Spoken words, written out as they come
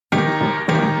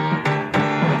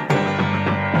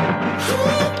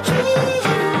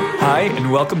Hi,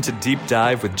 and welcome to Deep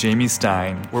Dive with Jamie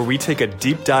Stein, where we take a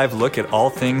deep dive look at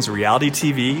all things reality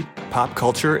TV, pop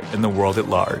culture, and the world at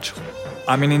large.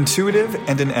 I'm an intuitive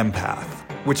and an empath,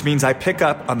 which means I pick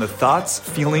up on the thoughts,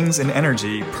 feelings, and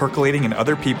energy percolating in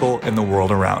other people and the world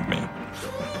around me.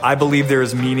 I believe there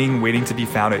is meaning waiting to be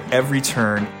found at every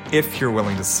turn if you're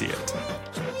willing to see it.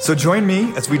 So join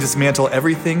me as we dismantle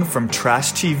everything from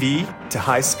trash TV to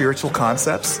high spiritual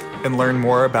concepts and learn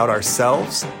more about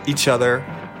ourselves, each other,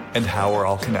 and how we're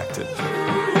all connected.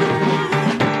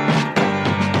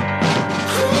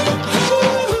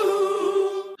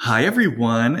 Hi,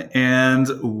 everyone, and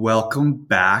welcome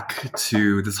back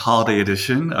to this holiday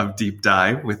edition of Deep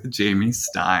Dive with Jamie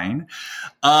Stein.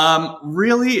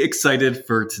 Really excited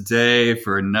for today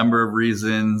for a number of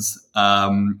reasons.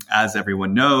 As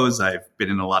everyone knows, I've been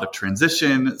in a lot of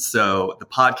transition, so the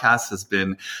podcast has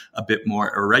been a bit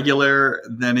more irregular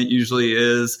than it usually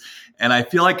is. And I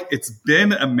feel like it's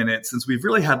been a minute since we've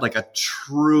really had like a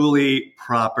truly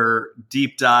proper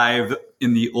deep dive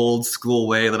in the old school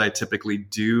way that I typically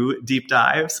do deep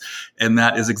dives. And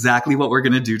that is exactly what we're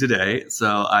going to do today.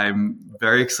 So I'm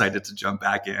very excited to jump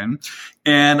back in.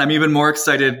 And I'm even more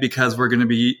excited because we're going to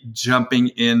be jumping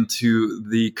into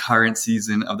the current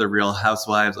season of The Real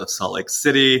Housewives of Salt Lake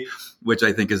City, which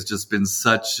I think has just been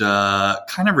such a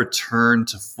kind of return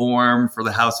to form for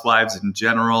the Housewives in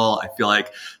general. I feel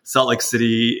like Salt Lake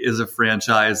City is a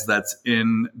franchise that's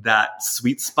in that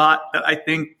sweet spot that I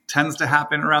think tends to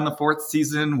happen around the fourth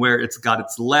season, where it's got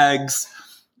its legs.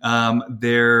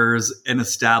 There's an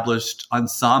established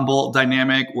ensemble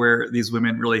dynamic where these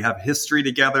women really have history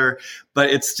together, but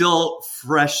it's still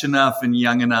fresh enough and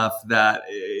young enough that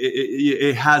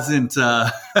it hasn't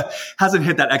hasn't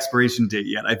hit that expiration date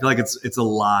yet. I feel like it's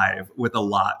alive with a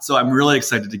lot. So I'm really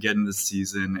excited to get in this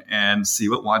season and see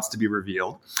what wants to be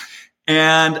revealed.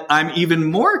 And I'm even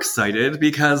more excited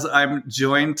because I'm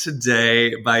joined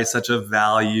today by such a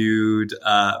valued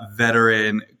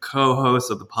veteran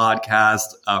co-host of the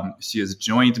podcast. She has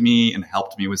joined me and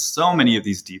helped me with so many of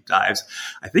these deep dives.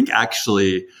 I think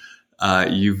actually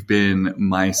you've been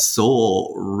my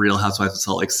sole Real Housewives of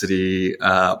Salt Lake City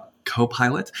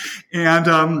co-pilot.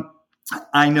 And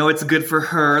I know it's good for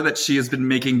her that she has been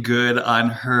making good on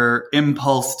her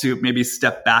impulse to maybe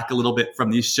step back a little bit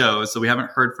from these shows. So we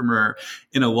haven't heard from her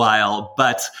in a while.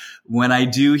 But when I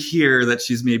do hear that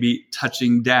she's maybe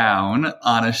touching down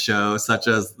on a show such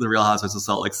as The Real Housewives of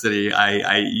Salt Lake City,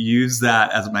 I use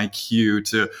that as my cue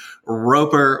to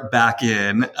rope her back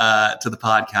in to the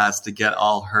podcast to get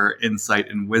all her insight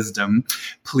and wisdom.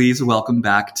 Please welcome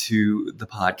back to the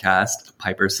podcast,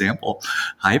 Piper Sample.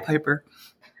 Hi, Piper.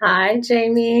 Hi,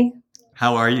 Jamie.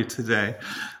 How are you today?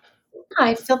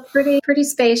 I feel pretty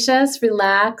spacious,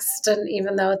 relaxed, and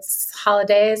even though it's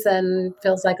holidays and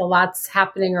feels like a lot's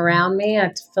happening around me,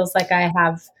 it feels like I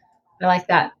like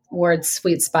that word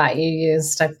sweet spot you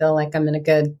used. I feel like I'm in a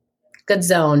good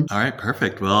zone. All right,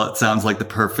 perfect. Well, it sounds like the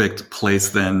perfect place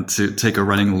then to take a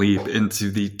running leap into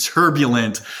the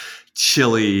turbulent,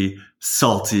 chilly,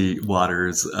 salty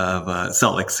waters of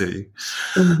Salt Lake City.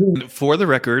 Mm-hmm. For the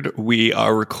record, we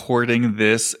are recording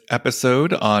this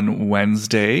episode on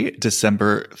Wednesday,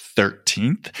 December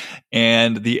 13th.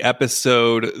 And the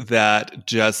episode that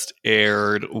just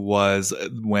aired was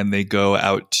when they go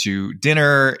out to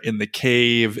dinner in the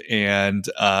cave, and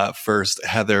first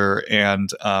Heather and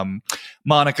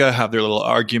Monica have their little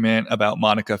argument about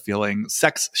Monica feeling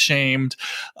sex shamed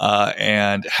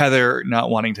and Heather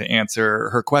not wanting to answer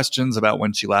her questions about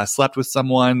when she last slept with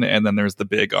someone. And then there's the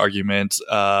big argument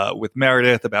with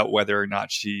Meredith about whether or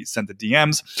not she sent the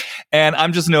DMs. And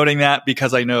I'm just noting that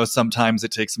because I know sometimes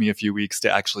it takes me a few weeks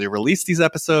to actually release these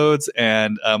episodes.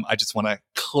 And I just want to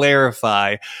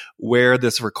clarify where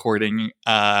this recording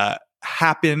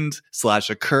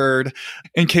happened/occurred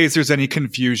in case there's any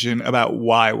confusion about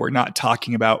why we're not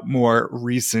talking about more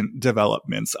recent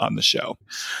developments on the show.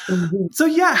 Mm-hmm. So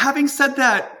yeah, having said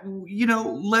that,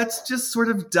 let's just sort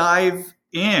of dive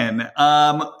in.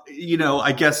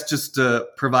 I guess just to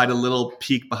provide a little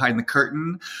peek behind the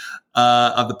curtain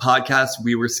of the podcast,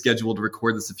 we were scheduled to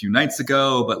record this a few nights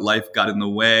ago, but life got in the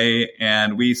way,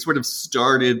 and we sort of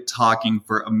started talking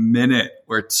for a minute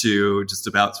or two just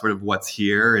about sort of what's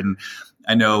here. And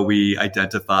I know we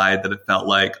identified that it felt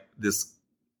like this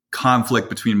conflict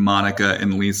between Monica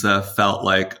and Lisa felt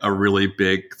like a really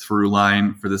big through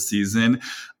line for the season.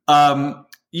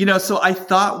 So I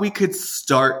thought we could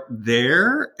start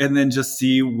there and then just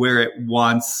see where it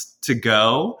wants to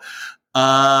go.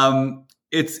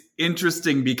 It's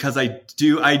interesting because I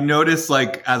noticed,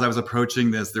 like, as I was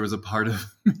approaching this, there was a part of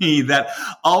me that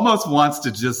almost wants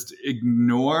to just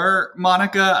ignore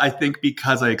Monica. I think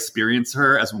because I experience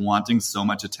her as wanting so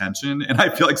much attention. And I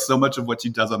feel like so much of what she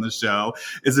does on the show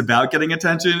is about getting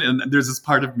attention. And there's this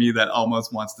part of me that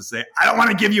almost wants to say, I don't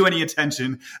want to give you any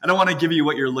attention. I don't want to give you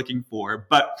what you're looking for.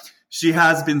 But she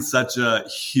has been such a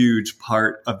huge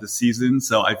part of the season.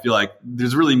 So I feel like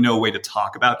there's really no way to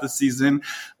talk about this season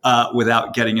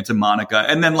without getting into Monica.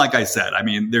 And then, like I said, I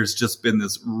mean, there's just been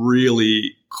this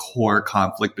really core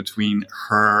conflict between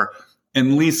her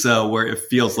and Lisa, where it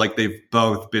feels like they've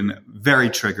both been very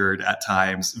triggered at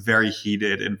times, very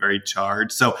heated and very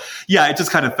charged. So yeah, it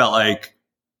just kind of felt like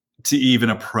to even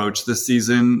approach this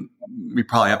season, we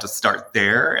probably have to start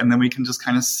there. And then we can just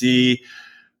kind of see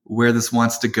where this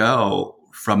wants to go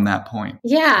from that point.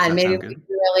 Yeah, and maybe we can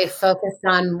really focus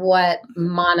on what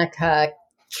Monica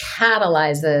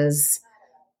catalyzes,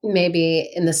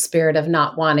 maybe in the spirit of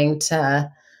not wanting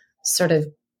to sort of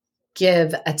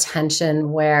give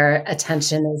attention where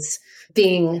attention is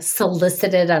being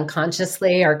solicited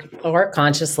unconsciously or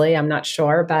consciously, I'm not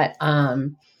sure, but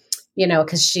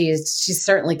because she's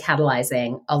certainly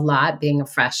catalyzing a lot, being a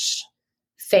fresh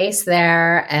face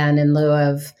there, and in lieu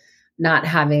of not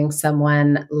having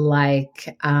someone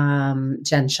like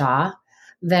Jen Shaw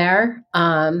there,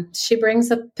 she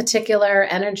brings a particular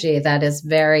energy that is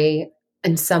very,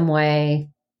 in some way,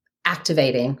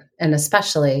 activating, and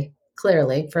especially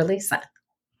clearly for Lisa.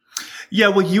 Yeah,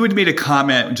 well, you had made a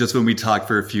comment just when we talked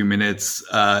for a few minutes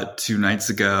 2 nights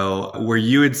ago, where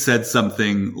you had said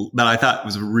something that I thought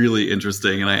was really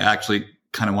interesting, and I actually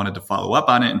kind of wanted to follow up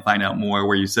on it and find out more,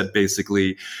 where you said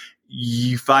basically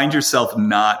you find yourself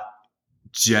not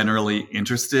generally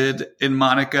interested in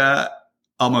Monica,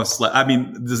 almost like, I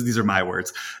mean, these are my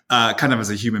words, kind of as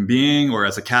a human being or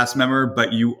as a cast member,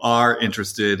 but you are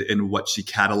interested in what she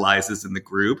catalyzes in the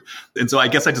group. And so I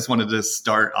guess I just wanted to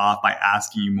start off by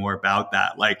asking you more about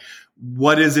that. Like,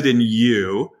 what is it in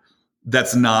you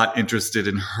that's not interested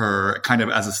in her kind of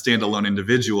as a standalone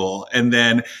individual? And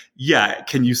then, yeah,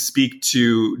 can you speak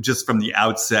to, just from the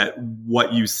outset,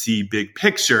 what you see big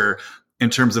picture in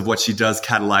terms of what she does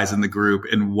catalyze in the group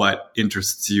and what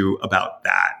interests you about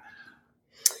that?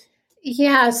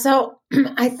 Yeah, so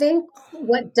I think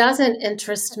what doesn't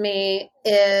interest me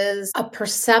is a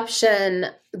perception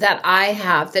that I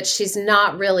have that she's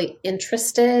not really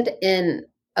interested in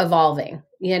evolving,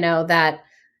 that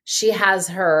she has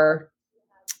her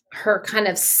kind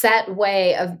of set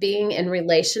way of being in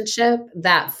relationship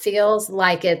that feels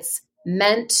like it's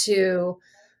meant to,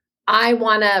 I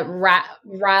want to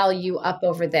rile you up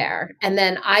over there. And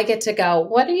then I get to go,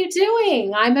 what are you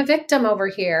doing? I'm a victim over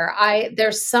here.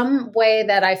 There's some way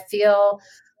that I feel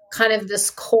kind of this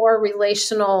core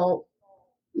relational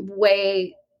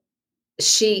way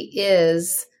she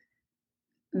is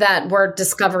that we're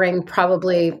discovering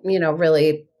probably,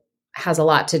 really has a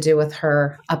lot to do with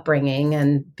her upbringing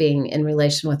and being in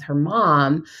relation with her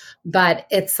mom. But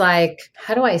it's like,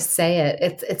 how do I say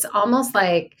it? It's almost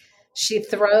like she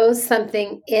throws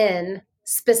something in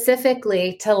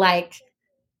specifically to like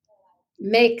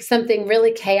make something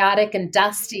really chaotic and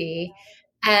dusty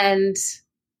and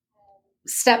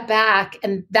step back.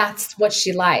 And that's what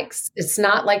she likes. It's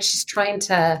not like she's trying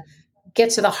to get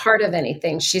to the heart of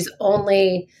anything. She's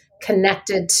only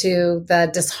connected to the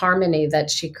disharmony that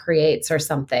she creates or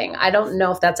something. I don't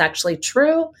know if that's actually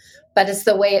true, but it's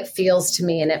the way it feels to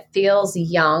me. And it feels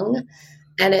young.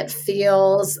 And it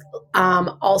feels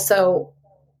also,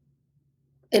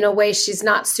 in a way, she's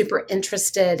not super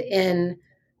interested in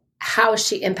how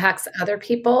she impacts other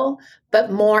people,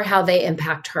 but more how they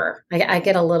impact her. I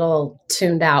get a little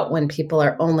tuned out when people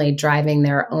are only driving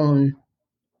their own,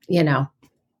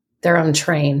 their own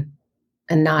train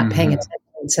and not paying attention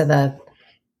to the,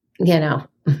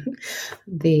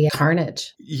 the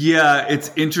carnage. Yeah,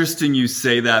 it's interesting you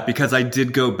say that, because I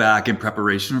did go back in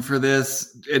preparation for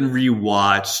this and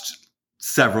rewatched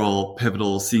several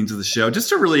pivotal scenes of the show just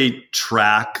to really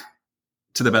track,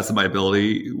 to the best of my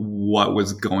ability, what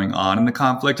was going on in the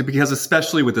conflict. Because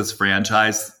especially with this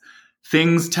franchise,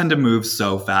 things tend to move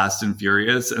so fast and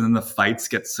furious, and then the fights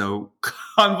get so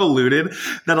convoluted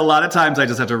that a lot of times I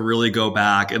just have to really go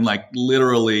back and like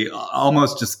literally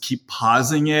almost just keep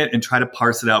pausing it and try to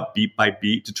parse it out beat by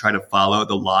beat to try to follow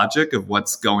the logic of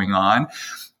what's going on.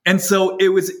 And so it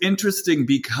was interesting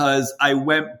because I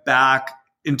went back,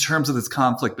 in terms of this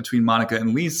conflict between Monica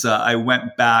and Lisa, I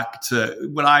went back to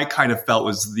what I kind of felt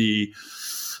was the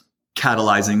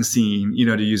catalyzing scene,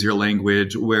 to use your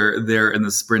language, where they're in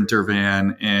the Sprinter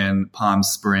van in Palm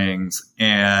Springs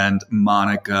and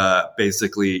Monica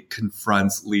basically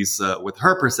confronts Lisa with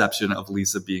her perception of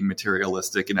Lisa being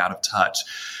materialistic and out of touch.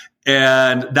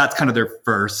 And that's kind of their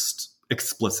first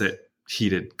explicit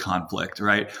heated conflict,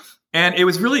 right? And it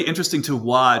was really interesting to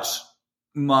watch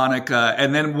Monica.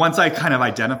 And then once I kind of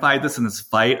identified this in this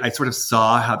fight, I sort of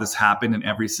saw how this happened in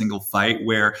every single fight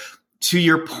where, to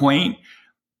your point,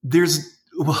 there's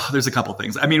a couple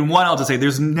things. I mean, one, I'll just say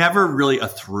there's never really a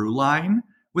through line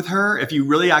with her. If you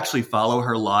really actually follow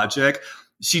her logic,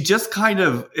 she just kind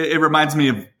of, it reminds me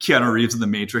of Keanu Reeves in The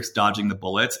Matrix dodging the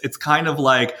bullets. It's kind of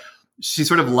like she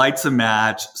sort of lights a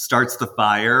match, starts the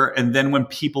fire, and then when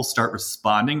people start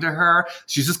responding to her,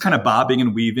 she's just kind of bobbing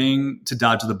and weaving to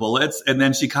dodge the bullets. And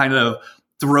then she kind of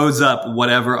throws up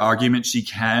whatever argument she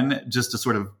can just to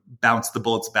sort of bounce the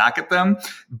bullets back at them.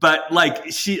 But like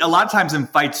a lot of times in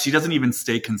fights, she doesn't even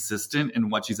stay consistent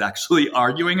in what she's actually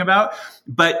arguing about.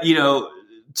 But,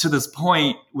 to this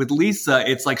point with Lisa,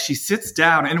 it's like she sits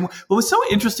down. And what was so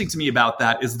interesting to me about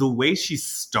that is the way she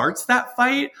starts that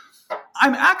fight.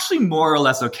 I'm actually more or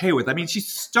less okay with. I mean, she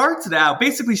starts it out.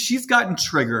 Basically, she's gotten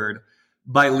triggered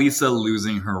by Lisa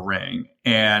losing her ring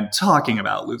and talking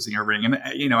about losing her ring and,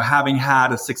 having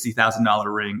had a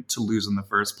 $60,000 ring to lose in the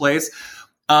first place.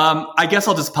 I guess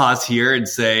I'll just pause here and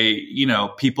say,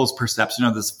 people's perception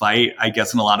of this fight, I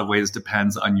guess in a lot of ways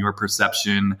depends on your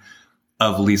perception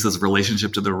of Lisa's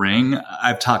relationship to the ring.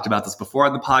 I've talked about this before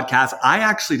on the podcast. I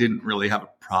actually didn't really have a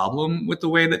problem with the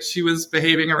way that she was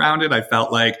behaving around it. I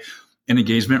felt like an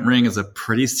engagement ring is a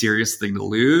pretty serious thing to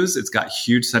lose. It's got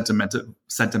huge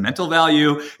sentimental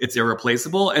value. It's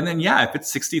irreplaceable. And then, if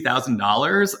it's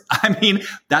 $60,000, I mean,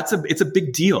 it's a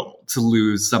big deal to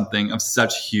lose something of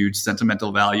such huge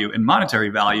sentimental value and monetary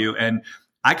value. And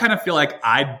I kind of feel like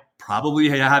I'd probably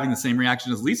having the same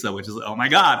reaction as Lisa, which is, oh my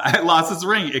God, I lost this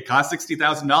ring. It cost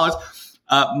 $60,000.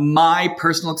 My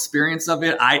personal experience of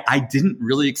it, I didn't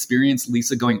really experience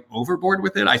Lisa going overboard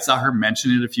with it. I saw her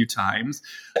mention it a few times.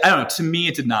 I don't know. To me,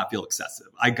 it did not feel excessive.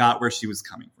 I got where she was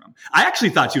coming from. I actually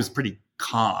thought she was pretty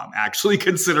calm, actually,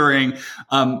 considering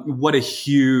what a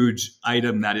huge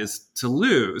item that is to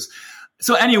lose.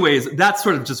 So anyways, that's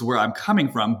sort of just where I'm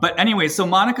coming from. But anyway, so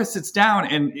Monica sits down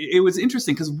and it was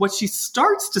interesting because what she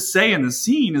starts to say in the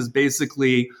scene is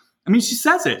basically, I mean, she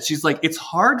says it. She's like, it's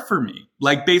hard for me.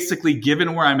 Like basically,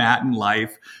 given where I'm at in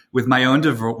life with my own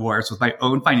divorce, with my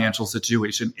own financial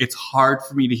situation, it's hard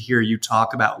for me to hear you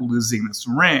talk about losing this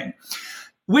ring,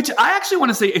 which I actually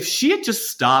want to say, if she had just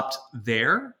stopped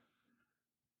there,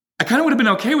 I kind of would have been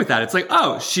okay with that. It's like,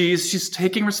 oh, she's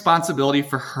taking responsibility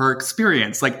for her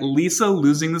experience. Like Lisa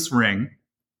losing this ring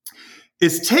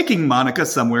is taking Monica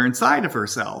somewhere inside of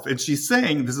herself. And she's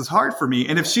saying, this is hard for me.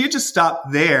 And if she had just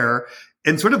stopped there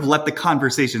and sort of let the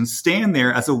conversation stand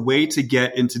there as a way to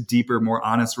get into deeper, more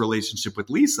honest relationship with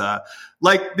Lisa,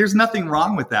 like there's nothing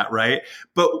wrong with that, right?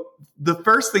 But the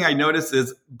first thing I notice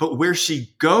is, but where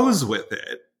she goes with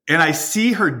it, and I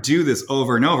see her do this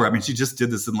over and over. I mean, she just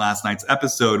did this in last night's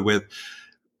episode with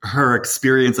her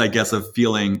experience, I guess, of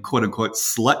feeling quote unquote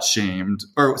slut shamed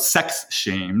or sex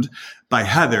shamed by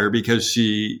Heather because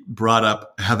she brought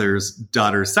up Heather's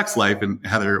daughter's sex life and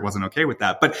Heather wasn't okay with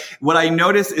that. But what I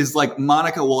notice is like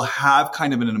Monica will have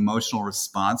kind of an emotional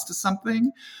response to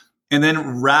something. And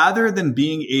then rather than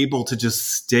being able to just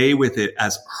stay with it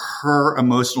as her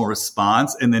emotional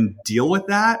response and then deal with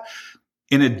that,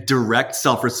 in a direct,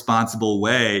 self-responsible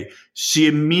way, she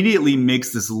immediately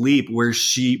makes this leap where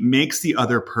she makes the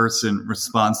other person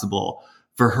responsible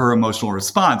for her emotional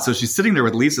response. So she's sitting there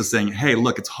with Lisa saying, hey,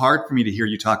 look, it's hard for me to hear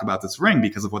you talk about this ring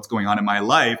because of what's going on in my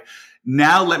life.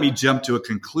 Now let me jump to a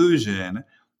conclusion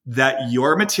that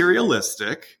you're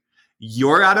materialistic,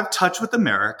 you're out of touch with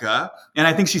America. And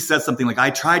I think she says something like,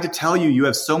 I tried to tell you, you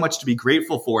have so much to be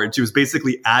grateful for. And she was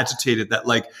basically agitated that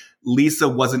like Lisa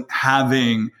wasn't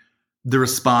having the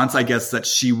response, I guess, that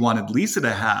she wanted Lisa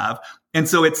to have. And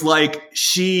so it's like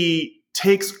she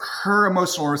takes her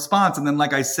emotional response. And then,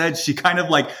 like I said, she kind of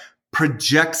like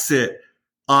projects it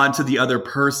onto the other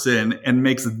person and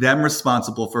makes them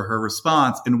responsible for her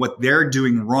response and what they're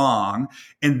doing wrong.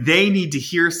 And they need to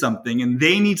hear something and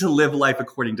they need to live life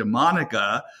according to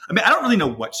Monica. I mean, I don't really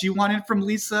know what she wanted from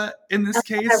Lisa in this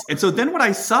case. And so then what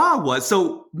I saw was,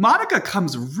 so Monica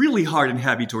comes really hard and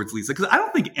heavy towards Lisa because I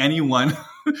don't think anyone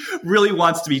really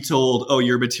wants to be told, oh,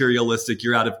 you're materialistic,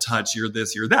 you're out of touch, you're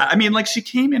this, you're that. I mean, like she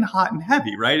came in hot and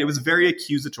heavy, right? It was very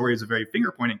accusatory, it was very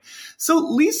finger pointing. So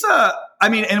Lisa, I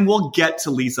mean, and we'll get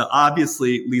to Lisa.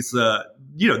 Obviously, Lisa,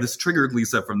 you know, this triggered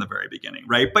Lisa from the very beginning,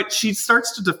 right? But she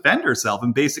starts to defend herself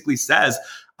and basically says,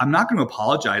 I'm not going to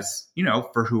apologize, you know,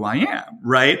 for who I am,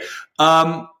 right?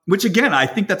 Which again, I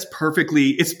think it's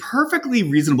perfectly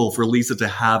reasonable for Lisa to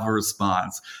have a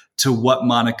response to what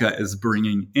Monica is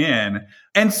bringing in.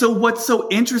 And so what's so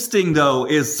interesting though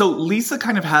is, so Lisa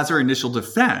kind of has her initial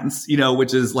defense,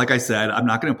 which is, like I said, I'm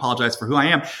not going to apologize for who I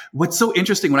am. What's so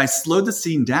interesting, when I slowed the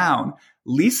scene down,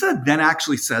 Lisa then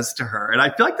actually says to her, and I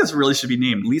feel like this really should be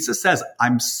named, Lisa says,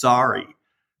 "I'm sorry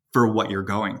for what you're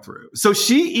going through." So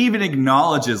she even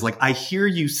acknowledges, like, I hear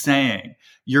you saying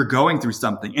you're going through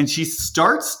something. And she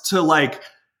starts to like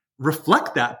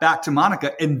reflect that back to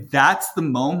Monica. And that's the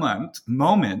moment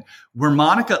where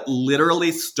Monica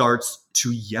literally starts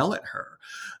to yell at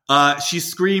her. She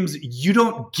screams, "You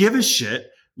don't give a shit.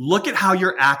 Look at how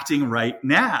you're acting right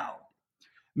now."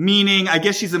 Meaning, I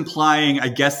guess she's implying,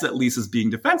 that Lisa's being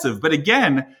defensive. But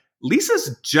again,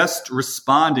 Lisa's just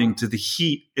responding to the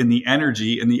heat and the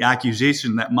energy and the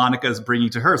accusation that Monica is bringing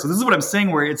to her. So this is what I'm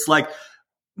saying, where it's like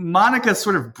Monica's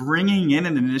sort of bringing in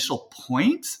an initial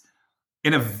point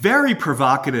in a very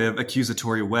provocative,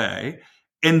 accusatory way.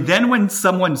 And then when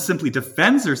someone simply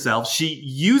defends herself, she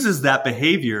uses that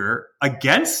behavior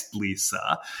against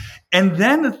Lisa. And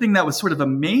then the thing that was sort of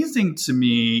amazing to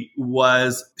me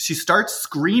was she starts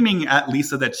screaming at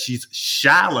Lisa that she's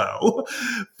shallow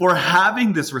for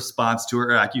having this response to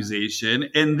her accusation.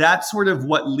 And that's sort of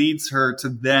what leads her to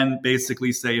then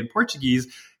basically say in Portuguese,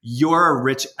 "You're a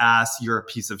rich ass, you're a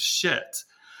piece of shit."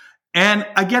 And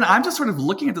again, I'm just sort of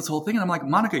looking at this whole thing and I'm like,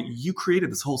 Monica, you created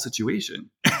this whole situation.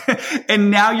 And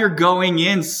now you're going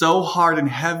in so hard and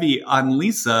heavy on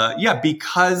Lisa. Yeah,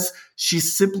 because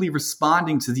she's simply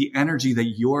responding to the energy that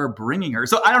you're bringing her.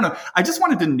 So I don't know. I just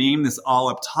wanted to name this all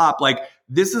up top. Like,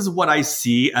 this is what I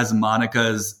see as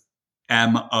Monica's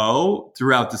MO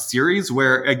throughout the series,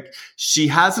 where she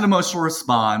has an emotional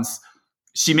response.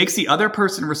 She makes the other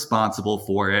person responsible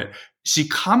for it. She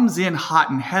comes in hot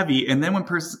and heavy. And then when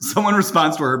someone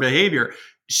responds to her behavior,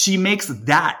 she makes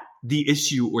that the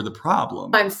issue or the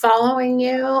problem. I'm following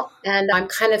you, and I'm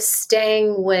kind of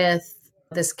staying with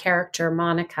this character,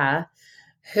 Monica,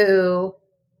 who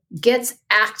gets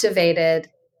activated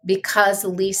because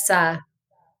Lisa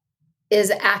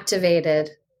is activated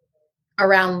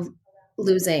around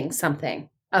losing something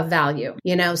of value.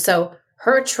 So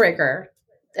her trigger,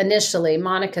 initially,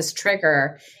 Monica's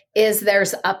trigger, is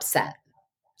there's upset.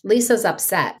 Lisa's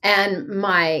upset. And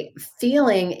my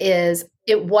feeling is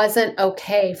it wasn't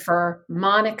okay for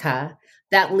Monica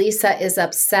that Lisa is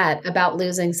upset about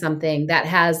losing something that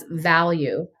has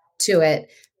value to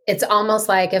it. It's almost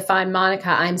like if I'm Monica,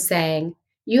 I'm saying,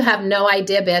 you have no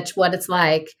idea, bitch, what it's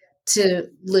like to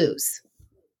lose.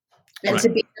 And to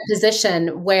be in a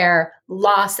position where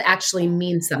loss actually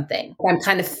means something. I'm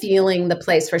kind of feeling the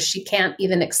place where she can't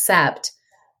even accept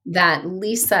that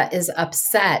Lisa is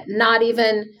upset, not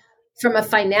even from a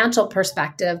financial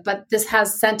perspective, but this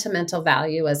has sentimental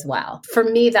value as well. For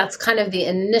me, that's kind of the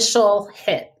initial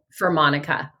hit for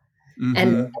Monica. Mm-hmm.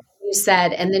 And you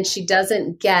said, and then she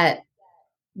doesn't get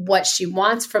what she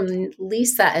wants from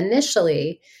Lisa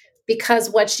initially,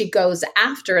 because what she goes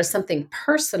after is something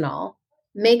personal,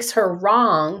 makes her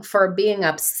wrong for being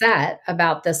upset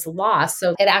about this loss.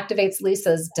 So it activates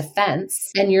Lisa's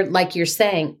defense. And you're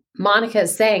saying, Monica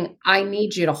is saying, I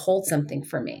need you to hold something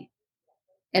for me.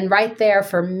 And right there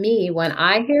for me, when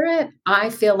I hear it, I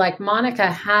feel like Monica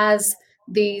has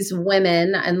these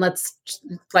women, and let's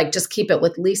just keep it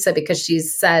with Lisa, because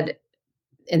she's said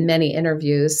in many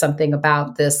interviews something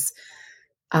about this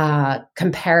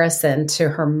comparison to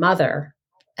her mother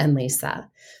and Lisa.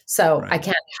 So I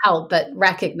can't help but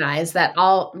recognize that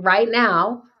right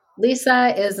now,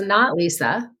 Lisa is not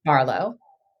Lisa Barlow.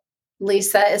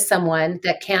 Lisa is someone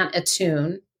that can't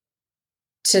attune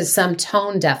to some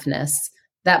tone deafness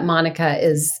that Monica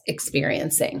is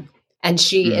experiencing. And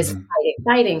she is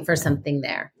fighting for something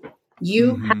there.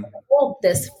 You have to hold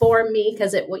this for me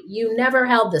because you never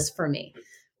held this for me.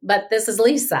 But this is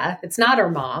Lisa. It's not her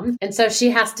mom. And so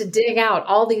she has to dig out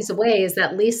all these ways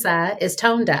that Lisa is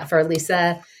tone deaf, or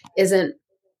Lisa isn't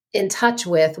in touch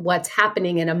with what's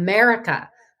happening in America.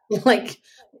 Like,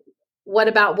 what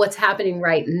about what's happening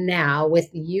right now with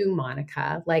you,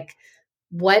 Monica? Like,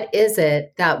 what is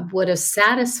it that would have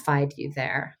satisfied you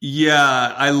there?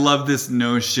 Yeah, I love this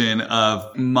notion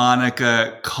of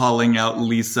Monica calling out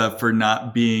Lisa for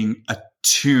not being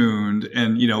attuned.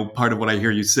 And, part of what I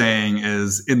hear you saying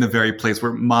is in the very place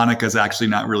where Monica's actually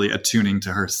not really attuning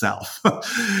to herself.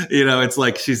 It's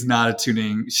like she's not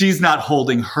attuning. She's not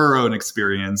holding her own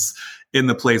experience in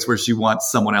the place where she wants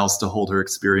someone else to hold her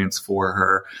experience for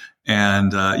her.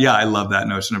 And I love that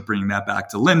notion of bringing that back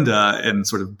to Linda and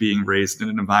sort of being raised in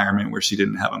an environment where she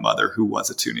didn't have a mother who was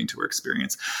attuning to her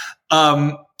experience.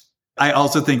 I I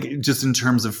also think just in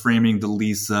terms of framing the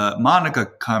Lisa Monica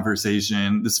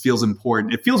conversation, this feels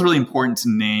important. It feels really important to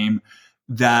name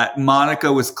that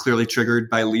Monica was clearly triggered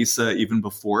by Lisa even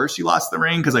before she lost the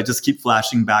ring, because I just keep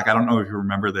flashing back. I don't know if you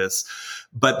remember this,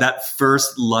 but that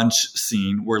first lunch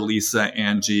scene where Lisa,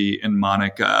 Angie, and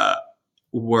Monica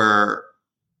were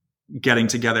getting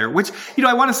together, which,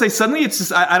 I want to say suddenly it's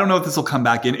just, I don't know if this will come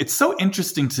back in. It's so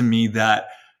interesting to me that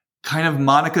kind of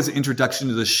Monica's introduction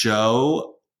to the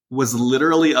show was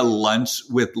literally a lunch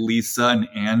with Lisa and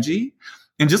Angie.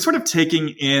 And just sort of taking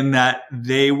in that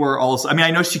they were also, I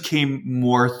know she came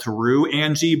more through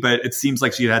Angie, but it seems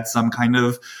like she had some kind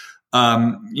of,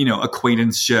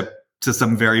 acquaintanceship to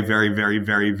some very, very, very,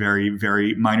 very, very,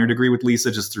 very minor degree with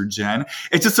Lisa just through Jen.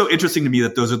 It's just so interesting to me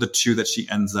that those are the two that she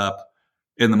ends up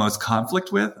in the most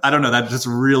conflict with. I don't know. That just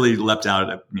really leapt out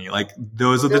at me. Like,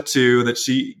 those are the two that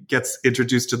she gets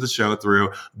introduced to the show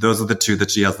through. Those are the two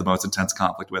that she has the most intense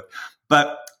conflict with.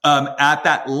 But at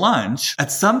that lunch,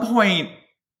 at some point,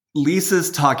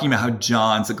 Lisa's talking about how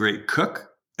John's a great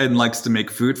cook and likes to make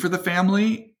food for the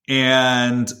family.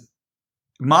 And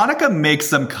Monica makes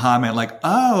some comment like,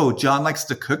 oh, John likes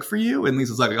to cook for you? And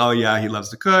Lisa's like, oh, yeah, he loves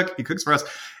to cook. He cooks for us.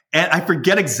 And I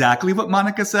forget exactly what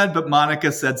Monica said, but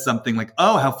Monica said something like,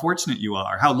 oh, how fortunate you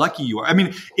are, how lucky you are.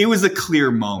 It was a clear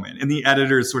moment, and the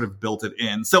editors sort of built it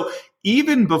in. So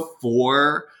even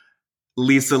before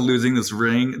Lisa losing this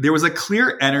ring, there was a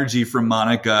clear energy from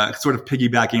Monica, sort of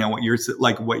piggybacking on what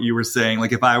you were saying.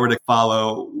 Like, if I were to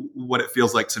follow what it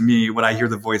feels like to me, what I hear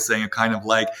the voice saying, kind of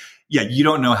like, yeah, you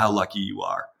don't know how lucky you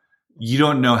are. You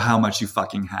don't know how much you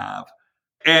fucking have.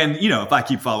 And, if I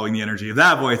keep following the energy of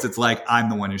that voice, it's like, I'm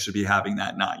the one who should be having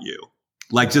that, not you.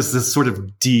 Like, just this sort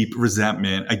of deep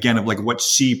resentment, again, of like what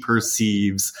she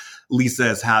perceives Lisa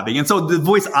as having. And so the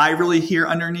voice I really hear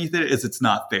underneath it is, it's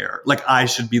not fair. Like, I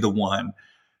should be the one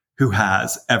who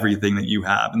has everything that you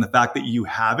have. And the fact that you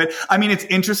have it, it's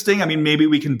interesting. Maybe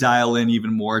we can dial in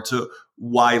even more to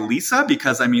why Lisa,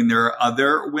 because there are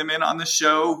other women on the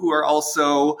show who are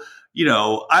also,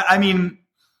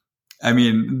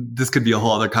 this could be a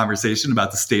whole other conversation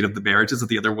about the state of the marriages of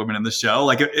the other women in the show.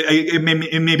 Like,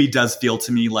 it maybe does feel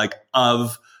to me like,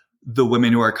 of the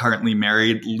women who are currently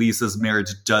married, Lisa's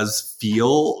marriage does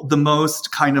feel the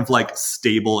most kind of like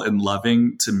stable and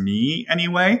loving to me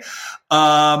anyway.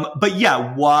 But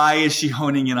yeah, why is she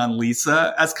honing in on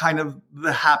Lisa as kind of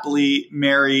the happily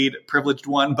married, privileged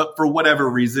one? But for whatever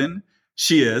reason,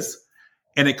 she is,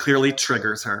 and it clearly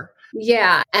triggers her.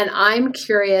 Yeah. And I'm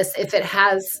curious if it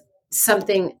has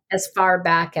something as far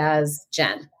back as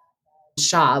Jen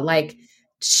Shaw. Like,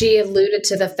 she alluded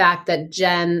to the fact that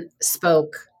Jen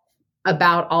spoke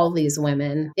about all these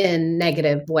women in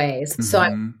negative ways. Mm-hmm. So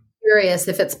I'm curious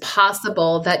if it's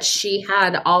possible that she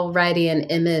had already an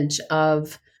image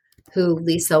of who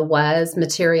Lisa was,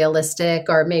 materialistic,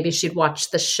 or maybe she'd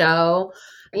watched the show,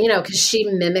 because she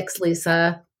mimics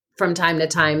Lisa from time to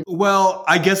time. Well,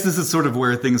 I guess this is sort of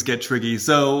where things get tricky.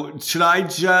 So should I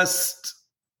just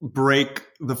break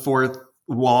the fourth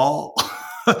wall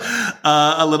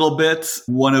a little bit?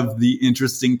 One of the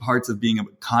interesting parts of being a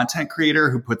content creator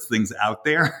who puts things out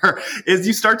there is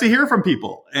you start to hear from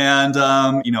people. And,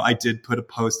 I did put a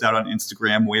post out on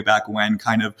Instagram way back when,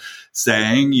 kind of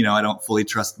saying, I don't fully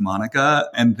trust Monica.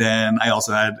 And then I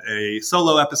also had a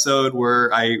solo episode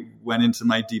where I went into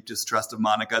my deep distrust of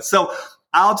Monica. So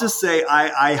I'll just say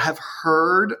I have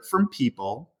heard from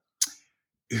people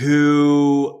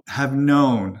who have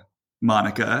known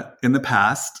Monica in the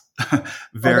past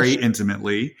very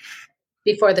intimately.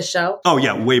 Before the show? Oh,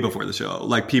 yeah, way before the show.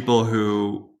 Like, people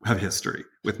who have history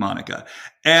with Monica.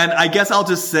 And I guess I'll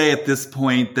just say at this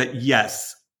point that,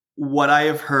 yes, what I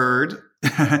have heard,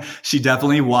 she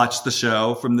definitely watched the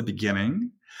show from the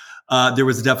beginning. There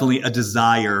was definitely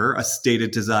a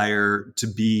stated desire to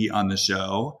be on the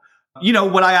show.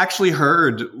 What I actually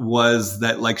heard was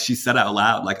that, like, she said out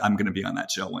loud, like, I'm going to be on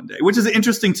that show one day, which is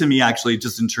interesting to me, actually,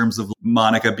 just in terms of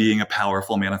Monica being a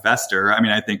powerful manifester.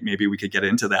 I think maybe we could get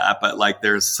into that, but like,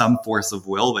 there's some force of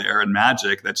will there and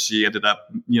magic that she ended up,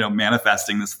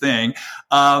 manifesting this thing.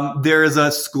 There is a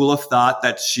school of thought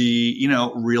that she,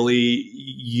 really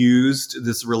used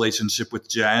this relationship with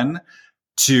Jen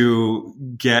to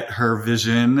get her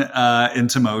vision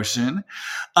into motion.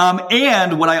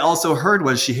 And what I also heard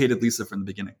was she hated Lisa from the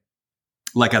beginning,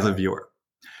 like, as a viewer.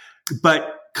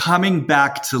 But coming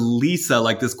back to Lisa,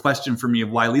 like, this question for me of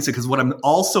why Lisa, because what I'm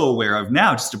also aware of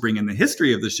now, just to bring in the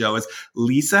history of the show, is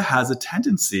Lisa has a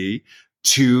tendency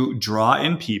to draw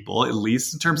in people, at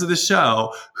least in terms of the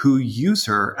show, who use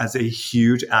her as a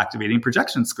huge activating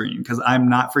projection screen. Because I'm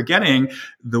not forgetting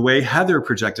the way Heather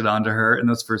projected onto her in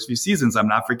those first few seasons. I'm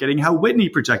not forgetting how Whitney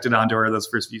projected onto her those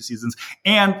first few seasons.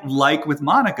 And like with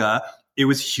Monica, it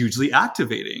was hugely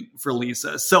activating for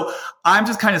Lisa. So I'm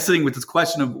just kind of sitting with this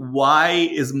question of why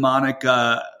is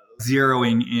Monica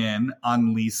zeroing in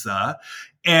on Lisa?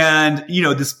 And,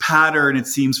 this pattern, it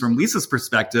seems from Lisa's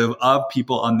perspective, of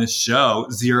people on this show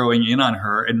zeroing in on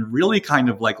her and really kind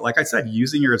of like I said,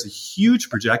 using her as a huge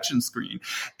projection screen.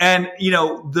 And,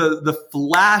 the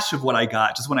flash of what I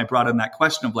got just when I brought in that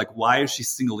question of like, why is she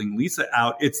singling Lisa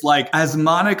out? It's like, as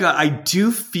Monica, I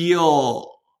do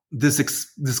feel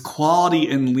this quality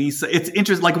in Lisa. It's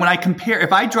interesting. Like when I compare,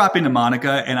 if I drop into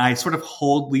Monica and I sort of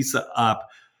hold Lisa up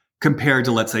compared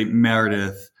to, let's say,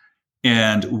 Meredith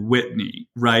and Whitney,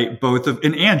 right?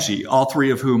 And Angie, all three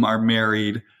of whom are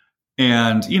married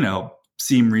and,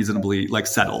 seem reasonably like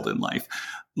settled in life.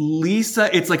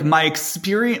 Lisa, it's like my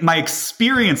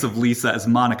experience of Lisa as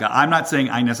Monica. I'm not saying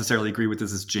I necessarily agree with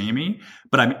this as Jamie,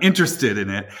 but I'm interested in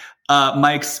it.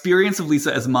 My experience of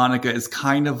Lisa as Monica is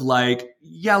kind of like,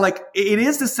 it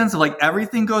is this sense of like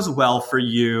everything goes well for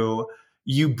you.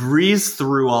 You breeze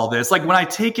through all this. Like when I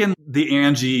take in the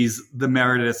Angies, the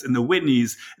Merediths, and the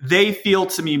Whitneys, they feel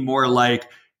to me more like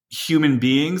human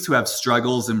beings who have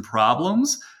struggles and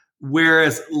problems.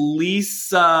 Whereas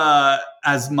Lisa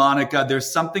as Monica,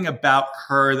 there's something about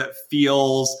her that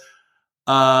feels,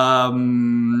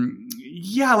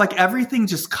 like everything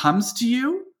just comes to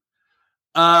you.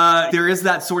 There is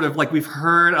that sort of like, we've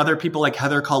heard other people like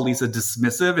Heather call Lisa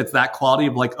dismissive. It's that quality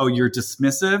of like, oh, you're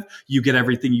dismissive. You get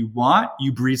everything you want.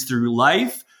 You breeze through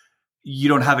life. You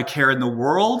don't have a care in the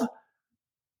world.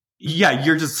 Yeah,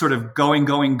 you're just sort of going.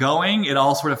 It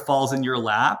all sort of falls in your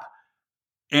lap.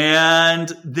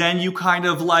 And then you kind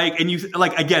of like, and you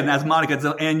like, again, as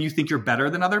Monica, and you think you're better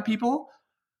than other people.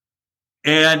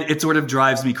 And it sort of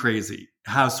drives me crazy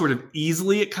how sort of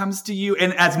easily it comes to you.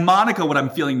 And as Monica, what I'm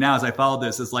feeling now as I follow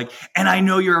this is like, and I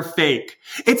know you're a fake.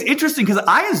 It's interesting because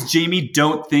I, as Jamie,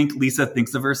 don't think Lisa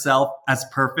thinks of herself as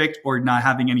perfect or not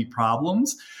having any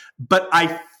problems. But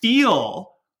I feel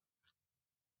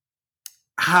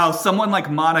how someone like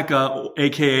Monica,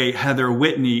 aka Heather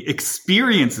Whitney,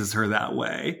 experiences her that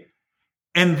way.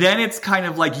 And then it's kind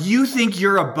of like, you think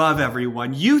you're above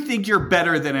everyone. You think you're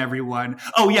better than everyone.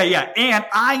 Oh, yeah. And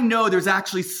I know there's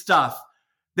actually stuff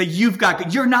that you've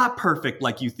got. You're not perfect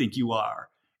like you think you are.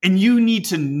 And you need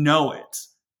to know it.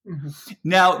 Mm-hmm.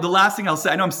 Now, the last thing I'll say,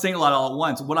 I know I'm saying a lot all at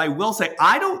once. What I will say,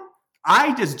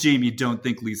 I just, Jamie, don't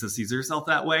think Lisa sees herself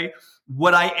that way.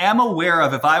 What I am aware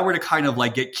of, if I were to kind of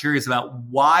like get curious about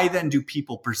why then do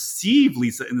people perceive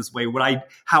Lisa in this way,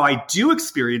 how I do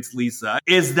experience Lisa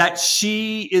is that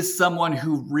she is someone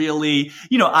who really,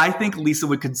 I think Lisa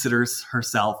would consider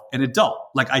herself an adult.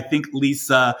 Like I think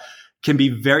Lisa can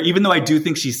be even though I do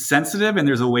think she's sensitive and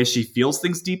there's a way she feels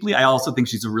things deeply, I also think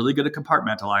she's really good at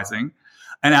compartmentalizing.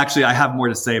 And actually, I have more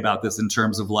to say about this in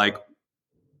terms of like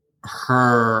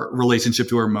her relationship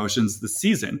to her emotions this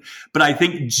season. But I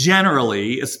think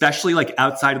generally, especially like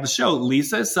outside of the show,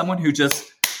 Lisa is someone who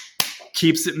just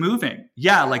keeps it moving.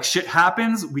 Yeah, like shit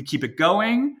happens, we keep it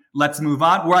going, let's move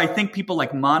on. Where I think people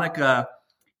like Monica,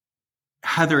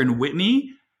 Heather, and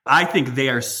Whitney, I think they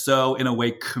are so, in a way,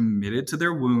 committed to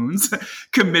their wounds,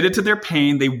 committed to their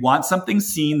pain. They want something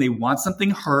seen. They want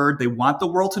something heard. They want the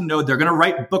world to know. They're going to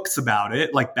write books about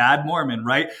it, like Bad Mormon,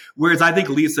 right? Whereas I think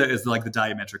Lisa is like the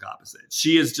diametric opposite.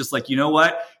 She is just like, you know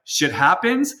what? Shit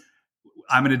happens.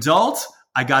 I'm an adult.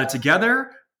 I got it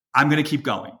together. I'm going to keep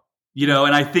going,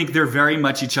 and I think they're very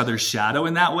much each other's shadow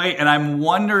in that way. And I'm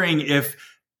wondering if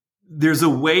there's a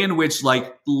way in which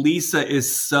like Lisa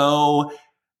is so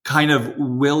kind of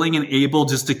willing and able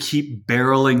just to keep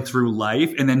barreling through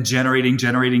life and then generating.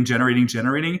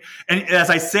 And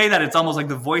as I say that, it's almost like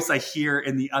the voice I hear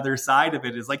in the other side of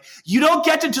it is like, you don't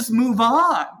get to just move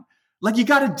on. Like you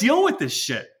got to deal with this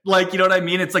shit. Like, you know what I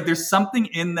mean? It's like there's something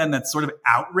in them that's sort of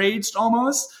outraged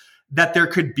almost, that there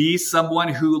could be someone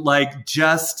who like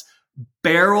just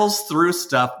barrels through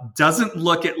stuff, doesn't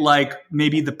look at like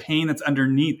maybe the pain that's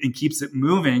underneath and keeps it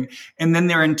moving. And then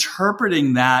they're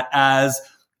interpreting that as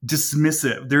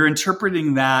dismissive. They're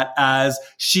interpreting that as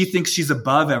she thinks she's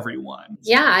above everyone.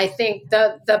 Yeah, I think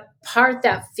the part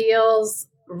that feels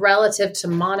relative to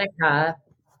Monica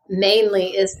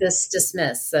mainly is this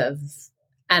dismissive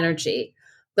energy.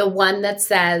 The one that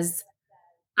says,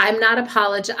 I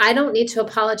don't need to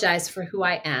apologize for who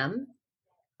I am.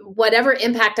 Whatever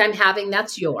impact I'm having,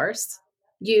 that's yours.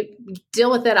 You deal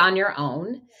with it on your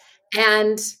own.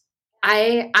 And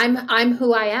I'm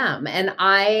who I am, and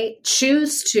I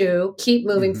choose to keep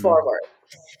moving forward.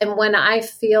 And when I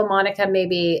feel, Monica,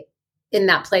 maybe in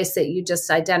that place that you just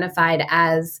identified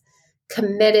as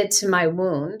committed to my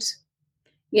wound,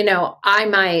 I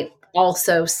might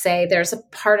also say there's a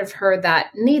part of her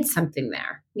that needs something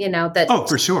there, that, Oh,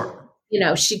 for sure.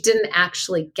 She didn't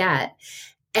actually get.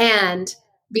 And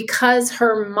because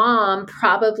her mom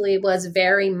probably was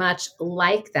very much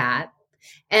like that,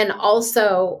 and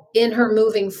also in her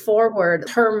moving forward,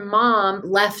 her mom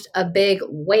left a big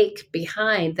wake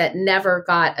behind that never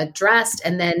got addressed,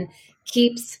 and then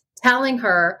keeps telling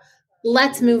her,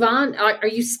 let's move on. Are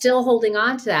you still holding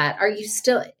on to that? Are you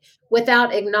still,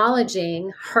 without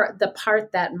acknowledging the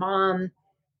part that mom,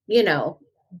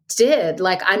 did.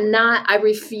 Like, I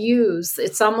refuse.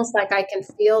 It's almost like I can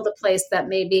feel the place that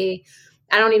maybe,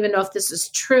 I don't even know if this is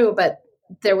true, but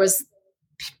there was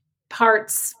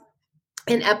parts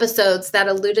in episodes that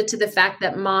alluded to the fact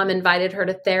that mom invited her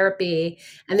to therapy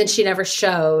and then she never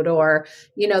showed, or,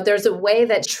 there's a way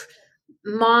that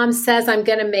mom says, I'm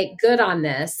going to make good on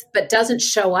this, but doesn't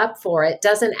show up for it,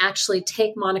 doesn't actually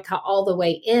take Monica all the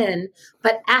way in,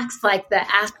 but acts like the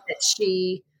act that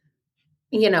she,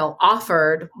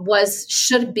 offered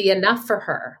should be enough for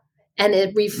her. And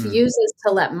it refuses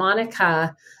to let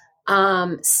Monica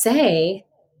say,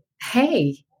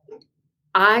 hey,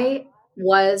 I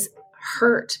was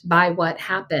hurt by what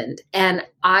happened. And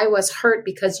I was hurt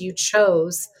because you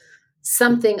chose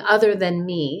something other than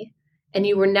me, and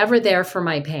you were never there for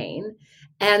my pain.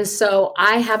 And so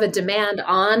I have a demand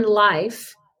on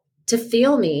life to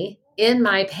feel me in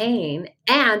my pain.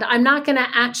 And I'm not going to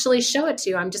actually show it to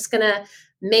you. I'm just going to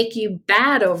make you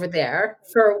bad over there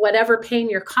for whatever pain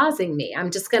you're causing me.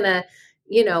 I'm just going to,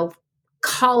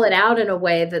 call it out in a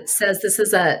way that says this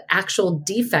is an actual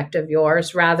defect of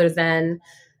yours, rather than,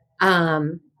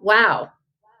 wow.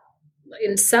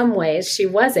 In some ways, she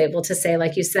was able to say,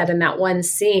 like you said, in that one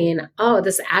scene, oh,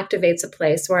 this activates a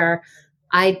place where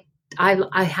I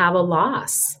have a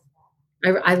loss.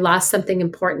 I lost something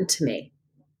important to me,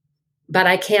 but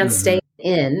I can't stay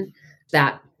in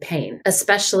that pain,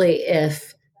 especially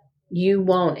if you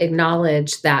won't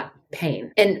acknowledge that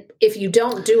pain. And if you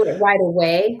don't do it right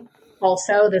away,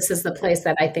 also, this is the place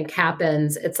that I think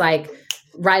happens. It's like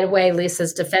right away,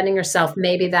 Lisa's defending herself.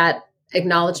 Maybe that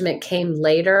acknowledgement came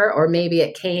later, or maybe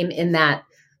it came in that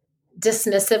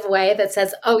dismissive way that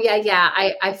says, oh, yeah,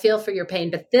 I feel for your pain,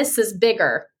 but this is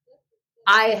bigger.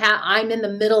 I'm in the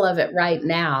middle of it right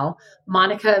now.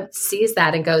 Monica sees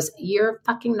that and goes, you're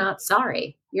fucking not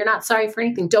sorry. You're not sorry for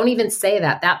anything. Don't even say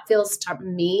that. That feels to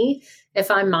me, if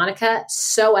I'm Monica,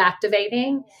 so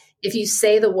activating. If you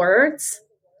say the words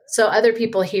so other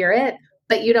people hear it,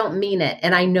 but you don't mean it.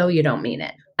 And I know you don't mean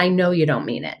it. I know you don't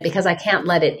mean it, because I can't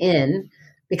let it in,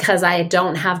 because I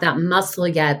don't have that muscle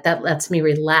yet that lets me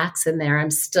relax in there.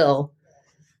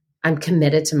 I'm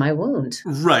committed to my wound.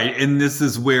 Right. And this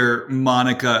is where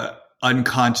Monica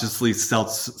unconsciously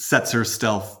sets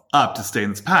herself up to stay in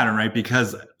this pattern, right?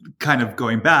 Because kind of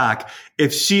going back,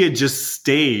 if she had just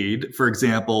stayed, for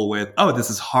example, with, oh, this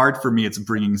is hard for me, it's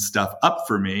bringing stuff up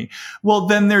for me, well,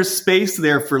 then there's space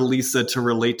there for Lisa to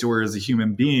relate to her as a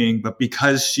human being. But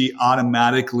because she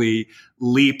automatically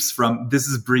leaps from, this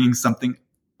is bringing something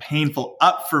painful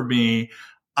up for me,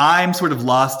 I'm sort of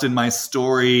lost in my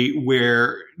story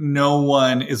where no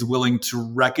one is willing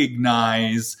to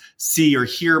recognize, see, or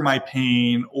hear my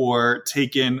pain or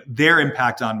take in their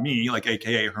impact on me, like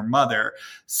AKA her mother.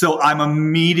 So I'm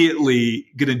immediately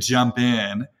going to jump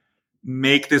in,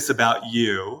 make this about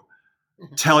you,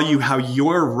 tell you how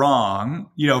you're wrong,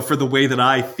 for the way that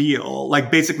I feel, like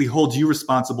basically hold you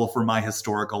responsible for my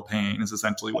historical pain is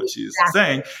essentially what she's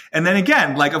saying. And then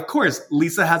again, like, of course,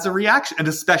 Lisa has a reaction, and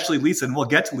especially Lisa, and we'll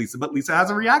get to Lisa, but Lisa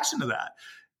has a reaction to that.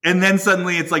 And then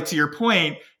suddenly it's like, to your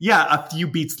point, a few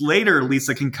beats later,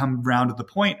 Lisa can come around to the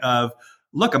point of,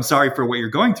 look, I'm sorry for what you're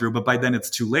going through, but by then it's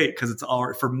too late, because it's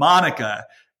all for Monica.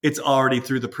 It's already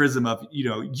through the prism of,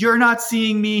 you're not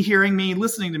seeing me, hearing me,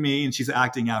 listening to me. And she's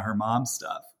acting out her mom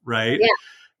stuff. Right.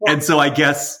 Yeah. And so I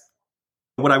guess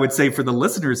what I would say for the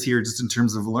listeners here, just in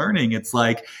terms of learning, it's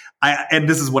like, and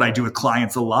this is what I do with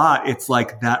clients a lot. It's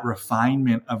like that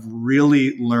refinement of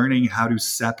really learning how to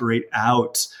separate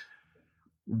out,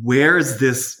 where is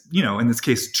this, in this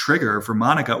case, trigger for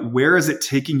Monica, where is it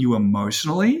taking you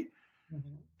emotionally?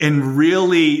 And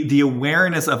really the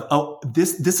awareness of, oh,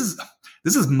 this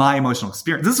is my emotional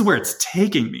experience. This is where it's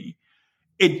taking me.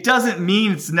 It doesn't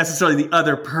mean it's necessarily the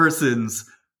other person's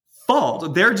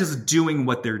fault. They're just doing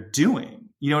what they're doing.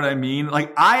 You know what I mean?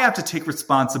 Like, I have to take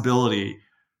responsibility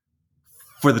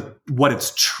for what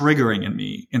it's triggering in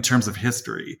me in terms of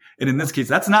history. And in this case,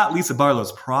 that's not Lisa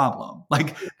Barlow's problem.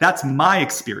 Like, that's my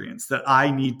experience that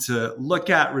I need to look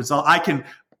at, resolve. I can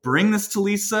bring this to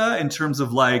Lisa in terms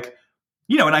of like,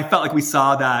 and I felt like we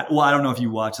saw that. Well, I don't know if you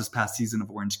watched this past season of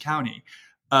Orange County.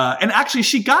 And actually,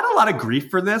 she got a lot of grief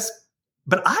for this,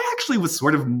 but I actually was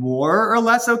sort of more or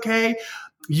less okay.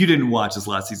 You didn't watch this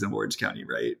last season of Orange County,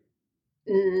 right?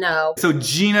 No. So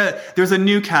Gina, there's a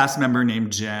new cast member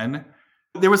named Jen.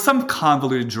 There was some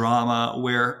convoluted drama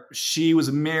where she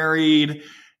was married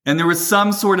and there was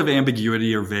some sort of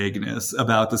ambiguity or vagueness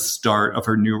about the start of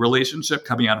her new relationship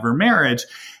coming out of her marriage.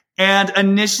 And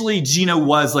initially, Gina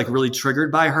was like really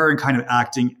triggered by her and kind of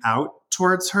acting out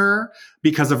towards her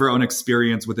because of her own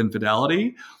experience with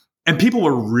infidelity. And people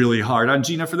were really hard on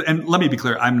Gina for that. And let me be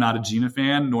clear, I'm not a Gina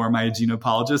fan, nor am I a Gina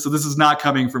apologist. So this is not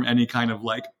coming from any kind of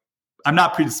like, I'm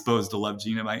not predisposed to love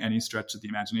Gina by any stretch of the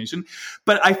imagination.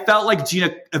 But I felt like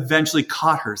Gina eventually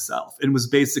caught herself and was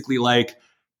basically like,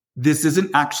 this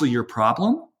isn't actually your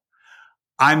problem.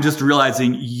 I'm just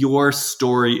realizing your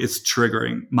story is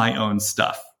triggering my own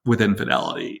stuff with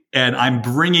infidelity. And I'm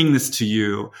bringing this to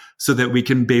you so that we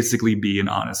can basically be an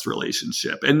honest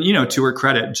relationship. And, to her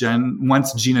credit,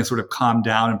 once Gina sort of calmed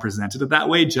down and presented it that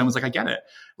way, Jen was like, I get it.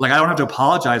 Like, I don't have to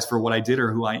apologize for what I did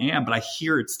or who I am, but I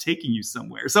hear it's taking you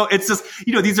somewhere. So it's just,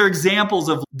 these are examples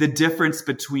of the difference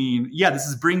between, this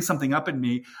is bringing something up in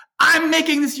me. I'm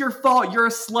making this your fault. You're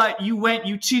a slut.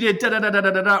 You cheated, da, da, da,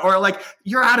 da, da, da. Or like,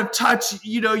 you're out of touch.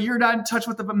 You're not in touch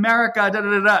with America, da, da,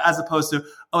 da, da. As opposed to,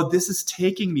 oh, this is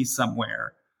taking me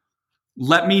somewhere.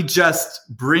 Let me just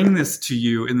bring this to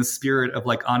you in the spirit of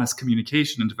like honest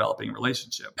communication and developing a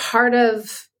relationship. Part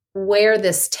of where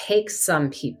this takes some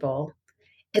people,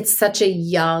 it's such a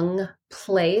young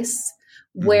place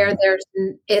where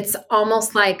it's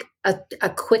almost like a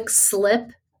quick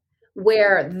slip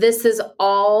where this is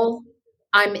all,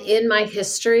 I'm in my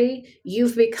history.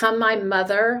 You've become my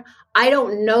mother. I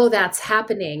don't know that's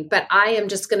happening, but I am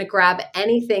just going to grab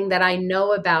anything that I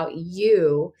know about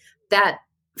you that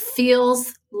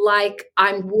feels like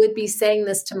I would be saying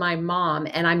this to my mom,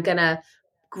 and I'm going to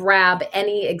grab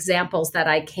any examples that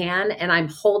I can, and I'm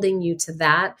holding you to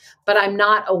that, but I'm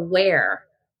not aware.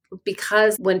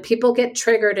 Because when people get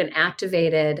triggered and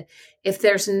activated, if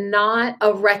there's not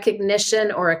a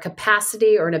recognition or a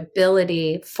capacity or an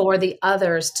ability for the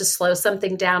others to slow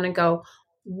something down and go,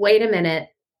 wait a minute,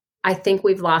 I think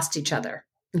we've lost each other.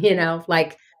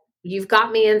 Like, you've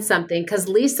got me in something, because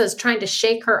Lisa's trying to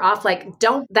shake her off. Like,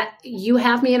 you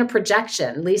have me in a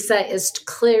projection. Lisa is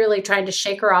clearly trying to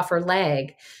shake her off her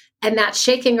leg. And that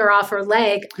shaking her off her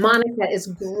leg, Monica is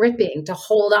gripping to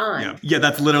hold on. Yeah,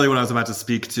 that's literally what I was about to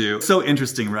speak to. So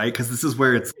interesting, right? Because this is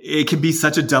where it can be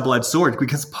such a double-edged sword.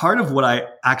 Because part of what I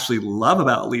actually love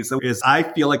about Lisa is I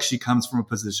feel like she comes from a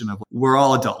position of, we're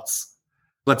all adults.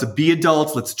 Let's be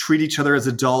adults. Let's treat each other as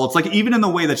adults. Like, even in the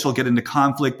way that she'll get into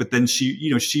conflict, but then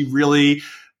she really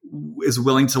is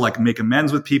willing to like make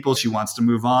amends with people. She wants to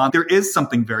move on. There is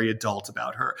something very adult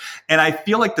about her. And I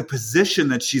feel like the position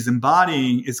that she's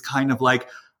embodying is kind of like,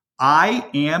 I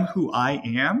am who I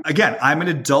am. Again, I'm an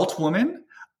adult woman.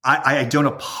 I don't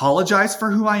apologize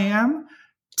for who I am.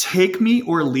 Take me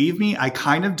or leave me. I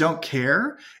kind of don't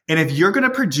care. And if you're going to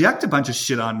project a bunch of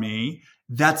shit on me,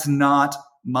 that's not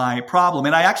my problem.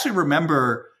 And I actually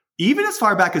remember, even as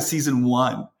far back as season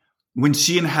 1, when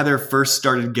she and Heather first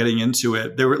started getting into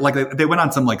it, they went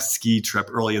on some like ski trip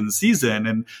early in the season,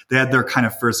 and they had their kind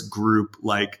of first group,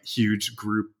 like huge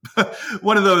group,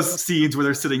 one of those scenes where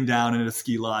they're sitting down in a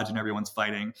ski lodge and everyone's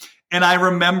fighting. And I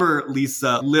remember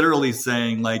Lisa literally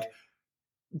saying like,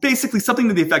 basically something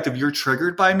to the effect of, you're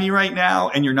triggered by me right now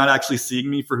and you're not actually seeing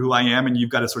me for who I am, and you've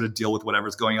got to sort of deal with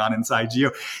whatever's going on inside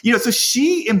you. So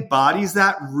she embodies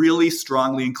that really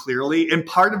strongly and clearly. And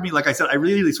part of me, like I said, I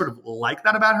really sort of like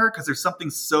that about her, because there's something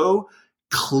so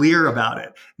clear about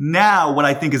it. Now, what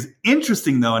I think is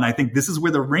interesting though, and I think this is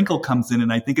where the wrinkle comes in,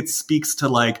 and I think it speaks to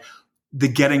like the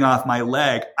getting off my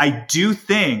leg. I do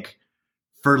think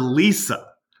for Lisa,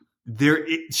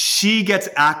 she gets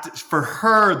for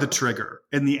her, the trigger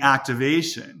and the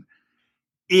activation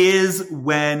is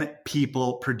when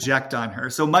people project on her.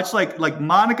 So much like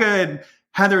Monica and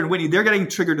Heather and Whitney, they're getting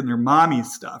triggered in their mommy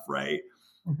stuff, right?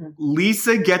 Mm-hmm.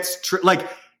 Lisa gets like,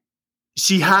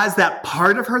 she has that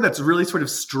part of her that's really sort of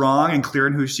strong and clear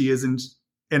in who she is in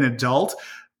an adult.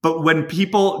 But when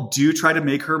people do try to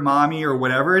make her mommy or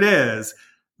whatever it is,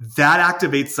 that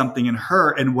activates something in her.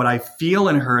 And what I feel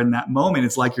in her in that moment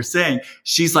is, like you're saying,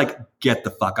 she's like, get the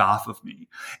fuck off of me.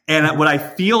 And what I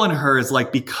feel in her is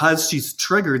like, because she's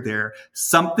triggered there,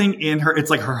 something in her, it's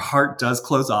like her heart does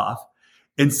close off.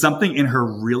 and something in her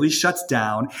really shuts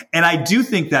down. And I do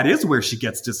think that is where she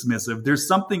gets dismissive. There's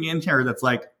something in her that's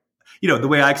like, the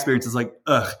way I experience is like,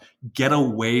 ugh, get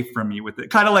away from me with it.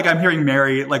 Kind of like I'm hearing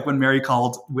Mary, like when Mary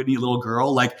called Whitney little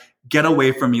girl, like, get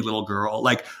away from me, little girl.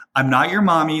 Like, I'm not your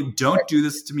mommy. Don't do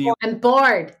this to me. I'm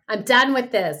bored. I'm done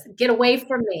with this. Get away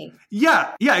from me.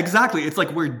 Yeah, exactly. It's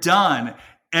like, we're done.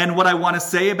 And what I want to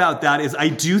say about that is I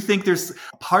do think there's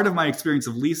part of my experience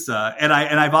of Lisa, and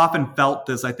I've often felt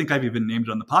this. I think I've even named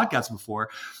it on the podcast before.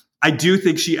 I do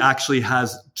think she actually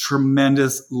has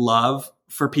tremendous love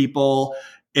for people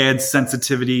and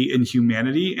sensitivity and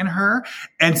humanity in her.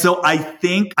 And so I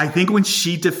think when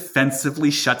she defensively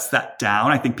shuts that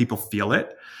down, I think people feel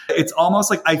it. It's almost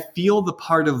like I feel the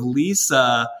part of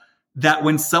Lisa that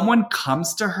when someone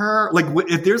comes to her, like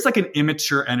if there's like an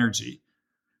immature energy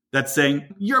that's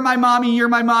saying, you're my mommy,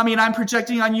 and I'm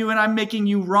projecting on you and I'm making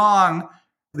you wrong.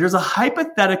 There's a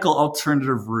hypothetical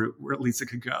alternative route where Lisa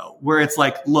could go, where it's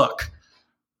like, look,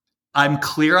 I'm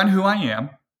clear on who I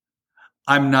am.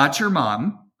 I'm not your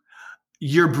mom.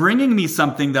 You're bringing me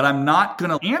something that I'm not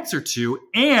going to answer to.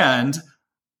 And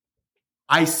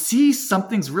I see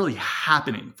something's really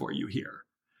happening for you here.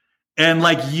 And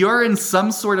like you're in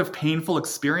some sort of painful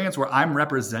experience where I'm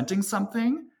representing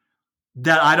something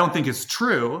that I don't think is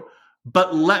true.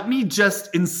 But let me just,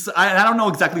 I don't know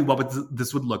exactly what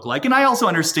this would look like. And I also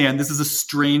understand this is a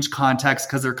strange context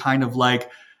because they're kind of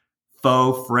like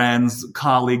faux friends,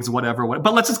 colleagues, whatever.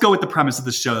 But let's just go with the premise of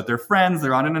the show that they're friends.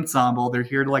 They're on an ensemble. They're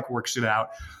here to like work shit out.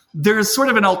 There's sort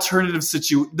of an alternative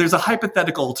there's a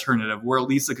hypothetical alternative where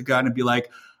Lisa could go out and be like,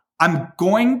 I'm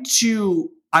going to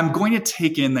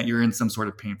take in that you're in some sort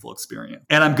of painful experience.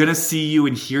 And I'm going to see you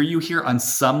and hear you here on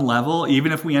some level,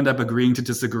 even if we end up agreeing to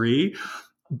disagree.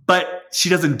 But she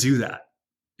doesn't do that.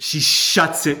 She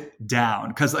shuts it down.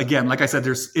 Because again, like I said,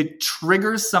 it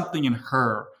triggers something in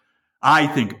her, I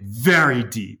think, very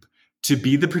deep to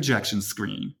be the projection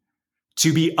screen,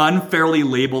 to be unfairly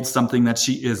labeled something that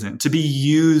she isn't, to be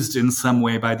used in some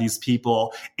way by these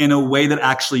people in a way that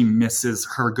actually misses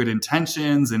her good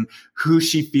intentions and who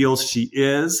she feels she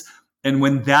is. And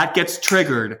when that gets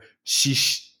triggered, she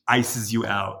ices you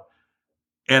out.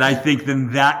 And I think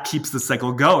then that keeps the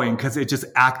cycle going because it just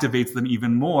activates them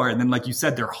even more. And then, like you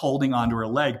said, they're holding onto her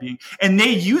leg and they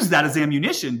use that as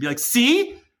ammunition. Be like,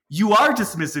 see, you are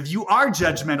dismissive. You are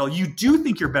judgmental. You do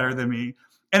think you're better than me.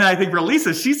 And I think for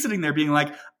Lisa, she's sitting there being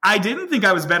like, I didn't think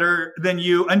I was better than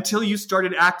you until you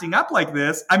started acting up like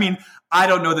this. I mean, I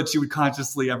don't know that she would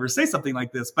consciously ever say something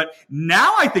like this, but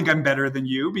now I think I'm better than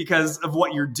you because of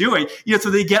what you're doing. So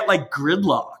they get like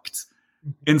gridlocked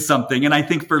in something. And I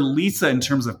think for Lisa, in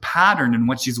terms of pattern and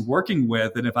what she's working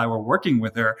with, and if I were working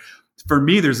with her, for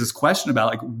me, there's this question about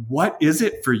like, what is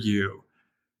it for you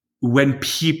when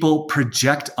people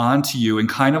project onto you and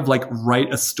kind of like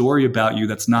write a story about you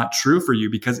that's not true for you?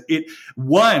 Because it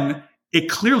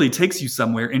clearly takes you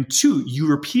somewhere. And two, you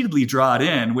repeatedly draw it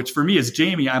in, which for me as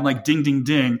Jamie, I'm like, ding, ding,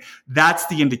 ding. That's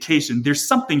the indication. There's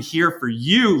something here for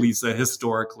you, Lisa,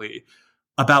 historically,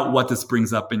 about what this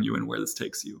brings up in you and where this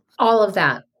takes you. All of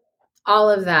that.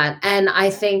 And I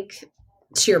think,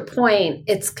 to your point,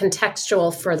 it's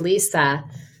contextual for Lisa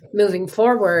moving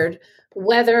forward,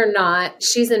 whether or not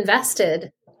she's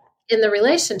invested in the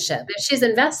relationship. If she's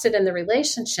invested in the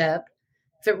relationship,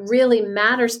 if it really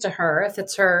matters to her, if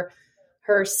it's her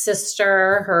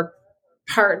sister, her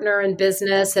partner in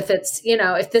business, if it's,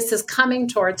 if this is coming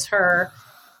towards her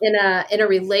in a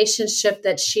relationship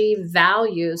that she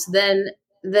values,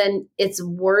 then it's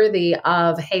worthy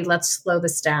of, hey, let's slow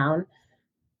this down.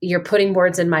 You're putting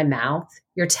words in my mouth.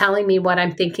 You're telling me what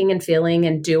I'm thinking and feeling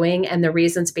and doing and the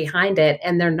reasons behind it,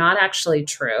 and they're not actually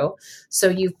true. So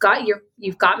you've got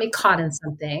me caught in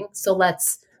something. So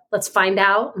let's find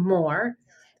out more.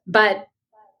 But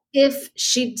if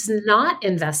she's not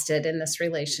invested in this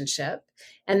relationship,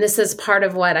 and this is part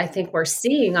of what I think we're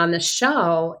seeing on the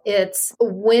show, it's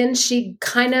when she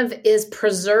kind of is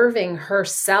preserving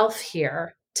herself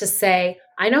here to say,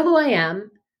 I know who I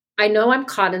am. I know I'm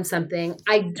caught in something.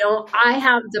 I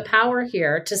have the power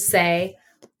here to say,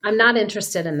 I'm not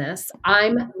interested in this.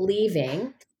 I'm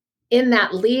leaving. In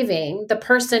that leaving, the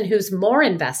person who's more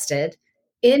invested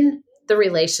in the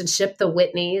relationship, the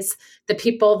Whitneys, the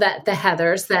people the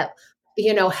Heathers that,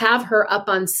 have her up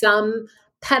on some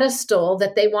pedestal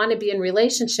that they want to be in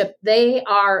relationship, they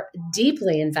are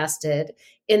deeply invested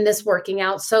in this working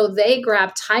out. So they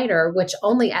grab tighter, which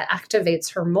only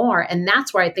activates her more. And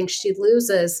that's where I think she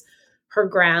loses her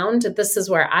ground. This is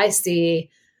where I see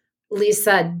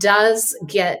Lisa does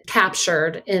get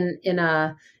captured in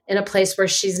a place where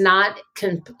she's not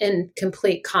in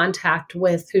complete contact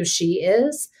with who she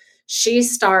is. She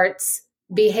starts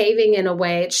behaving in a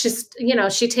way. It's just,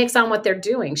 she takes on what they're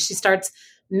doing. She starts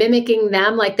mimicking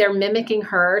them like they're mimicking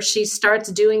her. She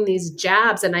starts doing these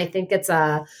jabs. And I think it's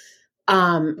one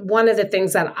of the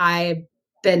things that I've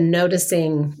been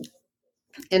noticing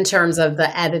in terms of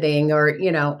the editing, or,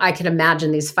 I can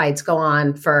imagine these fights go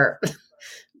on for,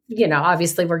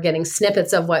 obviously we're getting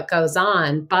snippets of what goes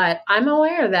on, but I'm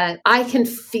aware that I can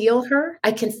feel her.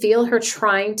 I can feel her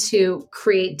trying to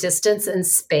create distance and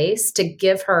space to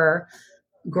give her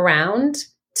ground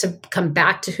to come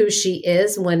back to who she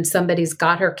is when somebody's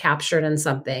got her captured in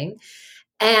something.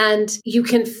 And you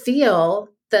can feel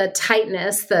the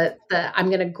tightness, the I'm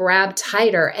going to grab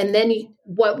tighter. And then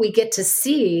what we get to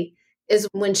see is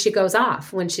when she goes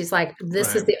off, when she's like,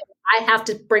 this is I have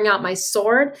to bring out my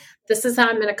sword. This is how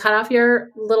I'm going to cut off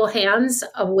your little hands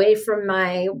away from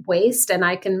my waist and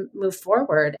I can move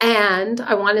forward. And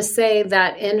I want to say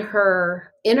that in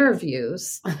her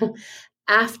interviews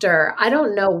after, I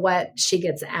don't know what she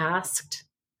gets asked,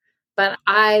 but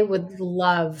I would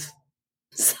love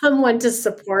someone to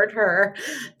support her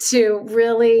to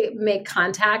really make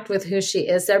contact with who she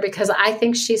is there, because I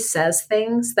think she says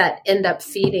things that end up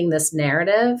feeding this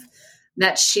narrative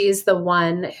that she's the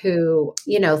one who,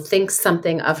 thinks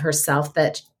something of herself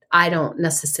that I don't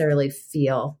necessarily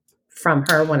feel from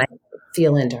her when I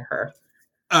feel into her.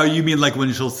 Oh, you mean like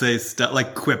when she'll say stuff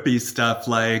like quippy stuff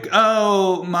like,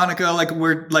 "Oh, Monica,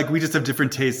 we just have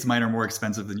different tastes. Mine are more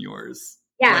expensive than yours."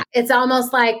 Yeah, it's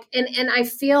almost like, and I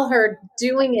feel her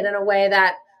doing it in a way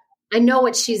that I know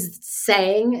what she's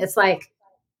saying. It's like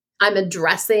I'm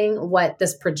addressing what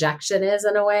this projection is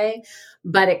in a way,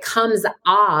 but it comes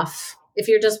off, if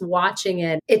you're just watching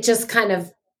it, it just kind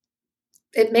of,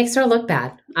 it makes her look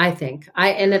bad, I think.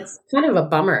 And it's kind of a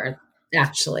bummer,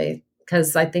 actually,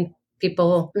 because I think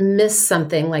people miss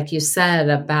something, like you said,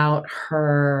 about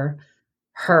her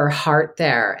heart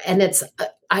there. And it's,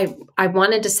 I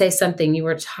wanted to say something. You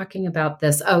were talking about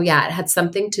this. Oh yeah. It had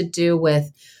something to do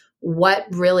with what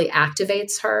really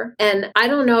activates her. And I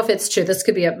don't know if it's true. This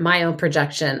could be my own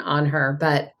projection on her,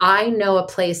 but I know a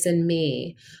place in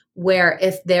me where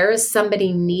if there is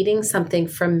somebody needing something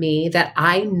from me that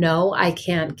I know I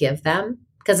can't give them,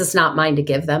 because it's not mine to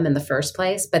give them in the first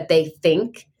place, but they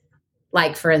think,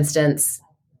 like, for instance,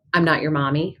 I'm not your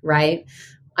mommy, right?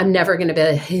 I'm never going to be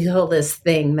able to heal this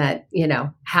thing that,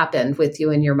 happened with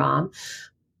you and your mom.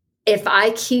 If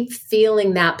I keep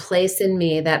feeling that place in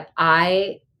me that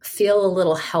I feel a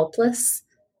little helpless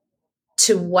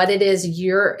to what it is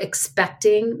you're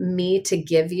expecting me to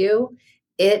give you,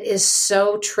 it is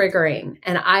so triggering.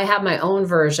 And I have my own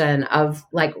version of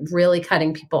like really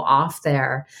cutting people off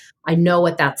there. I know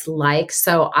what that's like.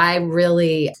 So I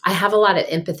have a lot of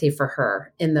empathy for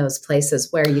her in those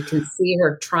places where you can see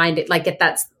her trying to, like, at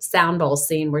that sound bowl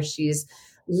scene where she's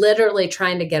literally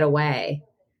trying to get away.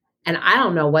 And I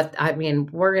don't know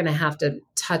we're going to have to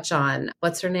touch on,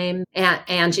 what's her name?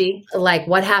 Angie, like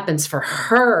what happens for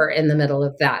her in the middle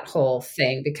of that whole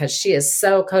thing, because she is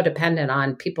so codependent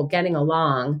on people getting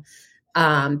along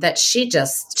that she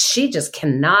just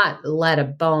cannot let a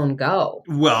bone go.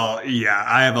 Well, yeah,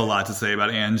 I have a lot to say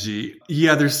about Angie.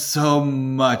 Yeah, there's so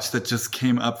much that just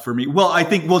came up for me. Well, I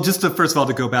think, just to, first of all,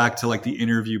 to go back to like the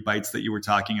interview bites that you were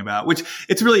talking about, which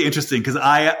it's really interesting because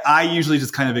I usually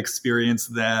just kind of experience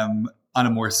them on a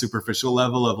more superficial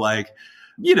level of like,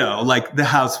 like the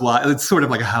housewife, it's sort of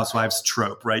like a housewives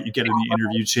trope, right? You get in the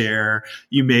interview chair,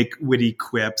 you make witty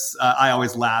quips. I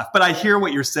always laugh, but I hear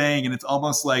what you're saying, and it's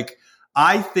almost like,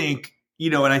 I think,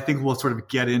 and I think we'll sort of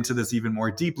get into this even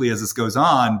more deeply as this goes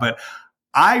on, but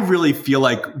I really feel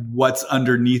like what's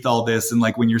underneath all this, and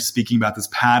like when you're speaking about this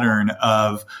pattern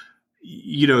of,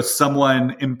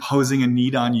 someone imposing a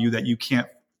need on you that you can't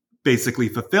basically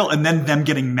fulfill, and then them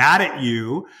getting mad at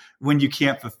you when you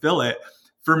can't fulfill it.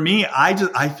 For me,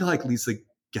 I feel like Lisa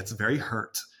gets very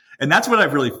hurt. And that's what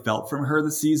I've really felt from her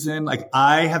this season. Like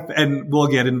and we'll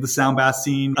get into the sound bath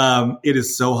scene. It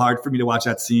is so hard for me to watch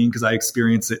that scene because I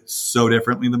experience it so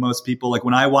differently than most people. Like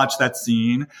when I watch that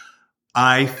scene,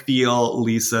 I feel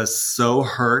Lisa so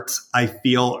hurt. I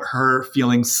feel her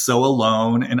feeling so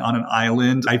alone and on an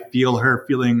island. I feel her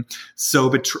feeling so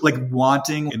like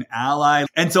wanting an ally.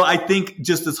 And so I think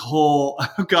just this whole,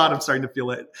 oh God, I'm starting to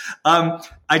feel it.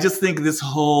 I just think this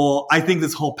whole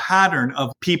pattern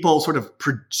of people sort of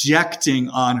projecting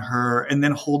on her and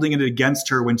then holding it against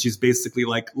her when she's basically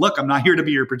like, look, I'm not here to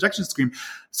be your projection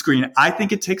screen. I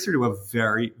think it takes her to a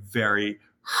very, very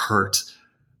hurt,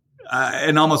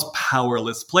 an almost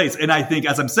powerless place. And I think,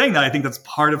 as I'm saying that, I think that's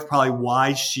part of probably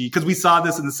why because we saw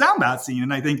this in the sound bath scene.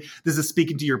 And I think this is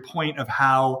speaking to your point of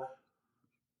how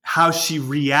she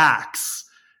reacts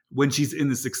when she's in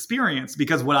this experience.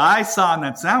 Because what I saw in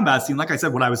that sound bath scene, like I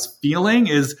said, what I was feeling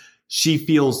is she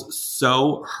feels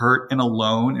so hurt and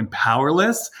alone and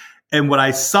powerless. And what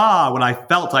I saw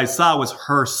was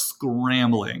her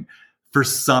scrambling for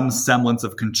some semblance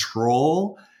of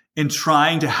control and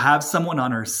trying to have someone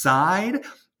on her side.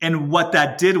 And what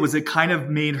that did was it kind of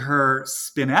made her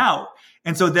spin out.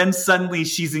 And so then suddenly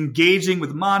she's engaging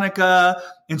with Monica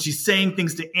and she's saying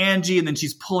things to Angie, and then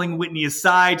she's pulling Whitney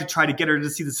aside to try to get her to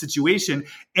see the situation.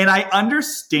 And I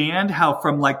understand how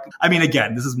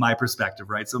again, this is my perspective,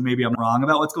 right? So maybe I'm wrong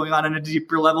about what's going on a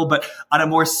deeper level, but on a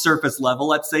more surface level,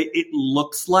 let's say, it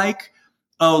looks like,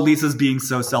 oh, Lisa's being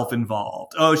so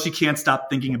self-involved. Oh, she can't stop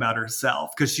thinking about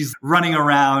herself because she's running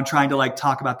around trying to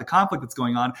talk about the conflict that's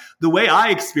going on. The way I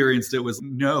experienced it was,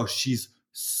 no, she's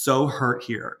so hurt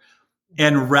here.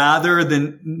 And rather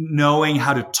than knowing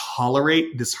how to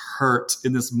tolerate this hurt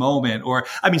in this moment,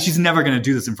 she's never going to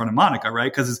do this in front of Monica,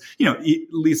 right? Because,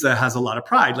 Lisa has a lot of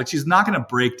pride. She's not going to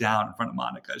break down in front of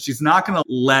Monica. She's not going to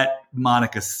let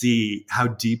Monica see how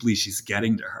deeply she's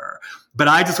getting to her. But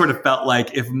I just sort of felt like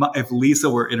if Lisa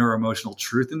were in her emotional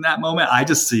truth in that moment, I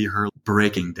just see her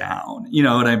breaking down, you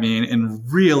know what I mean? And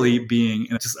really being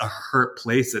in just a hurt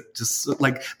place. It just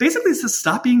basically says,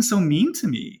 stop being so mean to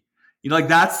me.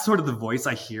 That's sort of the voice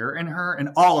I hear in her and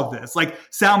all of this,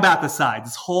 sound bath aside,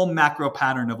 this whole macro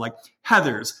pattern of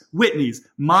Heather's, Whitney's,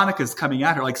 Monica's coming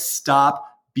at her, stop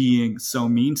being so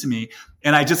mean to me.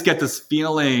 And I just get this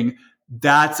feeling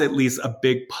that's at least a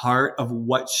big part of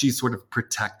what she's sort of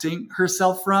protecting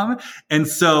herself from. And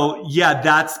so, yeah,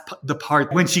 that's the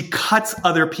part when she cuts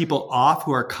other people off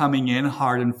who are coming in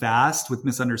hard and fast with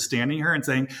misunderstanding her and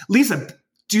saying, Lisa,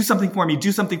 do something for me,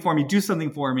 do something for me, do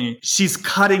something for me. She's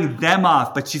cutting them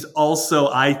off, but she's also,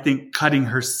 I think, cutting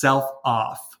herself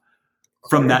off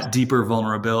from that deeper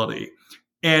vulnerability.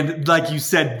 And like you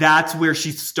said, that's where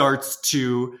she starts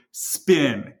to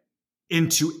spin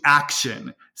into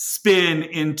action, spin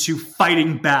into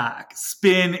fighting back,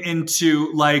 spin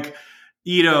into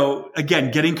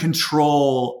again, getting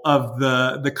control of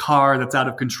the car that's out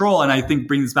of control. And I think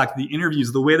bringing this back to the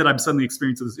interviews, the way that I'm suddenly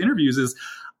experiencing those interviews is,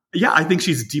 yeah, I think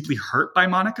she's deeply hurt by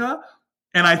Monica.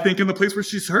 And I think in the place where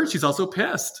she's hurt, she's also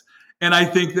pissed. And I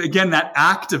think that, again, that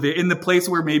act of it in the place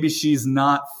where maybe she's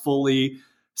not fully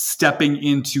stepping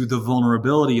into the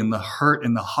vulnerability and the hurt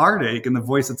and the heartache and the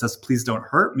voice that says, please don't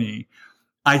hurt me.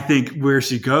 I think where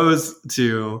she goes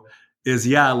to is,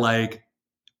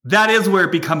 that is where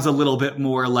it becomes a little bit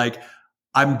more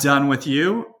I'm done with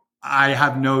you. I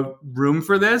have no room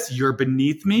for this. You're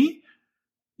beneath me.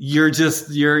 You're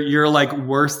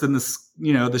worse than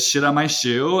the shit on my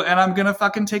shoe, and I'm going to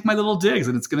fucking take my little digs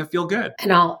and it's going to feel good.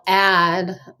 And I'll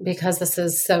add, because this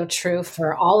is so true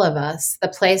for all of us, the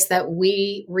place that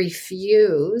we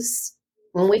refuse,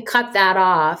 when we cut that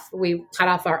off, we cut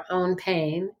off our own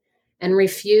pain and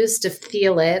refuse to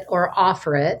feel it or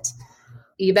offer it.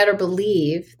 You better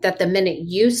believe that the minute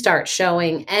you start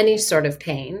showing any sort of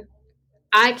pain,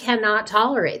 I cannot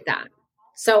tolerate that.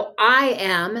 So I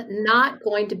am not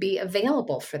going to be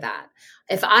available for that.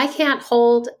 If I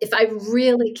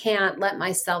really can't let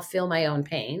myself feel my own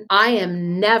pain, I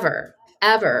am never,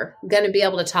 ever going to be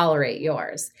able to tolerate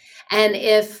yours. And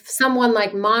if someone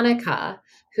like Monica,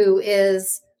 who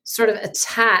is sort of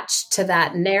attached to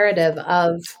that narrative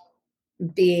of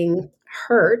being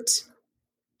hurt,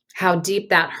 how deep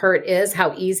that hurt is,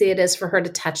 how easy it is for her to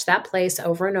touch that place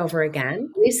over and over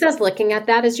again, Lisa's looking at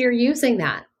that as you're using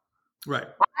that. Right.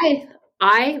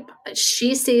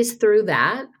 She sees through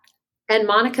that, and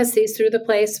Monica sees through the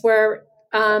place where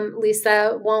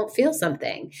Lisa won't feel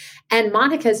something. And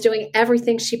Monica is doing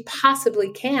everything she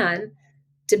possibly can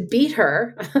to beat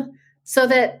her so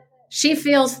that she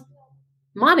feels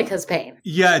Monica's pain.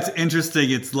 Yeah, it's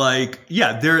interesting. It's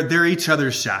they're each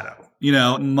other's shadow.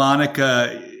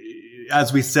 Monica,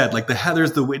 as we said, the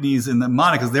Heathers, the Whitneys, and the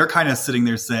Monicas, they're kind of sitting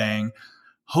there saying,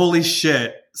 holy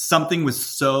shit, something was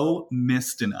so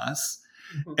missed in us.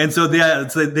 Mm-hmm. And so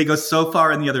they go so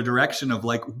far in the other direction of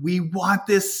we want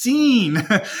this scene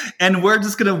and we're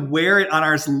just going to wear it on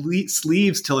our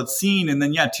sleeves till it's seen. And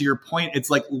then, yeah, to your point, it's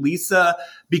Lisa,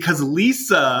 because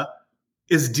Lisa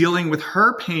is dealing with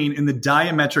her pain in the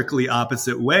diametrically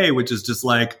opposite way, which is just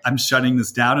I'm shutting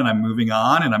this down and I'm moving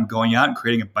on and I'm going out and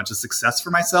creating a bunch of success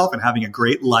for myself and having a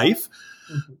great life.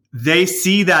 Mm-hmm. They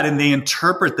see that and they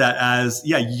interpret that as,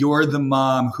 yeah, you're the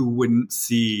mom who wouldn't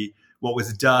see what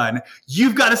was done.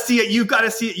 You've got to see it. You've got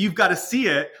to see it. You've got to see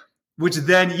it. Which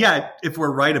then, yeah, if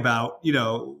we're right about,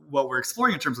 what we're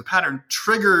exploring in terms of pattern,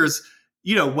 triggers,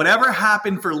 whatever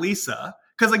happened for Lisa.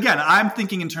 Because again, I'm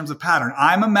thinking in terms of pattern.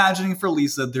 I'm imagining for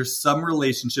Lisa, there's some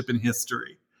relationship in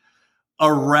history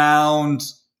around,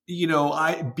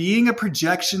 being a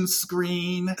projection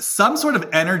screen, some sort of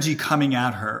energy coming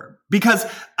at her. Because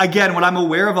again, when I'm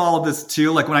aware of all of this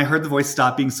too, like when I heard the voice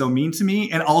stop being so mean to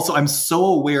me, and also I'm so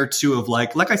aware too of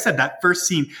like I said, that first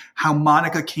scene, how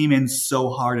Monica came in so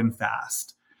hard and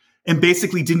fast and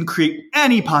basically didn't create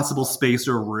any possible space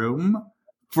or room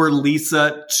for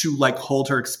Lisa to like hold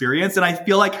her experience. And I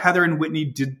feel like Heather and Whitney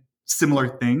did similar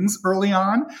things early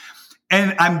on.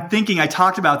 And I'm thinking, I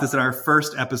talked about this in our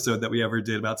first episode that we ever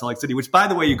did about Salt Lake City, which, by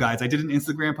the way, you guys, I did an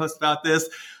Instagram post about this.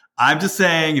 I'm just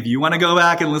saying, if you want to go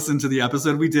back and listen to the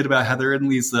episode we did about Heather and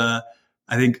Lisa,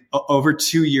 I think over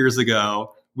 2 years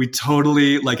ago, we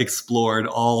totally like explored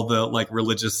all the like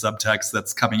religious subtext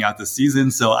that's coming out this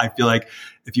season. So I feel like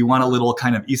if you want a little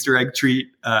kind of Easter egg treat,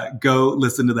 go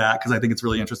listen to that because I think it's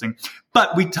really interesting.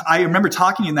 But I remember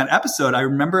talking in that episode. I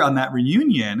remember on that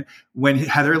reunion when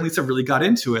Heather and Lisa really got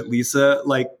into it. Lisa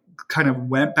like kind of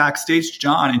went backstage to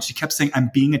John and she kept saying,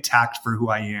 I'm being attacked for who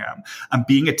I am. I'm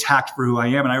being attacked for who I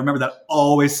am. And I remember that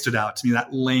always stood out to me,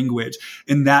 that language.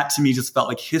 And that to me just felt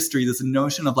like history, this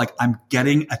notion of like, I'm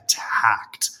getting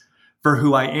attacked for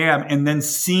who I am. And then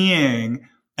seeing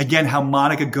again how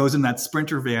Monica goes in that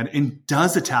Sprinter van and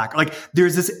does attack. Like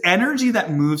there's this energy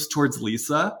that moves towards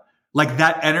Lisa, like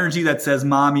that energy that says,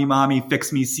 mommy, mommy,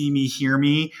 fix me, see me, hear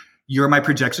me. You're my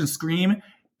projection screen.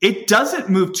 It doesn't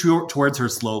move towards her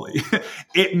slowly.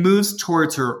 It moves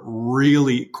towards her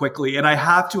really quickly. And I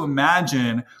have to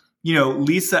imagine,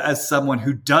 Lisa as someone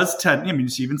who does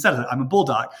tend, she even says it, I'm a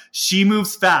bulldog. She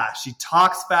moves fast. She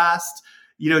talks fast.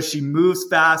 She moves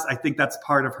fast. I think that's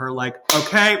part of her like,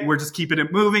 okay, we're just keeping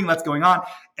it moving. Let's going on.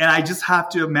 And I just have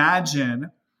to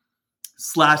imagine /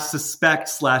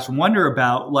 suspect / wonder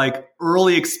about like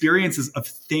early experiences of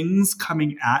things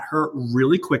coming at her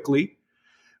really quickly,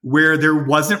 where there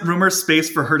wasn't room or space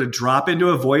for her to drop into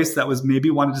a voice that was maybe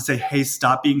wanted to say, hey,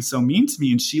 stop being so mean to me.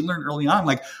 And she learned early on,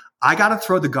 like, I got to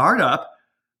throw the guard up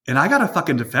and I got to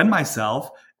fucking defend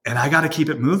myself and I got to keep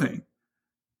it moving.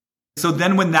 So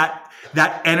then when that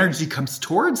energy comes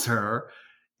towards her,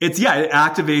 it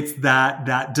activates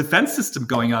that defense system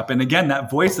going up. And again, that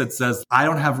voice that says, I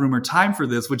don't have room or time for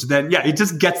this, which then, it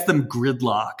just gets them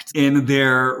gridlocked in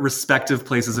their respective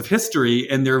places of history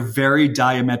and their very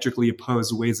diametrically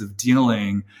opposed ways of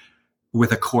dealing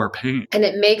with a core pain. And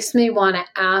it makes me want to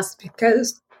ask,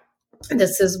 because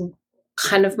this is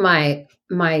kind of my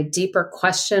deeper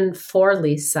question for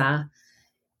Lisa,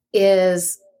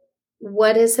 is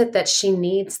what is it that she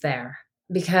needs there?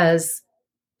 Because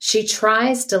she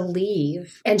tries to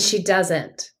leave and she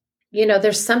doesn't.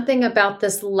 There's something about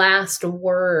this last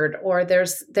word, or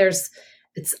there's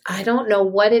I don't know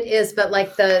what it is, but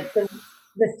like the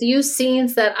few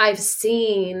scenes that I've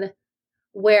seen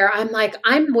where I'm like,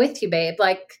 I'm with you, babe.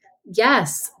 Like,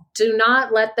 yes, do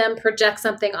not let them project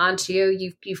something onto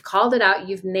you. You've called it out,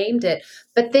 you've named it,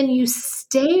 but then you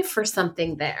stay for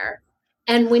something there.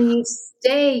 And when you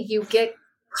stay, you get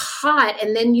caught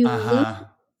and then you lose.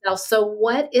 So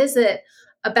what is it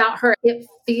about her? It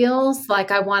feels like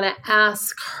I want to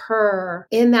ask her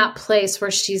in that place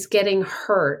where she's getting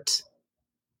hurt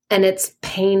and it's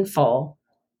painful.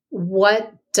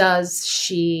 What does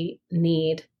she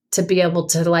need to be able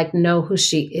to like know who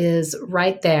she is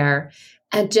right there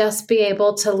and just be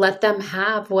able to let them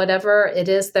have whatever it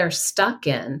is they're stuck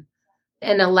in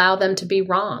and allow them to be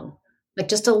wrong? Like,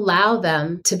 just allow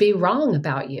them to be wrong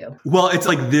about you. Well, it's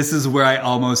like, this is where I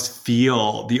almost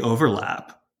feel the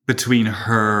overlap between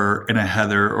her and a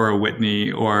Heather or a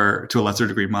Whitney or to a lesser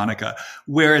degree, Monica,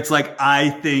 where it's like, I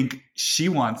think she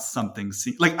wants something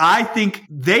seen. Like, I think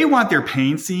they want their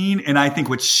pain seen. And I think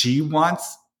what she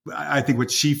wants, I think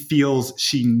what she feels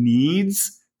she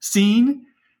needs seen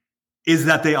is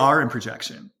that they are in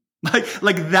projection.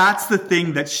 Like that's the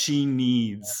thing that she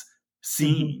needs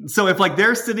seen. Mm-hmm. So if like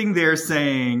they're sitting there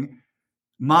saying,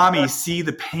 mommy, see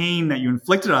the pain that you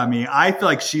inflicted on me, I feel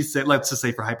like she's saying, let's just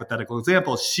say for hypothetical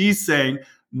example, she's saying,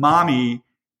 mommy,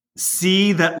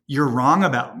 see that you're wrong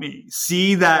about me.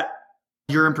 See that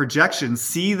you're in projection.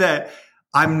 See that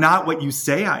I'm not what you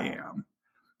say I am.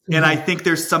 Mm-hmm. And I think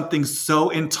there's something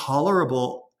so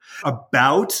intolerable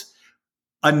about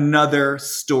another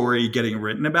story getting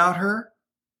written about her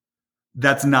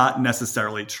that's not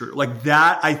necessarily true. Like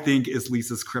that, I think, is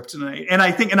Lisa's kryptonite. And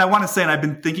I think, and I want to say, and I've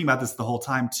been thinking about this the whole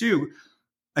time too,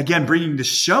 again, bringing the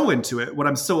show into it, what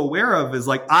I'm so aware of is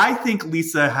like, I think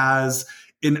Lisa has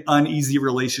an uneasy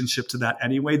relationship to that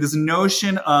anyway. This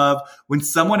notion of when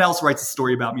someone else writes a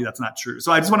story about me, that's not true.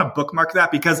 So I just want to bookmark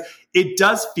that because it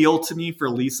does feel to me for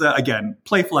Lisa, again,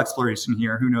 playful exploration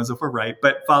here. Who knows if we're right,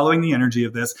 but following the energy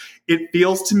of this, it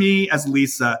feels to me as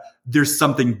Lisa, there's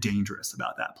something dangerous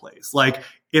about that place. Like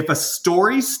if a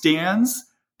story stands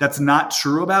that's not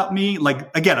true about me, like,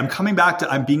 again, I'm coming back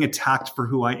to I'm being attacked for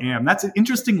who I am. That's an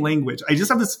interesting language. I just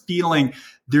have this feeling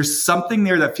there's something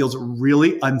there that feels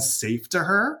really unsafe to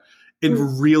her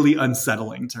and really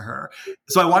unsettling to her.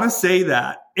 So I want to say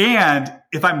that. And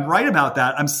if I'm right about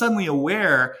that, I'm suddenly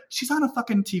aware she's on a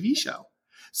fucking TV show.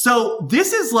 So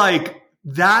this is like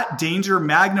that danger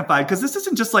magnified, because this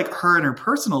isn't just like her in her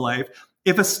personal life.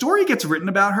 If a story gets written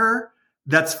about her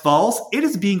that's false, it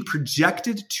is being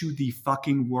projected to the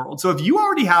fucking world. So if you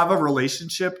already have a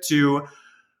relationship to,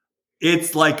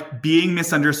 it's like being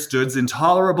misunderstood is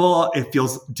intolerable, it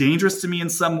feels dangerous to me in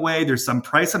some way, there's some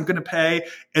price I'm going to pay,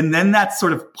 and then that's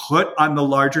sort of put on the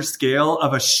larger scale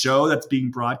of a show that's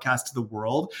being broadcast to the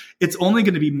world, it's only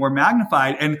going to be more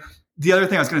magnified. And the other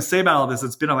thing I was going to say about all this,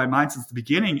 it's been on my mind since the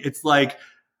beginning, it's like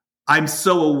I'm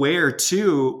so aware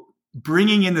too,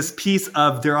 bringing in this piece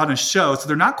of they're on a show, so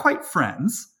they're not quite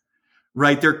friends,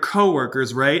 right? They're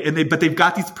coworkers, right? But they've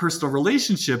got these personal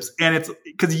relationships, and it's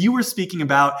because you were speaking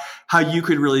about how you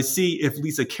could really see if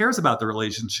Lisa cares about the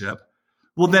relationship,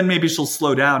 well, then maybe she'll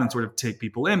slow down and sort of take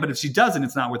people in. But if she doesn't,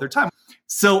 it's not worth her time.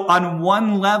 So on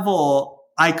one level,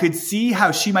 I could see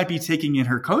how she might be taking in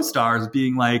her co-stars,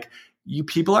 being like, you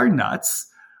people are nuts.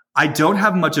 I don't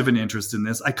have much of an interest in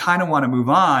this. I kind of want to move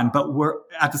on, but we're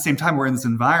at the same time, we're in this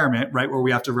environment, right, where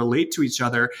we have to relate to each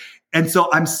other. And so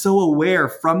I'm so aware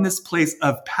from this place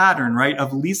of pattern, right,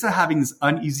 of Lisa having this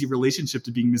uneasy relationship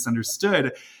to being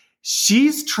misunderstood.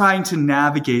 She's trying to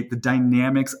navigate the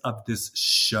dynamics of this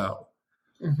show.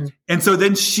 Mm-hmm. And so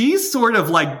then she's sort of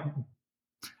like,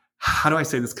 how do I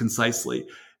say this concisely?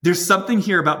 There's something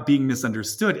here about being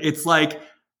misunderstood. It's like,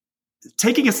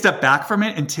 taking a step back from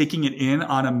it and taking it in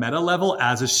on a meta level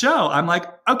as a show, I'm like,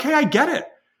 okay, I get it.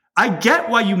 I get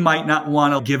why you might not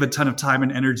want to give a ton of time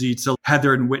and energy to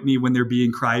Heather and Whitney when they're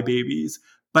being crybabies.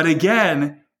 But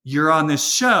again, you're on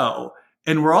this show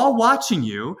and we're all watching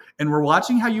you and we're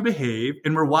watching how you behave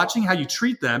and we're watching how you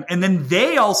treat them. And then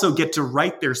they also get to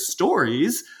write their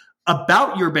stories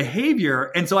about your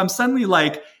behavior. And so I'm suddenly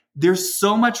like, there's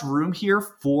so much room here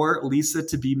for Lisa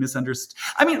to be misunderstood.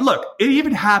 I mean, look, it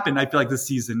even happened, I feel like, this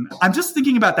season. I'm just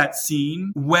thinking about that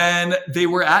scene when they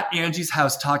were at Angie's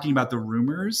house talking about the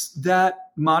rumors that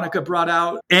Monica brought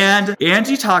out. And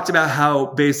Angie talked about how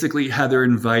basically Heather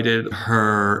invited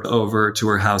her over to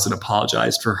her house and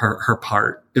apologized for her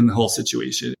part in the whole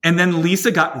situation. And then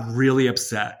Lisa got really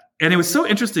upset. And it was so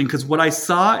interesting because what I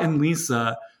saw in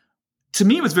Lisa, to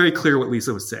me, it was very clear what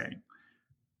Lisa was saying.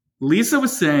 Lisa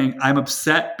was saying, I'm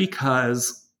upset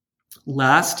because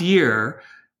last year,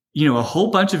 a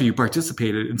whole bunch of you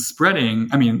participated in spreading,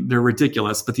 I mean, they're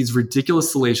ridiculous, but these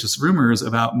ridiculous, salacious rumors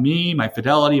about me, my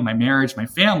fidelity, my marriage, my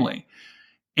family.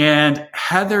 And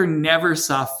Heather never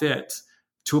saw fit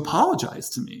to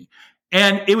apologize to me.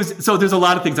 And so there's a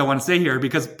lot of things I want to say here,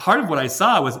 because part of what I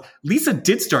saw was Lisa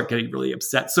did start getting really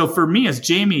upset. So for me as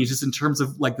Jamie, just in terms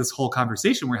of like this whole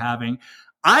conversation we're having,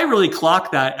 I really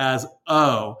clock that as,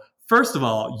 first of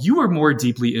all, you are more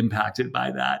deeply impacted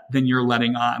by that than you're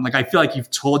letting on. Like, I feel like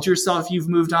you've told yourself you've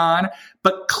moved on,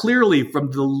 but clearly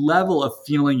from the level of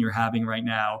feeling you're having right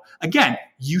now, again,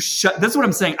 that's what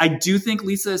I'm saying. I do think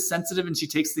Lisa is sensitive and she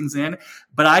takes things in,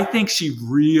 but I think she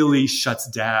really shuts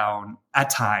down at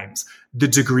times the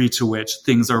degree to which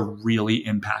things are really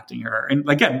impacting her. And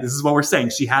again, this is what we're saying.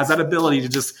 She has that ability to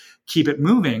just keep it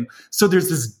moving. So there's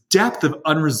this depth of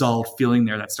unresolved feeling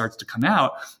there that starts to come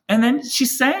out. And then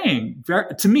she's saying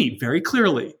to me very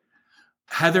clearly,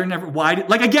 Heather never, why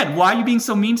are you being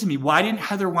so mean to me? Why didn't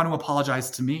Heather want to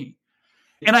apologize to me?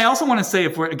 And I also want to say,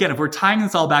 if we're tying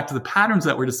this all back to the patterns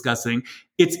that we're discussing,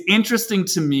 it's interesting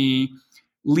to me,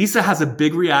 Lisa has a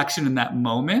big reaction in that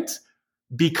moment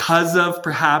because of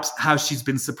perhaps how she's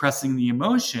been suppressing the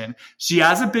emotion. She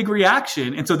has a big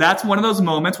reaction. And so that's one of those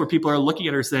moments where people are looking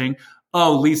at her saying,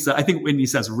 oh, Lisa, I think Whitney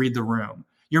says, read the room.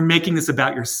 You're making this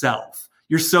about yourself.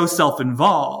 You're so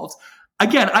self-involved.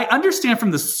 Again, I understand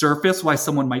from the surface why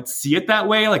someone might see it that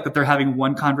way, like that they're having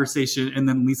one conversation and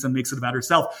then Lisa makes it about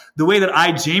herself. The way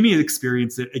that Jamie,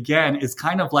 experience it, again, is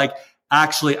kind of like,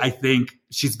 actually, I think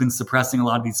she's been suppressing a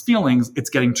lot of these feelings. It's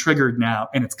getting triggered now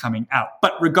and it's coming out.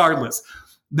 But regardless,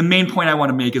 the main point I want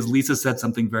to make is Lisa said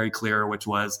something very clear, which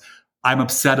was, I'm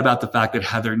upset about the fact that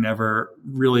Heather never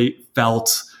really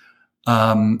felt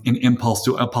an impulse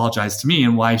to apologize to me.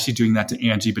 And why is she doing that to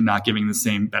Angie, but not giving the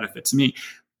same benefit to me?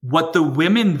 what the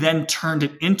women then turned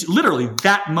it into, literally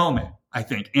that moment, I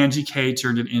think Angie K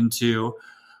turned it into,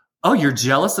 oh, you're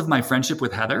jealous of my friendship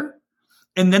with Heather?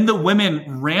 And then the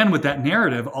women ran with that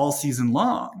narrative all season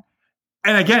long.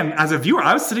 And again, as a viewer,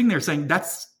 I was sitting there saying,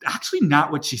 that's actually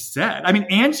not what she said. I mean,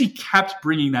 Angie kept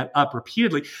bringing that up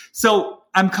repeatedly. So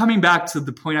I'm coming back to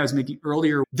the point I was making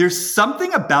earlier. There's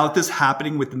something about this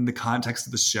happening within the context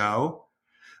of the show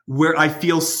where I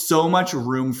feel so much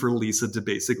room for Lisa to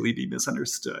basically be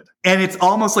misunderstood. And it's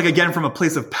almost like, again, from a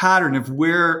place of pattern, if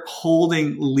we're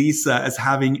holding Lisa as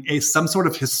having some sort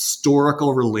of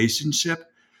historical relationship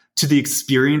to the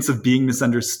experience of being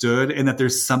misunderstood and that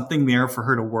there's something there for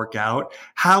her to work out,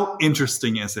 how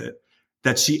interesting is it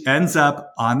that she ends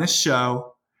up on this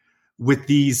show with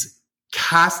these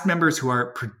cast members who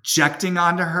are projecting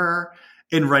onto her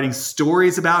and writing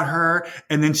stories about her.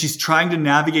 And then she's trying to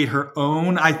navigate her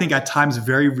own, I think at times,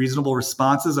 very reasonable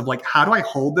responses of like, how do I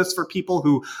hold this for people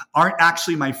who aren't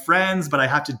actually my friends, but I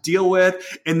have to deal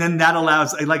with? And then that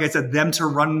allows, like I said, them to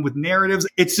run with narratives.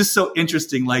 It's just so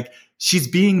interesting. Like she's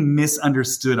being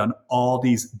misunderstood on all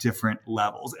these different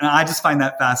levels. And I just find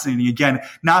that fascinating. Again,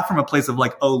 not from a place of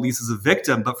like, oh, Lisa's a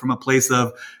victim, but from a place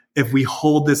of if we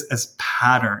hold this as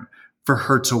pattern for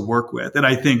her to work with. And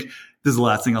I think this is the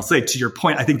last thing I'll say. To your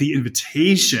point, I think the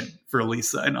invitation for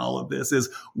Lisa in all of this is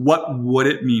what would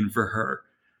it mean for her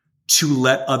to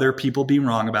let other people be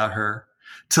wrong about her,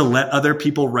 to let other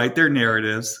people write their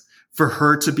narratives, for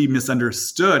her to be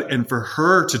misunderstood and for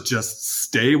her to just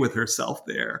stay with herself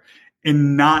there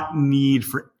and not need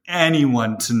for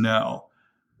anyone to know,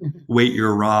 wait,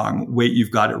 you're wrong. Wait, you've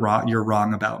got it wrong. You're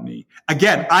wrong about me.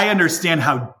 Again, I understand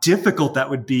how difficult that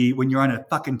would be when you're on a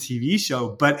fucking TV show.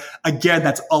 But again,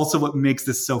 that's also what makes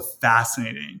this so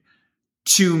fascinating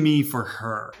to me for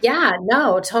her. Yeah,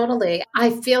 no, totally.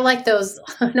 I feel like those,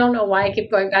 I don't know why I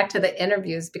keep going back to the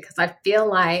interviews, because I feel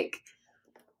like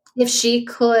if she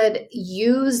could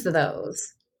use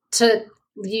those to,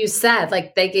 you said,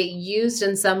 like they get used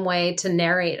in some way to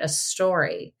narrate a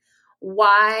story.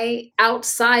 Why,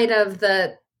 outside of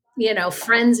the,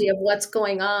 frenzy of what's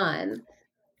going on,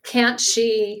 can't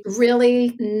she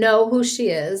really know who she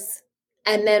is?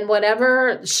 And then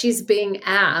whatever she's being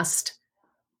asked,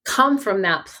 come from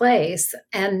that place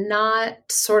and not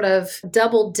sort of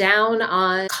double down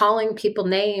on calling people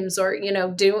names or,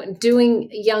 doing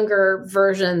younger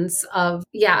versions of,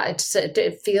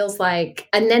 it feels like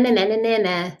a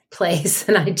na place.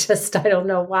 And I don't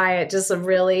know why. It just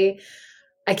really,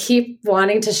 I keep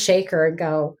wanting to shake her and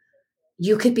go,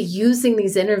 you could be using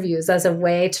these interviews as a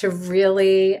way to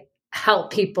really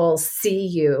help people see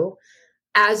you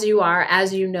as you are,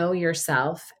 as you know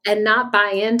yourself, and not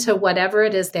buy into whatever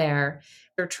it is they're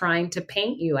trying to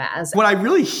paint you as. What I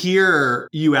really hear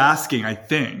you asking, I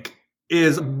think,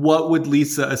 is what would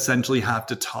Lisa essentially have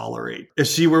to tolerate if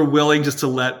she were willing just to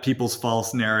let people's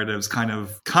false narratives kind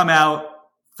of come out,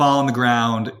 fall on the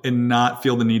ground, and not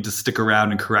feel the need to stick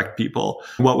around and correct people?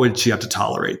 What would she have to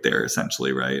tolerate there,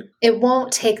 essentially, right? It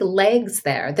won't take legs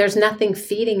there. There's nothing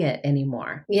feeding it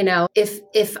anymore.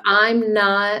 If I'm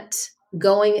not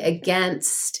going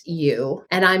against you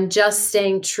and I'm just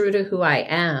staying true to who I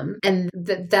am, and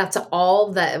that's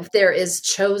all that there is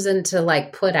chosen to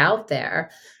like put out there,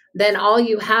 then all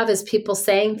you have is people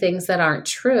saying things that aren't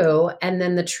true and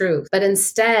then the truth. But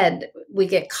instead, we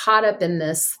get caught up in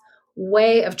this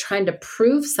way of trying to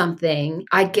prove something.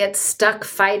 I get stuck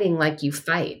fighting like you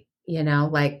fight,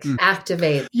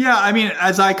 activate. Yeah, I mean,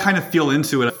 as I kind of feel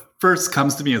into it, first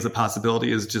comes to me as a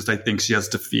possibility is just I think she has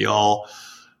to feel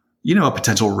a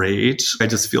potential rage. I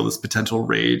just feel this potential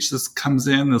rage. This comes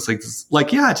in. It's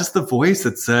just the voice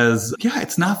that says, yeah,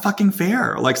 it's not fucking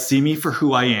fair. Like, see me for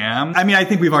who I am. I mean, I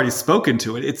think we've already spoken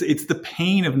to it. It's the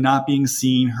pain of not being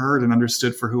seen, heard, and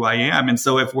understood for who I am. And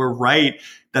so if we're right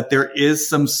that there is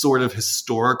some sort of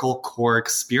historical core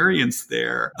experience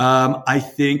there, I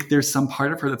think there's some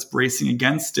part of her that's bracing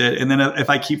against it. And then if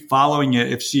I keep following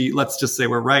it, if she, let's just say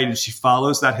we're right, and she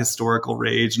follows that historical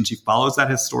rage and she follows that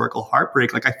historical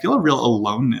heartbreak, like I feel a real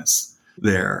aloneness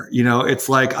there. It's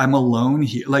like I'm alone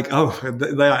here. Like,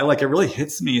 like it really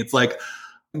hits me. It's like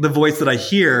the voice that I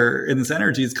hear in this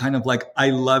energy is kind of like,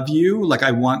 I love you. Like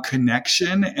I want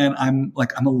connection, and I'm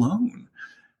alone.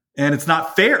 And it's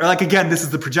not fair. Like, again, this is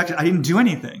the projection. I didn't do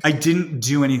anything. I didn't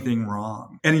do anything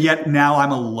wrong. And yet now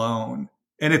I'm alone.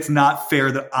 And it's not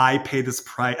fair that I pay this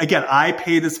price. Again, I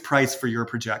pay this price for your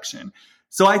projection.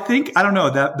 So I think, I don't know,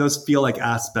 that those feel like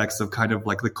aspects of kind of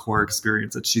like the core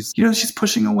experience that she's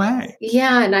pushing away.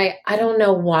 Yeah. And I don't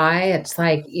know why. It's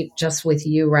like just with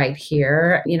you right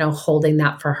here, holding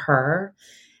that for her.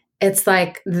 It's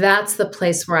like, that's the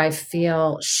place where I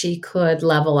feel she could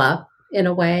level up in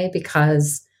a way,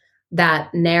 because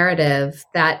that narrative,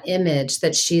 that image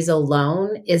that she's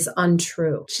alone is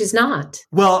untrue. She's not.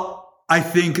 Well, I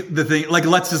think the thing, like,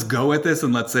 let's just go with this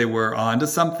and let's say we're on to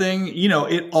something.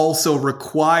 It also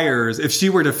requires, if she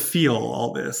were to feel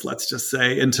all this, let's just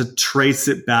say, and to trace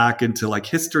it back into like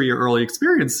history or early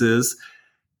experiences,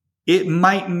 it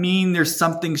might mean there's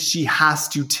something she has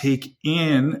to take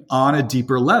in on a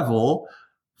deeper level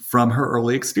from her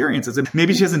early experiences. And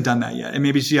maybe she hasn't done that yet. And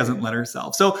maybe she hasn't let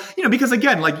herself. So, because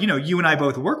again, like, you and I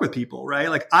both work with people, right?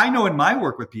 Like, I know in my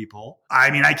work with people,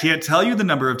 I mean, I can't tell you the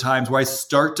number of times where I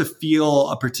start to feel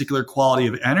a particular quality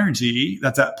of energy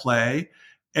that's at play.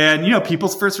 And,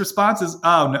 people's first response is,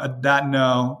 oh,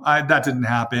 no, that didn't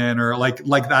happen. Or like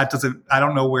that doesn't, I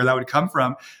don't know where that would come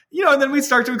from. And then we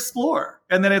start to explore.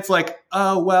 And then it's like,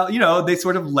 oh, well, they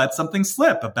sort of let something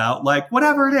slip about like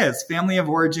whatever it is, family of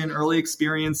origin, early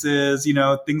experiences,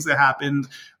 things that happened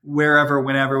wherever,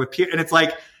 whenever with peers. And it's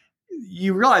like,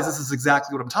 you realize this is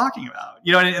exactly what I'm talking about,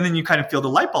 and then you kind of feel the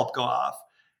light bulb go off.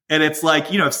 And it's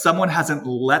like, if someone hasn't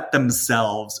let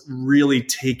themselves really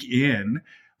take in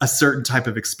a certain type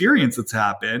of experience that's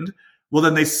happened, well,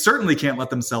 then they certainly can't let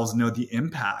themselves know the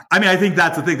impact. I mean, I think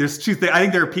that's the thing. There's two things. I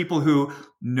think there are people who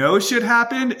know shit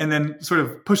happened and then sort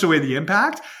of push away the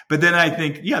impact. But then I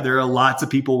think, there are lots of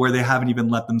people where they haven't even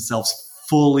let themselves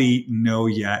fully know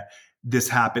yet this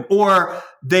happened. Or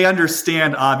they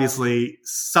understand, obviously,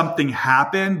 something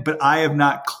happened, but I have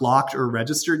not clocked or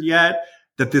registered yet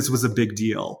that this was a big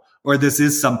deal, or this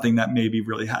is something that maybe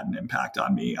really had an impact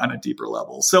on me on a deeper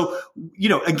level. So,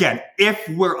 again, if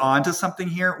we're onto something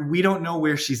here, we don't know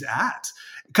where she's at.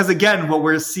 Because again, what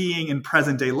we're seeing in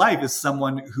present day life is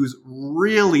someone who's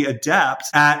really adept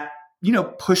at,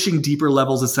 pushing deeper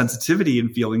levels of sensitivity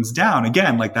and feelings down.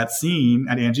 Again, like that scene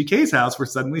at Angie K's house where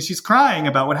suddenly she's crying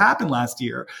about what happened last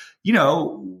year.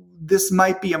 This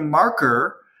might be a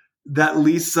marker that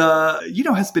Lisa,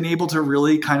 has been able to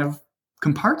really kind of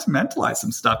compartmentalize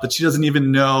some stuff that she doesn't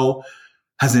even know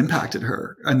has impacted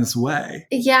her in this way.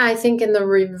 Yeah, I think in the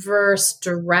reverse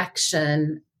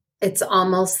direction, it's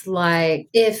almost like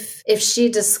if she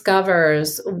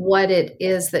discovers what it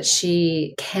is that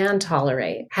she can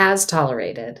tolerate, has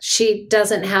tolerated, she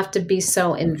doesn't have to be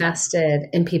so invested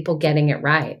in people getting it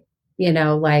right.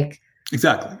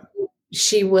 Exactly.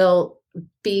 She will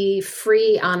be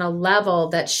free on a level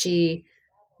that she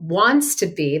wants to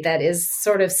be, that is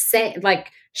sort of saying,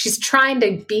 like, she's trying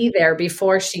to be there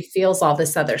before she feels all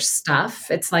this other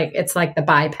stuff. It's like the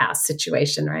bypass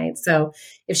situation, right? So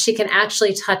if she can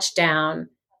actually touch down,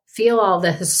 feel all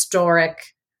the historic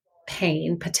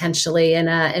pain potentially in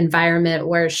an environment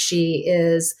where she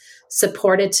is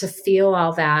supported to feel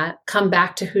all that, come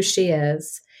back to who she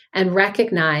is, and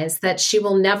recognize that she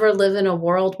will never live in a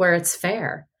world where it's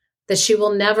fair, that she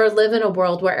will never live in a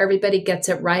world where everybody gets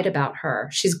it right about her.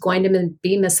 She's going to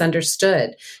be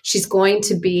misunderstood. She's going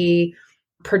to be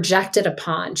projected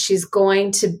upon. She's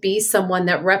going to be someone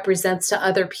that represents to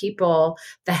other people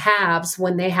the haves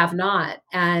when they have not.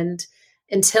 And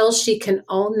until she can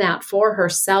own that for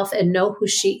herself and know who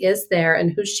she is there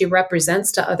and who she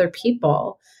represents to other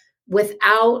people,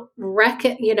 without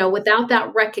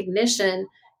that recognition,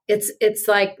 it's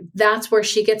like that's where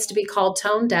she gets to be called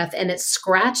tone deaf, and it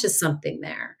scratches something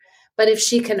there. But if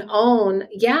she can own,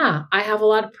 I have a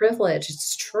lot of privilege,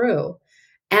 it's true,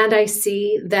 and I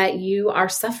see that you are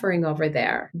suffering over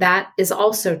there, that is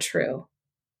also true,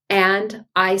 and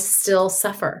I still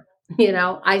suffer.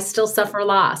 I still suffer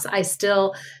loss. I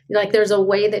still, there's a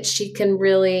way that she can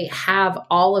really have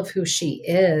all of who she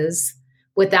is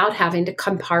without having to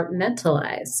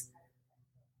compartmentalize.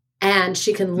 And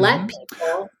she can let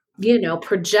people,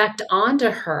 project onto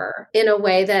her in a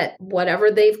way that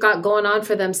whatever they've got going on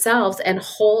for themselves, and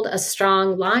hold a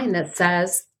strong line that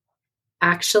says,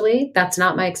 actually, that's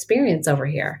not my experience over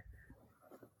here.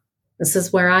 This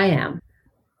is where I am.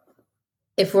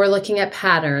 If we're looking at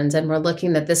patterns and we're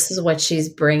looking that this is what she's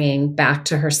bringing back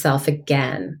to herself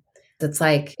again, it's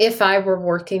like, if I were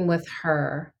working with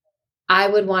her, I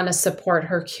would want to support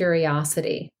her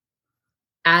curiosity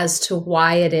as to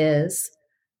why it is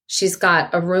she's got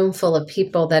a room full of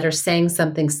people that are saying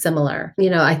something similar.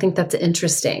 I think that's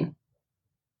interesting.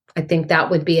 I think that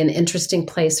would be an interesting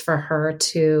place for her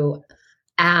to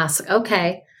ask,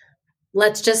 okay,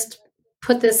 let's just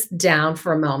put this down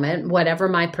for a moment, whatever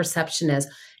my perception is.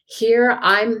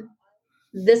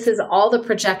 This is all the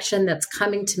projection that's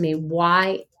coming to me.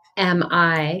 Why am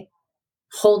I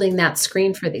holding that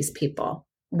screen for these people?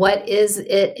 What is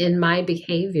it in my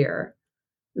behavior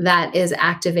that is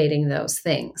activating those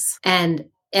things? And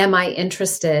am I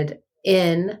interested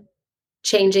in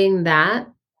changing that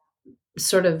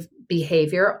sort of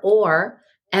behavior, or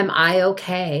am I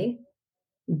okay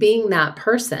being that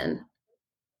person?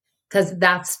 Because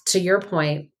that's, to your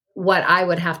point, what I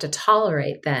would have to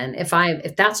tolerate then. If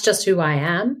that's just who I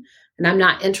am and I'm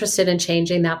not interested in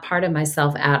changing that part of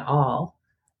myself at all,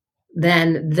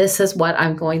 then this is what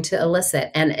I'm going to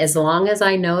elicit. And as long as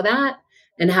I know that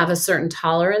and have a certain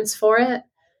tolerance for it,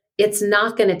 it's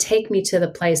not going to take me to the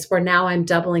place where now I'm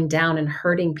doubling down and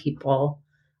hurting people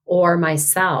or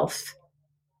myself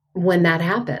when that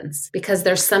happens. Because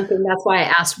there's something, that's why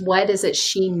I asked, what is it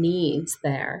she needs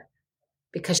there?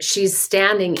 Because she's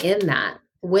standing in that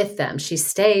with them. She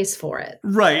stays for it.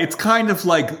 Right. It's kind of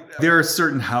like there are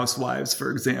certain housewives,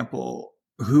 for example,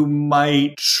 who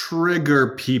might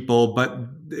trigger people, but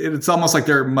it's almost like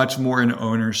they're much more in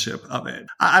ownership of it.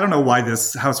 I don't know why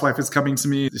this housewife is coming to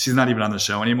me. She's not even on the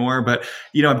show anymore, but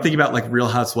I'm thinking about like Real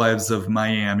Housewives of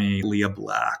Miami, Leah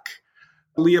Black.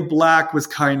 Leah Black was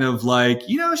kind of like,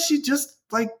 she just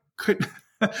like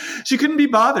she couldn't be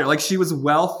bothered. Like she was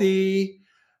wealthy,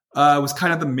 was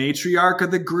kind of the matriarch of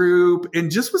the group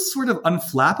and just was sort of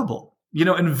unflappable.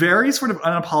 And very sort of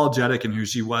unapologetic in who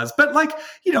she was, but like,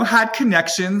 had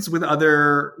connections with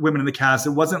other women in the cast.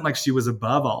 It wasn't like she was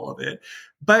above all of it,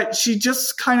 but she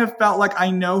just kind of felt like, I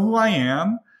know who I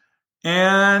am.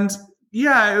 And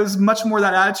yeah, it was much more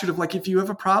that attitude of like, if you have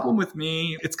a problem with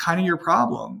me, it's kind of your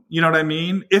problem. You know what I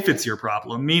mean? If it's your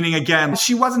problem, meaning again,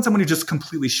 she wasn't someone who just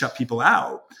completely shut people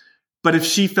out. But if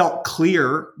she felt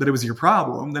clear that it was your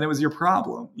problem, then it was your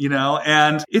problem,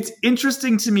 And it's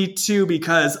interesting to me too,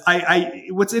 because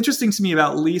what's interesting to me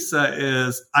about Lisa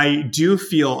is I do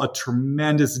feel a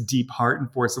tremendous deep heart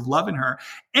and force of love in her.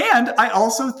 And I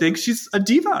also think she's a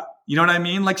diva. You know what I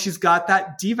mean? Like she's got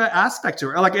that diva aspect to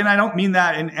her. Like, and I don't mean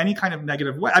that in any kind of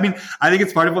negative way. I mean, I think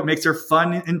it's part of what makes her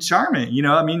fun and charming.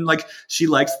 I mean, like she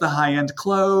likes the high-end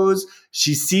clothes.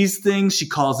 She sees things. She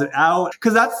calls it out.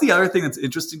 Because that's the other thing that's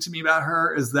interesting to me about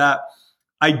her is that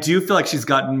I do feel like she's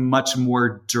gotten much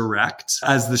more direct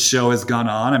as the show has gone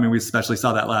on. I mean, we especially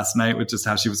saw that last night with just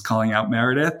how she was calling out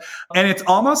Meredith. And it's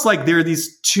almost like there are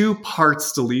these two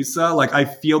parts to Lisa. Like I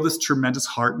feel this tremendous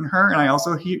heart in her. And I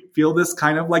also feel this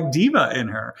kind of like diva in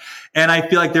her. And I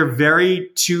feel like they're very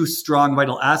two strong,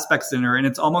 vital aspects in her. And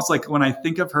it's almost like when I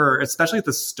think of her, especially at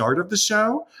the start of the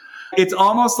show, it's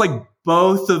almost like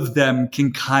both of them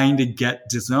can kind of get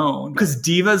disowned because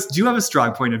divas do have a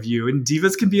strong point of view and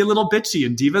divas can be a little bitchy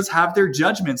and divas have their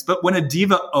judgments. But when a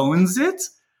diva owns it,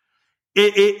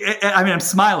 I mean, I'm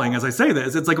smiling as I say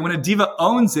this. It's like when a diva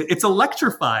owns it, it's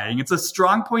electrifying. It's a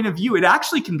strong point of view. It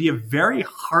actually can be a very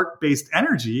heart-based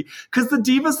energy because the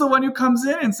diva's the one who comes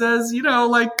in and says,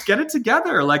 like, get it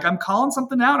together. Like, I'm calling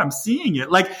something out. I'm seeing it.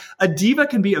 Like, a diva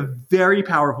can be a very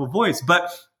powerful voice.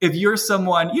 But if you're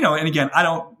someone, and again, I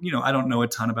don't know a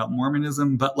ton about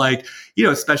Mormonism, but like,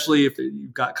 especially if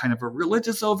you've got kind of a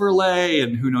religious overlay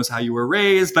and who knows how you were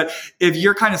raised. But if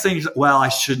you're kind of saying, well, I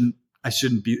shouldn't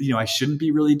be, I shouldn't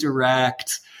be really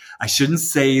direct. I shouldn't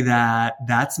say that.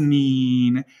 That's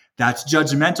mean. That's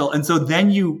judgmental. And so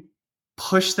then you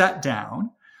push that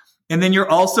down. And then you're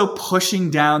also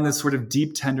pushing down this sort of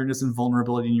deep tenderness and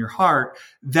vulnerability in your heart.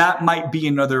 That might be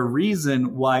another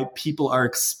reason why people are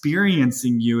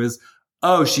experiencing you as,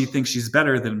 oh, she thinks she's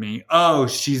better than me. Oh,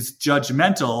 she's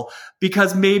judgmental.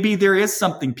 Because maybe there is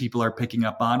something people are picking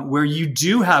up on where you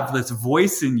do have this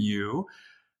voice in you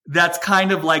that's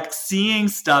kind of like seeing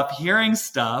stuff, hearing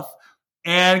stuff,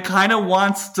 and kind of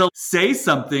wants to say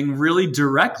something really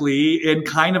directly in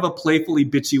kind of a playfully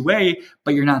bitchy way,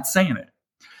 but you're not saying it.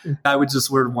 I would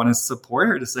just want to support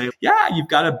her to say, yeah, you've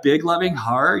got a big loving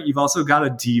heart. You've also got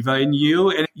a diva in you,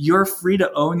 and you're free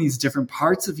to own these different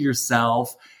parts of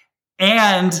yourself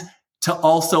and to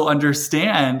also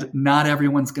understand not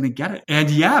everyone's going to get it. And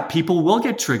yeah, people will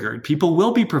get triggered. People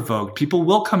will be provoked. People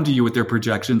will come to you with their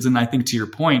projections. And I think to your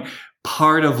point,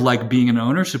 part of like being in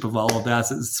ownership of all of that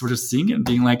is sort of seeing it and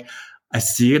being like, I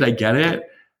see it. I get it.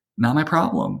 Not my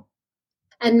problem.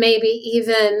 And maybe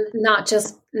even not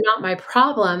my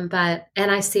problem,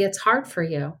 and I see it's hard for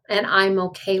you and I'm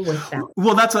okay with that.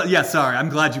 Well, sorry. I'm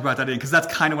glad you brought that in because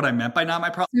that's kind of what I meant by not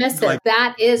my problem. Dismissive. Like,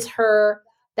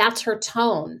 that's her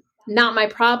tone. Not my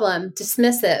problem.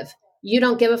 Dismissive. You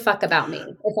don't give a fuck about me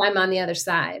if I'm on the other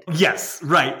side. Yes,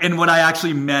 right. And what I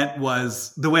actually meant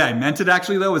was, the way I meant it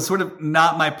actually though, was sort of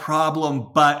not my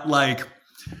problem, but like,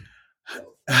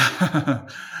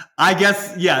 I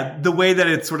guess, yeah, the way that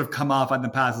it's sort of come off in the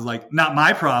past is like, not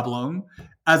my problem,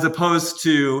 as opposed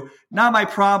to not my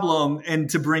problem. And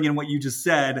to bring in what you just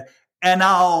said, and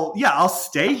I'll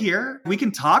stay here. We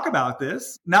can talk about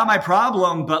this. Not my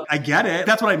problem, but I get it.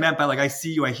 That's what I meant by like, I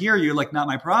see you, I hear you, like not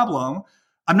my problem.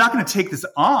 I'm not going to take this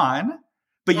on,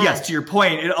 But yes, to your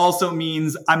point, it also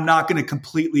means I'm not going to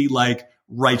completely like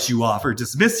write you off or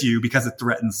dismiss you because it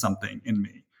threatens something in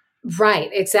me. Right,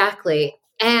 exactly.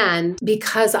 And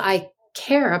because I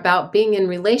care about being in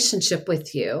relationship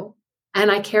with you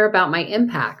and I care about my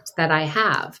impact that I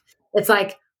have, it's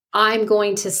like I'm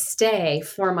going to stay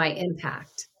for my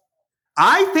impact.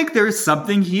 I think there's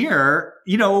something here,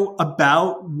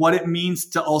 about what it means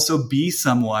to also be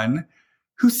someone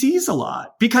who sees a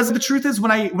lot. Because the truth is,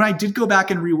 when I did go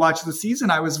back and rewatch the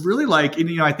season, I was really like,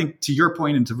 and, I think to your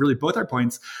point and to really both our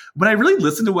points, when I really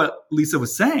listened to what Lisa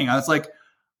was saying, I was like,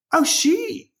 oh,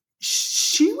 she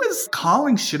was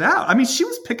calling shit out. I mean, she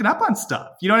was picking up on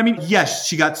stuff. You know what I mean? Yes,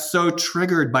 she got so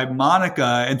triggered by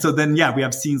Monica. And so then, we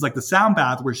have scenes like the sound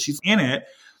bath where she's in it.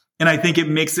 And I think it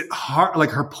makes it hard,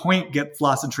 like her point gets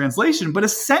lost in translation. But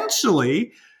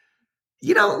essentially,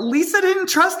 Lisa didn't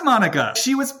trust Monica.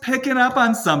 She was picking up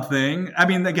on something. I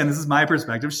mean, again, this is my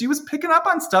perspective. She was picking up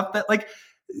on stuff that, like,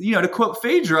 to quote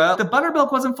Phaedra, the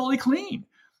buttermilk wasn't fully clean.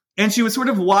 And she was sort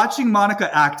of watching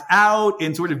Monica act out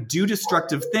and sort of do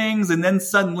destructive things and then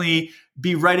suddenly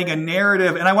be writing a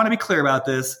narrative. And I want to be clear about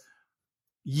this.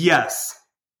 Yes,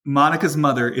 Monica's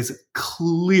mother is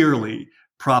clearly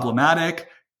problematic.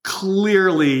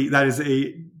 Clearly, that is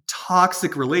a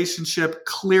toxic relationship.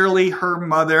 Clearly, her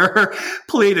mother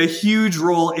played a huge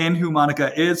role in who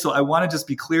Monica is. So I want to just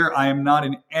be clear. I am not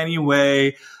in any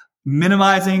way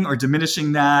minimizing or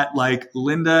diminishing that. Like,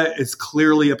 Linda is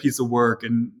clearly a piece of work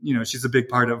and, she's a big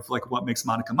part of like what makes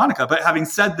Monica Monica. But having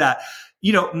said that,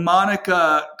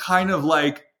 Monica kind of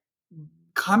like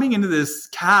coming into this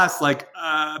cast, like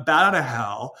bat out of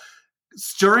hell,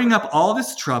 stirring up all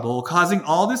this trouble, causing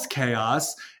all this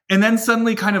chaos, and then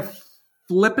suddenly kind of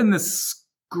flipping the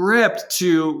script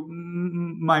to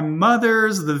my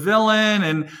mother's the villain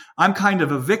and I'm kind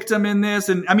of a victim in this.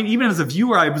 And I mean, even as a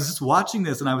viewer, I was just watching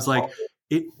this and I was like,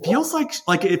 it feels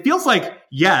like,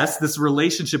 yes, this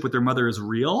relationship with her mother is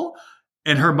real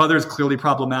and her mother is clearly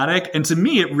problematic. And to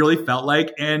me, it really felt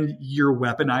like, and you're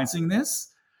weaponizing this.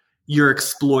 You're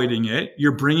exploiting it.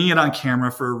 You're bringing it on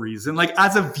camera for a reason. Like,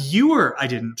 as a viewer, I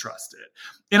didn't trust it.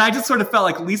 And I just sort of felt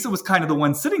like Lisa was kind of the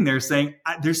one sitting there saying,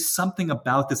 there's something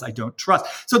about this I don't trust.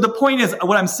 So the point is,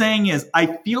 what I'm saying is,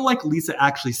 I feel like Lisa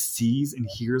actually sees and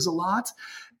hears a lot.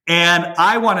 And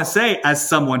I want to say, as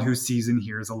someone who sees and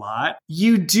hears a lot,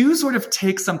 you do sort of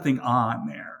take something on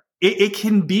there. It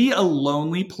can be a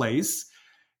lonely place.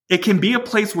 It can be a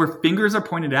place where fingers are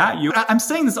pointed at you. I'm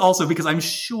saying this also because I'm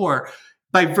sure,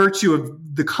 by virtue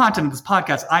of the content of this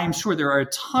podcast, I am sure there are a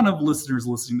ton of listeners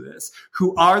listening to this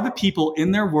who are the people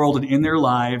in their world and in their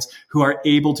lives who are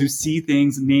able to see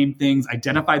things, name things,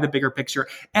 identify the bigger picture.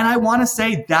 And I want to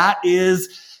say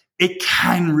it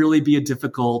can really be a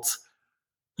difficult,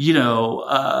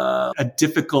 a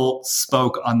difficult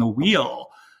spoke on the wheel.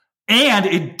 And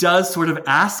it does sort of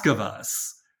ask of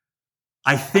us,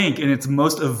 I think, in its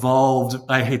most evolved,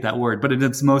 I hate that word, but in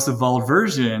its most evolved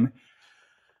version,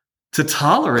 to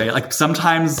tolerate. Like,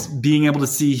 sometimes being able to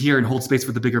see, hear, and hold space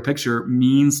for the bigger picture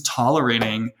means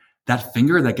tolerating that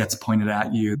finger that gets pointed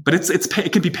at you. But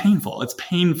it can be painful. It's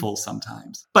painful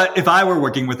sometimes. But if I were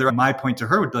working with her, my point to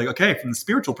her would be like, okay, from the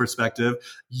spiritual perspective,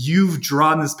 you've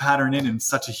drawn this pattern in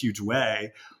such a huge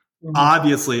way. Mm-hmm.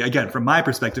 Obviously, again, from my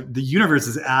perspective, the universe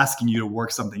is asking you to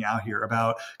work something out here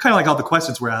about kind of like all the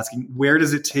questions we're asking. Where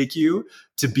does it take you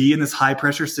to be in this high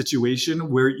pressure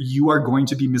situation where you are going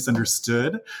to be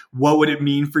misunderstood? What would it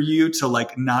mean for you to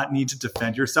like not need to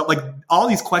defend yourself? Like, all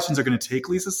these questions are going to take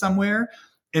Lisa somewhere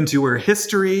into her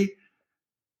history,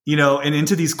 and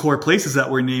into these core places that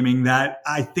we're naming that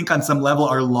I think on some level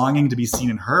are longing to be seen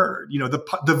and heard.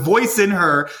 The voice in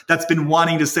her that's been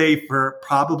wanting to say for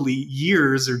probably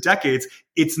years or decades,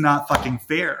 it's not fucking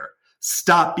fair.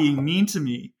 Stop being mean to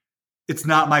me. It's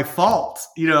not my fault.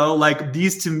 Like,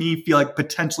 these to me feel like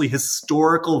potentially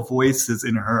historical voices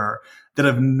in her that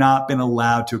have not been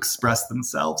allowed to express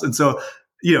themselves. And so,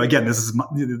 again, this is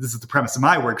the premise of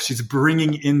my work. She's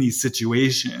bringing in these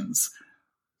situations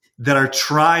that are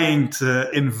trying to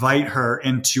invite her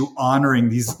into honoring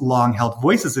these long-held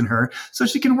voices in her so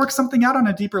she can work something out on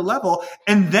a deeper level.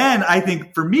 And then I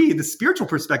think for me, the spiritual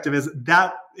perspective is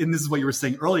that, and this is what you were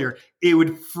saying earlier, it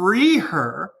would free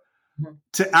her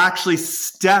to actually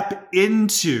step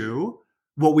into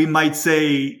what we might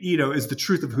say, is the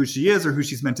truth of who she is or who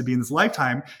she's meant to be in this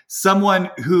lifetime. Someone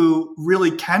who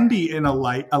really can be in a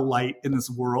light in this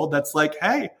world that's like,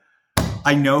 hey,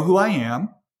 I know who I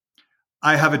am.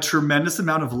 I have a tremendous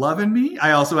amount of love in me.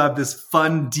 I also have this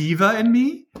fun diva in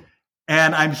me.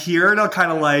 And I'm here to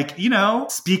kind of like,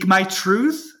 speak my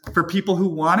truth for people who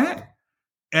want it.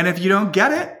 And if you don't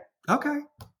get it, okay,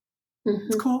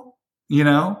 it's cool. you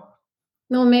know?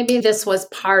 Well, maybe this was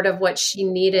part of what she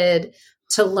needed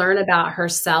to learn about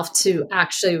herself to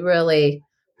actually really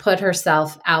put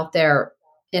herself out there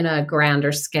in a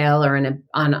grander scale or in a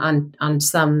on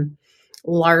some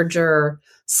larger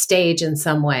stage in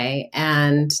some way.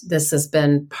 And this has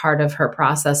been part of her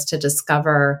process to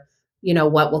discover,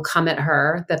 what will come at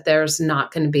her, that there's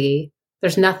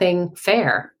nothing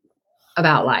fair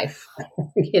about life,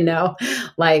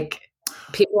 like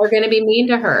people are going to be mean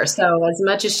to her. So as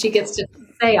much as she gets to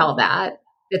say all that,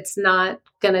 it's not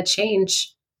going to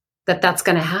change that's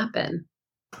going to happen.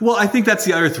 Well, I think that's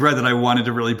the other thread that I wanted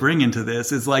to really bring into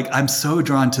this is like, I'm so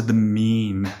drawn to the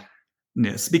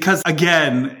meanness because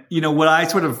again, what I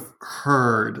sort of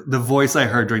heard, the voice I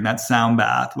heard during that sound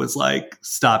bath was like,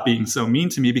 stop being so mean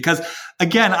to me. Because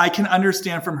again, I can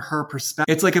understand from her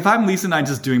perspective. It's like, if I'm Lisa and I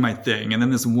just doing my thing and then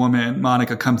this woman,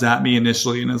 Monica, comes at me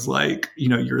initially and is like,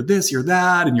 you're this, you're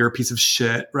that, and you're a piece of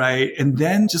shit. Right. And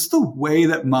then just the way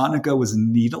that Monica was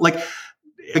like,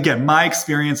 again, my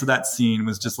experience of that scene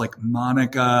was just like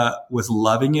Monica was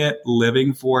loving it,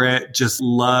 living for it, just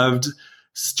loved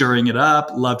stirring it up,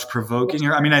 loved provoking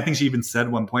her. I mean, I think she even said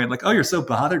at one point, like, oh, you're so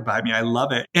bothered by me. I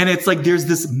love it. And it's like, there's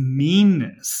this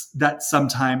meanness that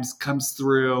sometimes comes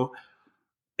through.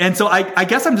 And so I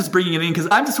guess I'm just bringing it in because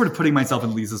I'm just sort of putting myself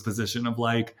in Lisa's position of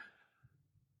like,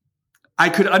 I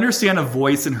could understand a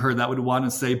voice in her that would want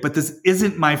to say, but this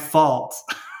isn't my fault.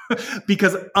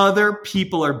 Because other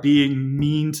people are being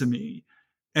mean to me.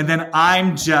 And then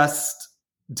I'm just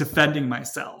defending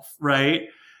myself, right?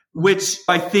 Which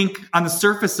I think on the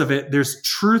surface of it, there's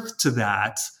truth to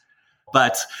that.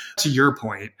 But to your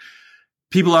point,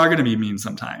 people are going to be mean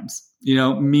sometimes.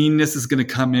 Meanness is going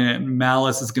to come in.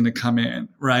 Malice is going to come in,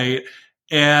 right?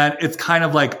 And it's kind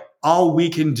of like all we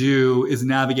can do is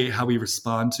navigate how we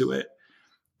respond to it.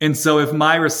 And so if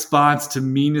my response to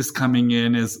meanness coming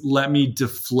in is let me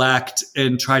deflect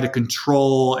and try to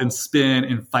control and spin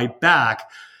and fight back,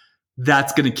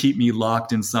 that's going to keep me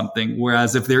locked in something.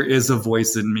 Whereas if there is a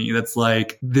voice in me that's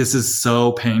like, this is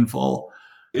so painful,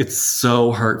 it's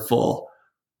so hurtful.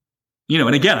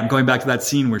 And again, I'm going back to that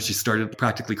scene where she started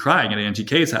practically crying at Angie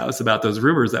K's house about those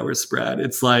rumors that were spread.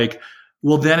 It's like,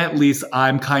 well, then at least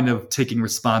I'm kind of taking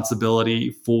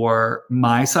responsibility for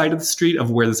my side of the street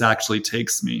of where this actually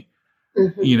takes me.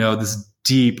 Mm-hmm. This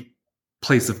deep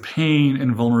place of pain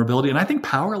and vulnerability. And I think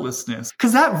powerlessness,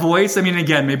 because that voice, I mean,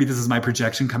 again, maybe this is my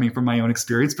projection coming from my own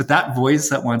experience, but that voice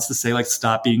that wants to say like,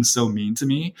 stop being so mean to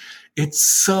me. It's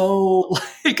so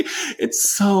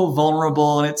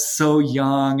vulnerable and it's so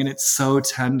young and it's so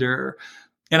tender.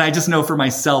 And I just know for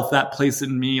myself, that place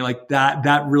in me, like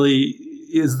that really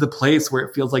is the place where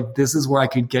it feels like this is where I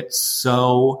could get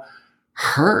so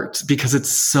hurt because it's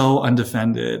so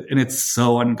undefended and it's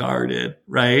so unguarded,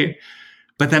 right?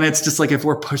 But then it's just like if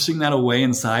we're pushing that away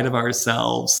inside of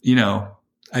ourselves,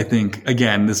 I think,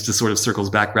 again, this just sort of circles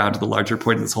back around to the larger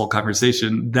point of this whole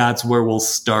conversation. That's where we'll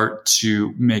start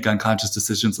to make unconscious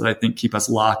decisions that I think keep us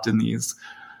locked in these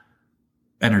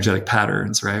energetic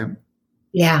patterns, right?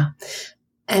 Yeah.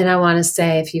 And I want to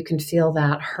say, if you can feel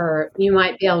that hurt, you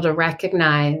might be able to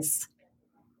recognize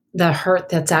the hurt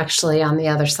that's actually on the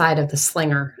other side of the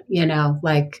slinger.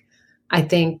 Like I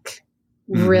think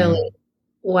really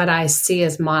what I see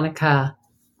is Monica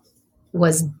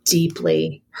was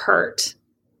deeply hurt.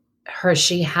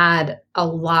 She had a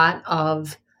lot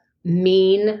of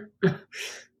mean,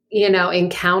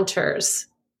 encounters.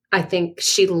 I think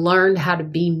she learned how to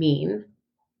be mean.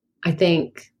 I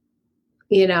think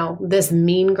this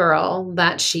mean girl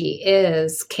that she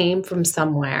came from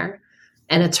somewhere,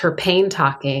 and it's her pain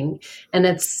talking. And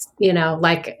it's,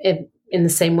 like in the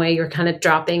same way you're kind of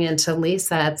dropping into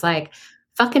Lisa, it's like,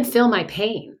 fucking feel my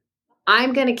pain.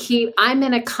 I'm going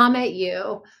to come at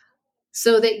you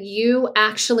so that you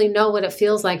actually know what it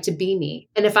feels like to be me.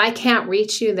 And if I can't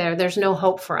reach you there's no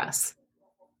hope for us.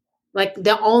 Like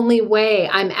the only way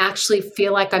I'm actually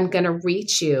feel like I'm going to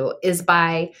reach you is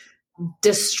by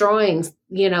destroying,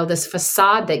 this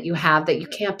facade that you have that you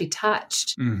can't be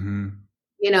touched. Mm-hmm.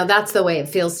 That's the way it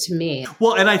feels to me.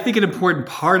 Well, and I think an important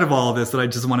part of all of this that I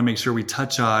just want to make sure we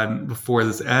touch on before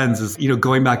this ends is,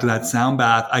 going back to that sound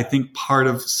bath, I think part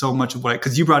of so much of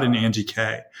because you brought in Angie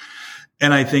K.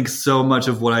 And I think so much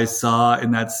of what I saw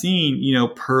in that scene,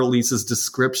 per Lisa's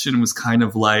description was kind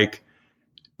of like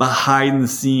behind the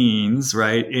scenes,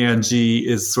 right? Angie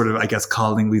is sort of, I guess,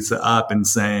 calling Lisa up and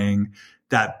saying,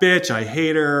 that bitch, I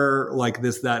hate her, like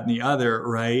this, that, and the other,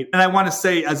 right? And I want to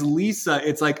say, as Lisa,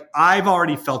 it's like I've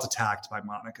already felt attacked by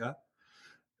Monica.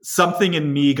 Something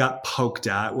in me got poked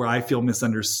at where I feel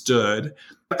misunderstood.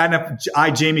 And if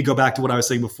I, Jamie, go back to what I was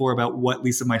saying before about what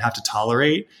Lisa might have to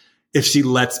tolerate, if she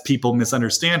lets people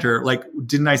misunderstand her. Like,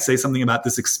 didn't I say something about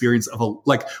this experience of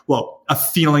a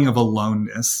feeling of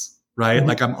aloneness, right? Mm-hmm.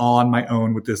 Like I'm all on my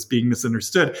own with this being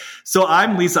misunderstood. So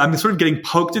I'm Lisa. I'm sort of getting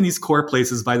poked in these core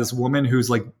places by this woman who's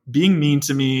like being mean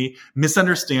to me,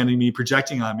 misunderstanding me,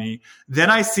 projecting on me. Then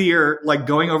I see her like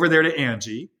going over there to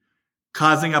Angie,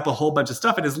 causing up a whole bunch of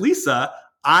stuff. And as Lisa,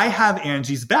 I have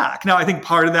Angie's back. Now, I think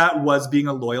part of that was being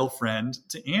a loyal friend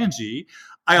to Angie.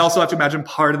 I also have to imagine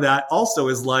part of that also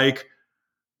is like,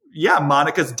 yeah,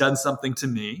 Monica's done something to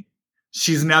me.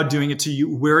 She's now doing it to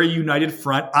you. We're a united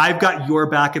front. I've got your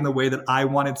back in the way that I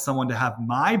wanted someone to have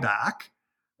my back,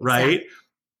 right? Exactly.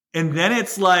 And then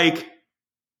it's like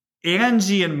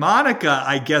Angie and Monica,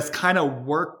 I guess, kind of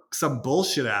work some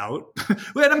bullshit out.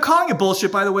 And I'm calling it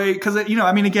bullshit, by the way, because,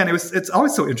 again, it's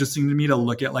always so interesting to me to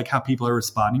look at like how people are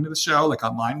responding to the show, like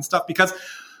online and stuff, because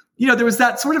there was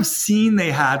that sort of scene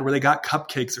they had where they got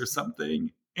cupcakes or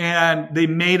something and they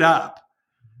made up,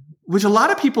 which a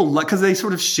lot of people, because they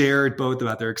sort of shared both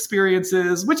about their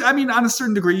experiences, which, on a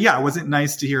certain degree, yeah, it wasn't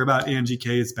nice to hear about Angie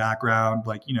K's background,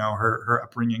 like, her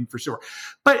upbringing for sure.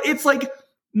 But it's like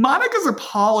Monica's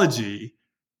apology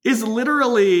is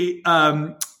literally,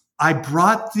 I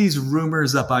brought these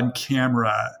rumors up on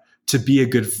camera to be a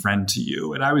good friend to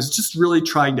you. And I was just really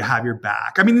trying to have your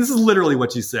back. This is literally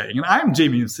what she's saying. And I'm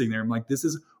Jamie sitting there. I'm like, this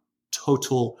is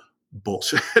total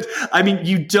bullshit.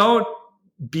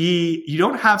 You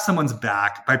don't have someone's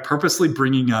back by purposely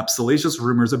bringing up salacious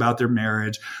rumors about their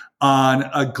marriage on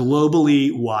a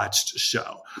globally watched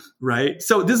show, right?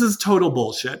 So this is total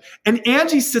bullshit. And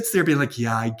Angie sits there being like,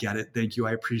 yeah, I get it. Thank you.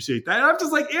 I appreciate that. And I'm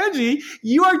just like, Angie,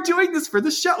 you are doing this for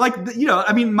the show. Like,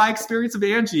 my experience of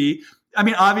Angie,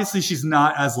 obviously she's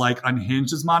not as like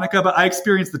unhinged as Monica, but I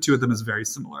experienced the two of them as very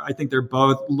similar. I think they're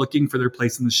both looking for their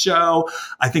place in the show.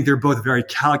 I think they're both very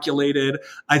calculated.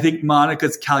 I think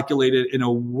Monica's calculated in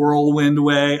a whirlwind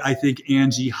way. I think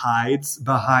Angie hides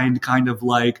behind kind of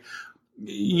like,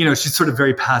 she's sort of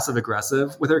very passive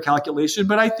aggressive with her calculation,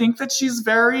 but I think that she's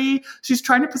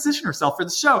trying to position herself for the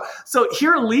show. So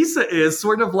here Lisa is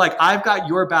sort of like, I've got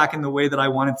your back in the way that I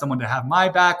wanted someone to have my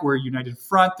back. We're a united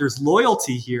front. There's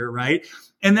loyalty here, right?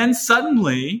 And then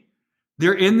suddenly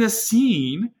they're in this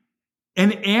scene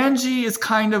and Angie is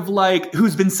kind of like,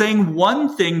 who's been saying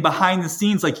one thing behind the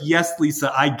scenes, like, yes,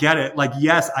 Lisa, I get it. Like,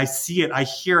 yes, I see it. I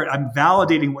hear it. I'm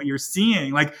validating what you're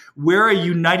seeing. Like, we're a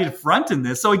united front in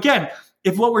this. So again,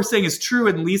 if what we're saying is true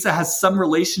and Lisa has some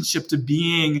relationship to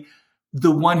being the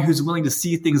one who's willing to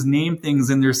see things, name things,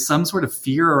 and there's some sort of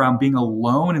fear around being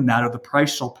alone in that or the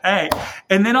price she'll pay.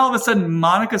 And then all of a sudden,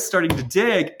 Monica's starting to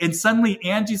dig and suddenly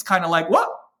Angie's kind of like, what?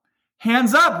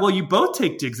 Hands up. Well, you both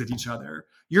take digs at each other.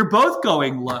 You're both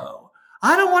going low.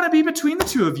 I don't want to be between the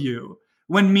two of you.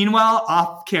 When meanwhile,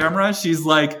 off camera, she's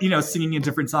like, singing a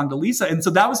different song to Lisa. And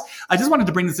so I just wanted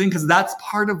to bring this in because that's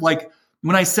part of like,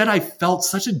 when I said I felt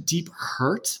such a deep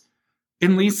hurt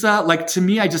in Lisa, like to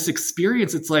me, I just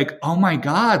experienced, it's like, oh my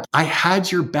God, I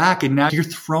had your back and now you're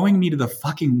throwing me to the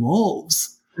fucking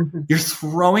wolves. Mm-hmm. You're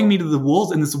throwing me to the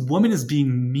wolves and this woman is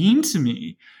being mean to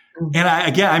me. Mm-hmm.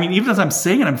 And even as I'm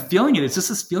saying it, I'm feeling it. It's just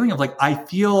this feeling of like, I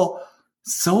feel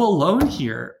so alone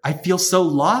here. I feel so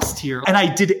lost here. And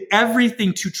I did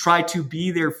everything to try to be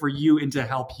there for you and to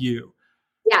help you.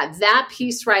 Yeah, that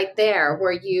piece right there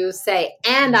where you say,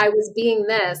 and I was being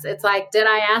this, it's like, did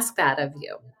I ask that of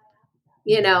you?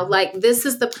 Like this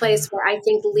is the place where I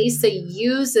think Lisa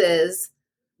uses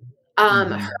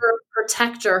her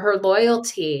protector, her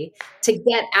loyalty to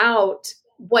get out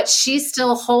what she's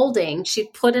still holding. She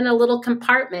put in a little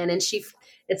compartment and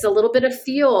it's a little bit of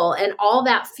fuel and all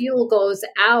that fuel goes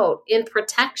out in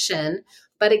protection.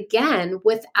 But again,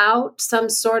 without some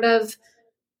sort of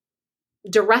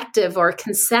directive or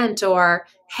consent or,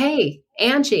 hey,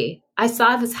 Angie, I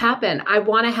saw this happen. I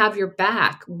want to have your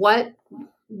back. What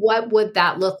would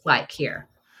that look like here?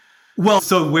 Well,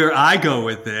 so where I go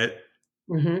with it,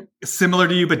 similar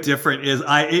to you but different, is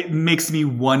it makes me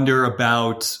wonder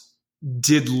about,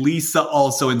 did Lisa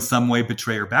also in some way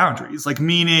betray her boundaries? Like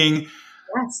meaning,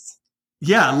 yes.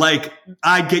 Yeah, like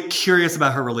I get curious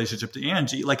about her relationship to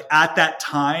Angie. Like at that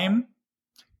time,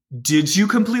 did you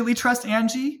completely trust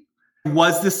Angie?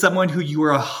 Was this someone who you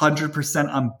were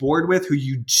 100% on board with, who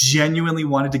you genuinely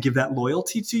wanted to give that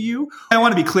loyalty to you? I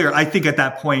want to be clear. I think at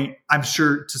that point, I'm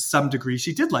sure to some degree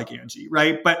she did like Angie,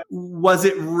 right? But was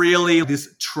it really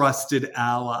this trusted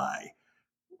ally,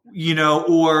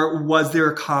 or was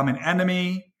there a common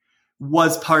enemy?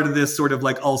 Was part of this sort of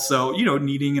like also,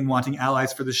 needing and wanting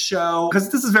allies for the show?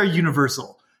 Because this is very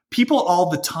universal. People all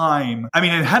the time,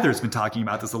 and Heather's been talking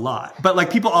about this a lot, but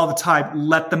like people all the time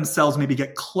let themselves maybe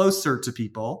get closer to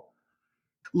people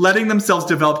letting themselves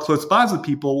develop close bonds with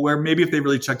people where maybe if they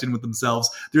really checked in with themselves,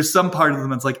 there's some part of them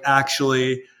that's like,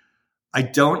 actually, I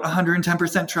don't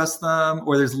 110% trust them,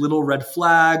 or there's little red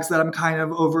flags that I'm kind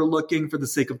of overlooking for the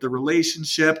sake of the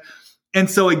relationship. And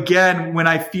so again, when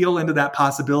I feel into that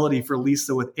possibility for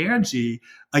Lisa with Angie,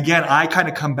 again, I kind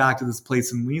of come back to this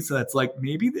place in Lisa. It's like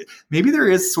maybe there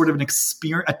is sort of an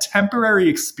experience, a temporary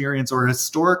experience or a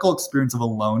historical experience of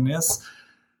aloneness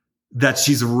that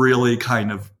she's really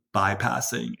kind of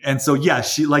bypassing. And so, yeah,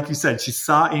 she, like you said, she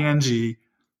saw Angie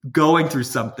going through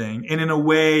something and in a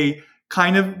way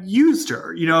kind of used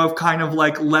her, of kind of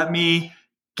like, let me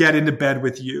get into bed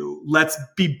with you. Let's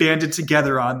be banded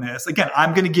together on this. Again,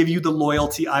 I'm going to give you the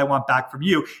loyalty I want back from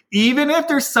you. Even if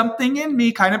there's something in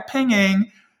me kind of pinging,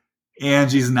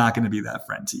 Angie's not going to be that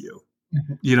friend to you.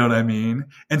 Mm-hmm. You know what I mean?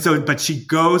 And so, but she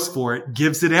goes for it,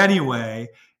 gives it anyway.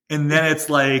 And then it's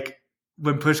like,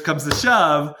 when push comes to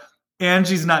shove,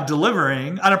 Angie's not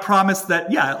delivering on a promise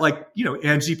that,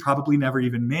 Angie probably never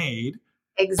even made.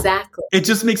 Exactly. It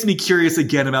just makes me curious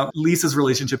again about Lisa's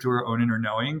relationship to her own inner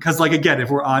knowing. Because, like, again, if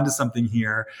we're onto something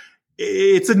here,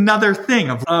 it's another thing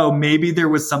of, oh, maybe there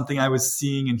was something I was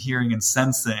seeing and hearing and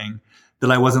sensing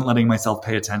that I wasn't letting myself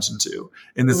pay attention to.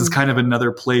 And this is kind of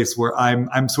another place where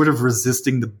I'm sort of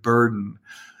resisting the burden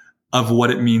of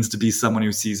what it means to be someone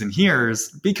who sees and hears.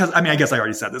 Because, I guess I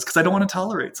already said this, because I don't want to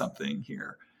tolerate something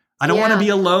here. I don't want to be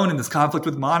alone in this conflict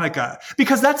with Monica.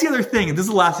 Because that's the other thing, and this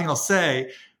is the last thing I'll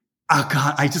say. Oh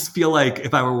God, I just feel like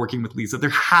if I were working with Lisa, there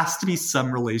has to be some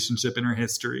relationship in her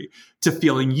history to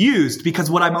feeling used.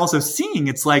 Because what I'm also seeing,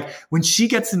 it's like when she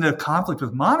gets into conflict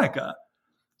with Monica,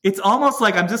 it's almost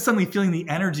like I'm just suddenly feeling the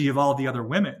energy of all the other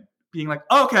women being like,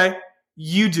 okay,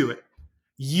 you do it.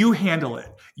 You handle it.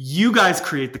 You guys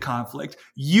create the conflict.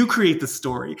 You create the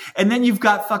story. And then you've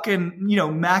got fucking,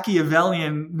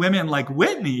 Machiavellian women like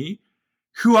Whitney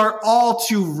who are all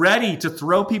too ready to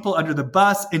throw people under the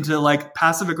bus and to like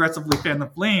passive aggressively fan the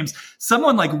flames.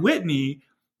 Someone like Whitney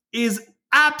is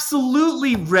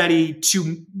absolutely ready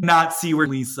to not see where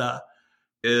Lisa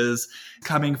is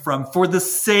coming from for the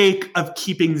sake of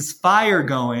keeping this fire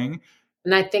going.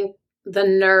 And I think the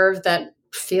nerve that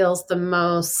feels the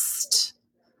most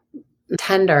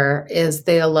tender is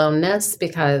the aloneness,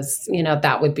 because,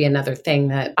 that would be another thing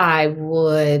that I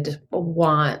would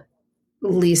want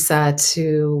Lisa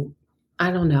to, I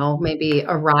don't know, maybe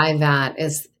arrive at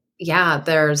is,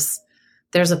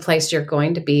 there's a place you're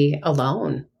going to be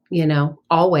alone,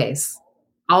 always.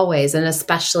 And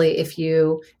especially if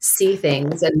you see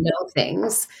things and know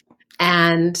things,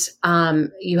 and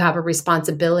you have a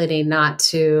responsibility not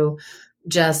to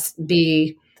just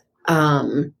be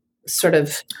sort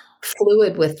of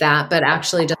fluid with that, but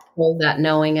actually just hold that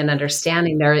knowing and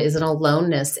understanding there is an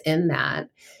aloneness in that.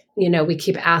 We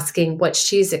keep asking what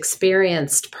she's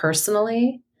experienced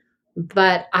personally,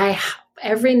 but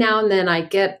every now and then I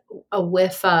get a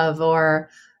whiff of or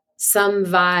some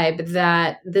vibe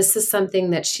that this is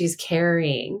something that she's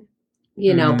carrying,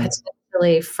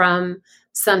 potentially from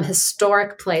some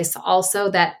historic place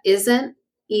also that isn't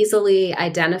easily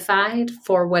identified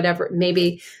for whatever,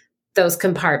 maybe those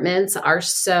compartments are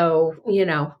so,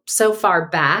 so far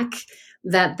back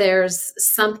that there's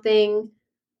something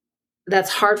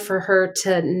that's hard for her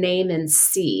to name and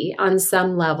see on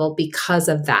some level because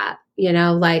of that,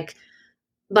 like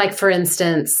for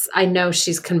instance, I know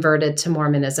she's converted to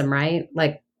Mormonism, right?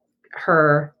 Like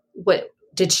what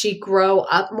did she grow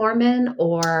up Mormon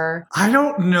or? I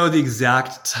don't know the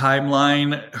exact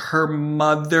timeline. Her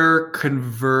mother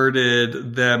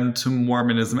converted them to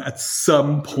Mormonism at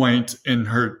some point in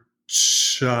her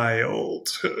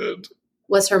childhood.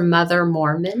 Was her mother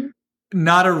Mormon?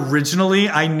 Not originally.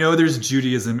 I know there's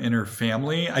Judaism in her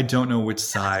family. I don't know which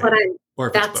side or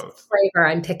if it's both. Flavor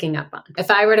I'm picking up on.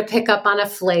 If I were to pick up on a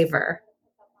flavor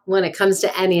when it comes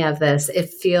to any of this, it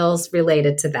feels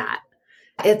related to that.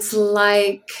 It's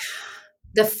like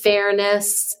the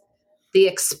fairness, the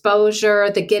exposure,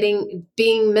 the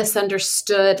being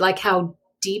misunderstood, like how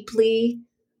deeply,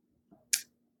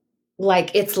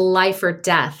 like it's life or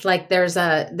death. Like there's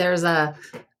a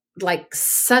like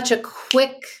such a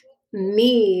quick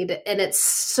need, and it's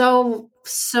so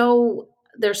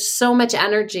there's so much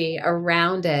energy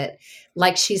around it,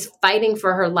 like she's fighting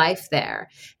for her life there.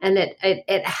 And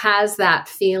it has that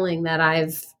feeling that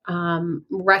I've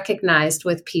recognized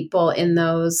with people in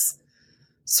those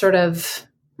sort of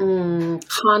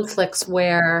conflicts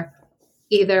where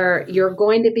either you're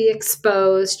going to be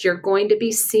exposed, you're going to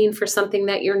be seen for something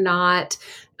that you're not.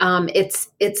 It's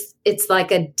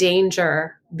like a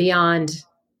danger beyond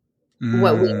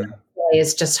what we say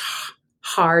is just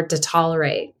hard to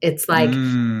tolerate. It's like, wow,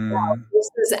 Mm. this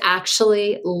is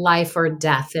actually life or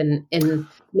death in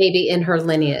maybe in her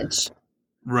lineage.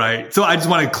 Right. So I just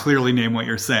want to clearly name what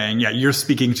you're saying. Yeah, you're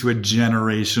speaking to a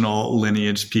generational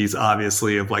lineage piece,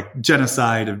 obviously, of like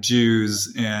genocide of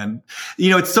Jews. And,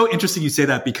 it's so interesting you say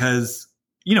that because,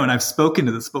 and I've spoken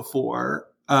to this before.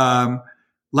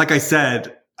 Like I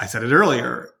said it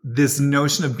earlier, this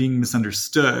notion of being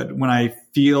misunderstood, when I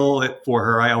feel it for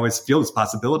her, I always feel this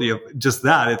possibility of just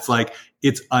that. It's like,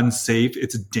 it's unsafe.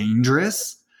 It's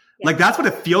dangerous. Like that's what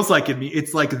it feels like in me.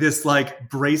 It's like this like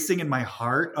bracing in my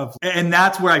heart and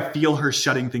that's where I feel her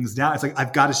shutting things down. It's like,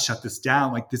 I've got to shut this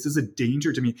down. Like this is a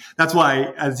danger to me. That's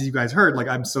why, as you guys heard, like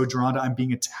I'm so drawn to, I'm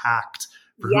being attacked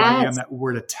for who I am, that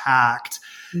word attacked,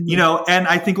 and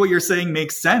I think what you're saying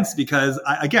makes sense because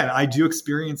I do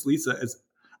experience Lisa as,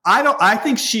 I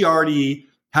think she already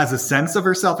has a sense of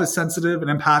herself as sensitive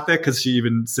and empathic because she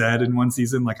even said in one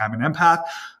season, like I'm an empath,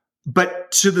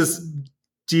 but to this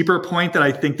deeper point that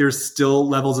I think there's still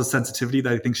levels of sensitivity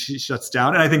that I think she shuts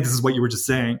down. And I think this is what you were just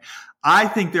saying. I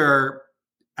think there are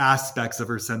aspects of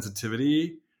her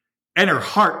sensitivity and her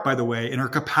heart, by the way, and her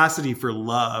capacity for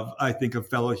love, I think, of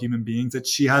fellow human beings that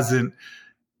she hasn't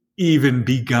even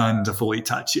begun to fully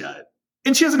touch yet.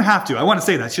 And she doesn't have to. I want to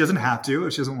say that. She doesn't have to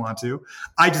if she doesn't want to.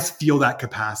 I just feel that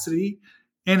capacity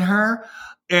in her.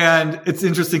 And it's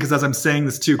interesting because as I'm saying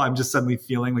this too, I'm just suddenly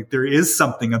feeling like there is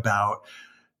something about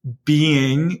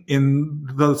being in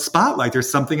the spotlight.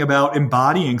 There's something about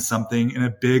embodying something in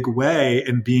a big way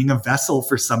and being a vessel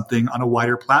for something on a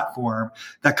wider platform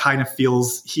that kind of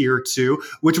feels here too,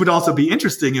 which would also be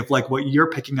interesting if like what you're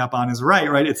picking up on is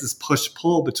right? It's this push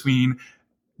pull between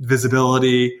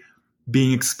visibility,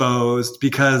 being exposed,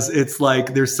 because it's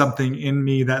like there's something in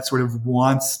me that sort of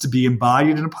wants to be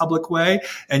embodied in a public way.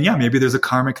 And yeah, maybe there's a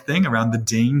karmic thing around the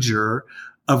danger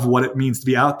of what it means to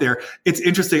be out there. It's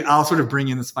interesting. I'll sort of bring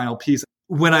in this final piece.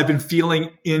 When I've been feeling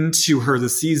into her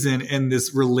this season in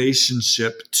this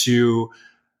relationship to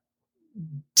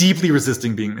deeply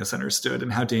resisting being misunderstood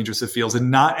and how dangerous it feels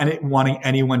and not wanting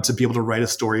anyone to be able to write a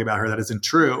story about her that isn't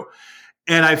true.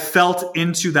 And I felt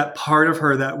into that part of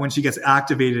her that when she gets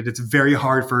activated, it's very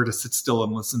hard for her to sit still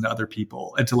and listen to other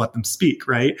people and to let them speak,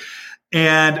 right?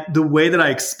 And the way that I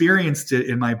experienced it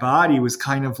in my body was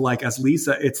kind of like, as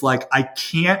Lisa, it's like, I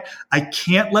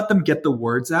can't let them get the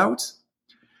words out,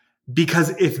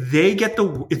 because if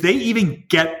they even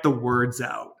get the words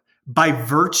out by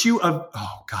virtue of,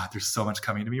 oh God, there's so much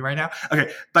coming to me right now.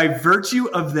 Okay. By virtue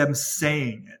of them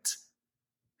saying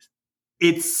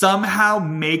it somehow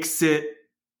makes it,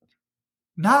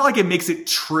 not like it makes it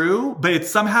true, but it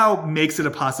somehow makes it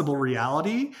a possible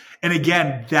reality. And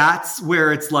again, that's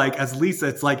where it's like, as Lisa,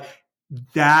 it's like,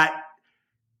 that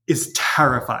is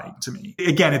terrifying to me.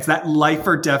 Again, it's that life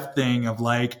or death thing of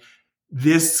like,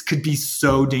 this could be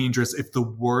so dangerous if the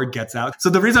word gets out. So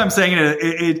the reason I'm saying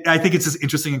it, I think it's just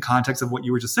interesting in context of what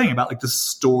you were just saying about like the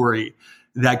story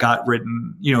that got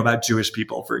written, about Jewish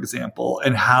people, for example,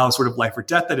 and how sort of life or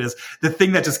death that is. The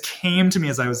thing that just came to me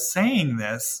as I was saying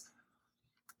this,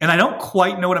 and I don't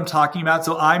quite know what I'm talking about.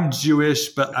 So I'm Jewish,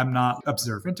 but I'm not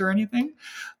observant or anything.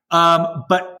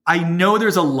 But I know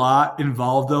there's a lot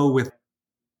involved though with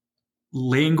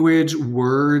language,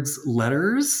 words,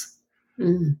 letters.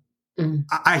 Mm-hmm.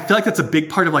 I feel like that's a big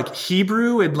part of like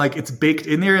Hebrew and like it's baked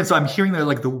in there. And so I'm hearing that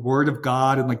like the word of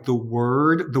God and like the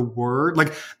word,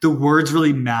 like the words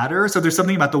really matter. So there's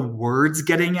something about the words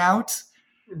getting out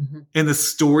in the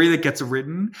story that gets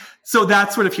written. So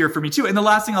that's sort of here for me too. And the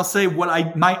last thing I'll say,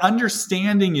 my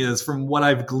understanding is from what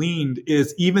I've gleaned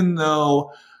is even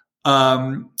though,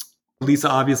 Lisa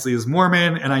obviously is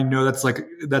Mormon, and I know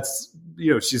that's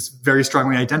she's very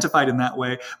strongly identified in that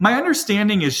way. My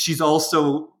understanding is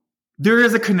there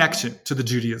is a connection to the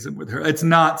Judaism with her. It's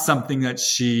not something that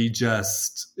she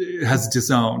just has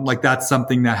disowned. Like that's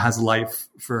something that has life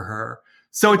for her.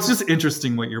 So it's just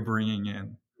interesting what you're bringing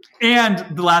in. And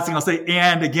the last thing I'll say,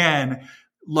 and again,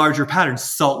 larger patterns,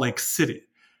 Salt Lake City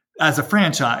as a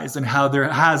franchise and how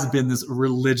there has been this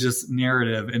religious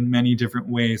narrative in many different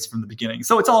ways from the beginning.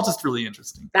 So it's all just really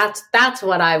interesting. That's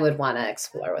what I would want to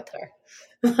explore with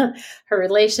her. Her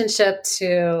relationship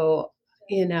to,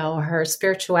 her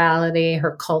spirituality,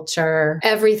 her culture,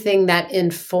 everything that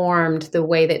informed the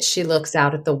way that she looks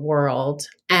out at the world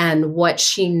and what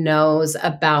she knows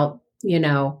about,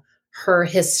 her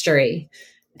history.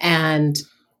 And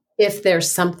if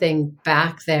there's something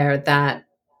back there that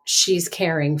she's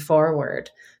carrying forward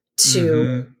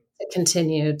to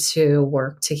continue to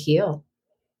work to heal.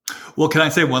 Well, can I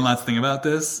say one last thing about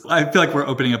this? I feel like we're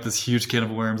opening up this huge can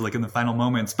of worms, like in the final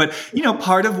moments. But,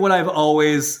 part of what I've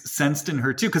always sensed in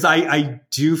her too, because I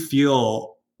do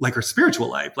feel like her spiritual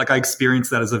life, like I experience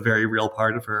that as a very real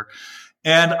part of her.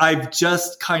 And I've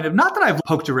just kind of, not that I've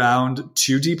poked around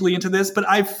too deeply into this, but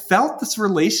I've felt this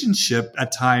relationship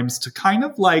at times to kind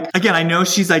of like, again, I know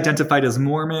she's identified as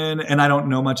Mormon and I don't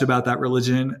know much about that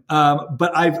religion.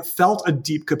 But I've felt a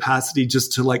deep capacity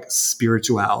just to like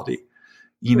spirituality,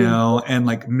 and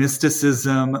like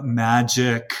mysticism,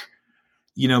 magic,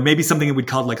 maybe something that we'd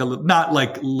call like not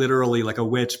like literally like a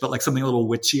witch, but like something a little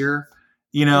witchier,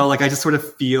 like I just sort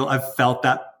of I've felt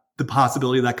that the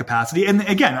possibility of that capacity. And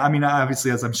again, I mean, obviously,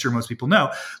 as I'm sure most people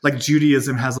know, like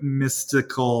Judaism has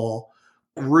mystical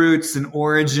roots and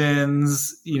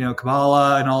origins,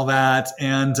 Kabbalah and all that.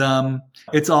 And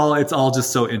it's all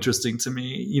just so interesting to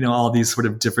me, all these sort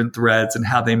of different threads and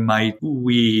how they might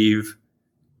weave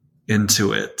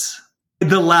into it.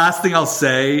 The last thing I'll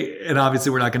say, and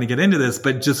obviously we're not going to get into this,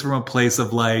 but just from a place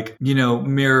of like,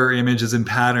 mirror images and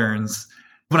patterns,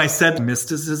 when I said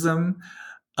mysticism,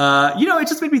 it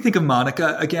just made me think of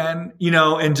Monica again,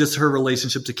 and just her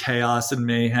relationship to chaos and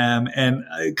mayhem and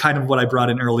kind of what I brought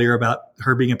in earlier about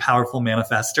her being a powerful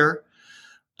manifester,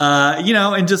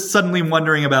 and just suddenly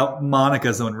wondering about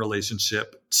Monica's own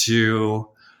relationship to,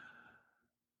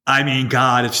 I mean,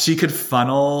 God, if she could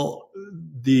funnel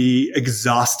the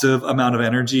exhaustive amount of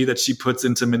energy that she puts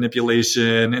into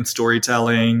manipulation and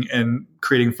storytelling and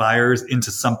creating fires into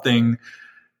something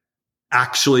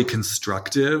actually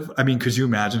constructive. I mean, could you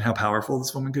imagine how powerful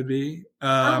this woman could be?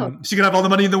 She could have all the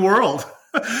money in the world.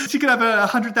 She could have a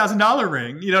 $100,000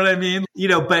 ring. You know what I mean?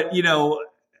 But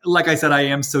like I said, I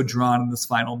am so drawn in this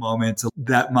final moment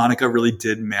that Monica really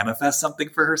did manifest something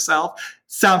for herself.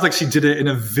 Sounds like she did it in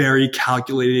a very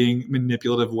calculating,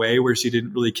 manipulative way where she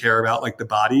didn't really care about like the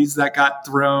bodies that got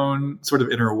thrown sort of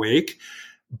in her wake.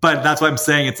 But that's what I'm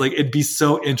saying. It's like, it'd be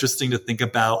so interesting to think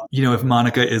about, if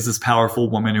Monica is this powerful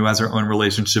woman who has her own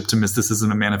relationship to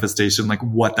mysticism and manifestation, like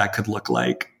what that could look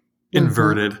like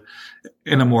inverted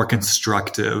in a more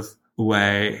constructive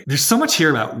way. There's so much here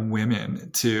about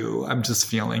women too. I'm just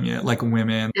feeling it, like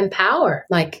women. And power,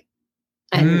 like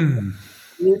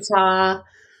Utah,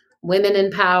 women in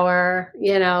power,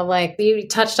 like you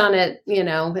touched on it,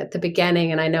 at the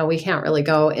beginning, and I know we can't really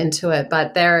go into it,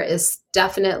 but there is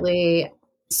definitely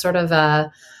sort of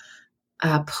a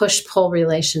push-pull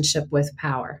relationship with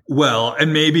power. Well,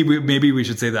 and maybe we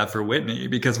should say that for Whitney,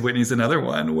 because Whitney's another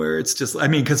one where it's just, I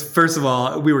mean, because first of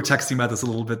all, we were texting about this a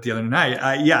little bit the other night.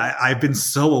 I've been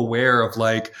so aware of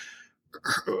like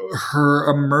her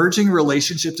emerging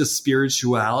relationship to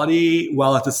spirituality,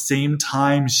 while at the same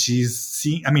time she's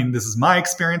seen, I mean, this is my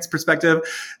experience perspective,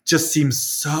 just seems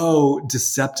so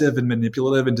deceptive and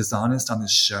manipulative and dishonest on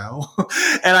this show.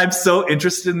 And I'm so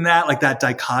interested in that, like that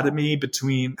dichotomy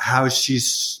between how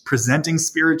she's presenting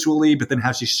spiritually, but then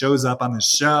how she shows up on the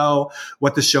show,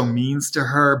 what the show means to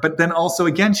her. But then also,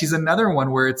 again, she's another one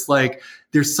where it's like,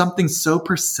 there's something so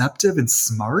perceptive and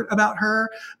smart about her,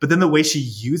 but then the way she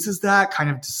uses that kind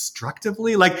of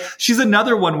destructively, like she's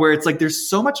another one where it's like, there's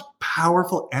so much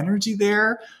powerful energy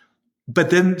there,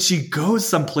 but then she goes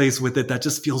someplace with it that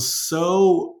just feels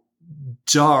so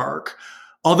dark.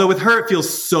 Although with her, it feels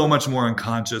so much more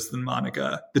unconscious than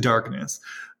Monica, the darkness.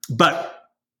 But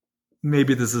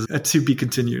maybe this is a to be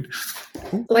continued.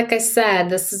 Like I said,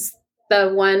 this is the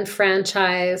one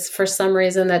franchise for some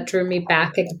reason that drew me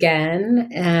back again.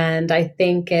 And I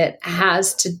think it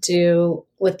has to do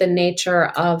with the nature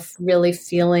of really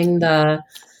feeling the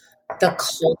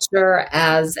culture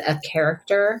as a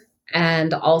character,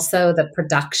 and also the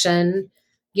production,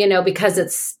 because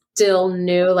it's still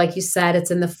new. Like you said,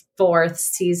 it's in the 4th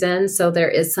season. So there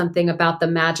is something about the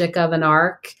magic of an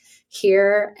arc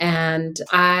here. And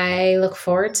I look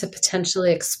forward to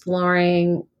potentially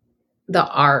exploring the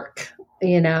arc,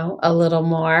 a little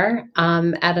more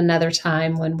at another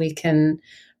time when we can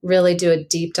really do a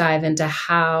deep dive into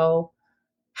how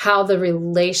the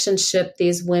relationship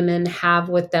these women have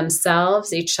with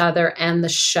themselves, each other, and the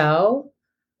show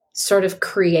sort of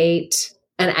create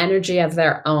an energy of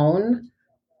their own.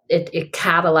 It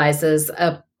catalyzes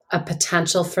a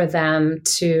potential for them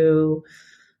to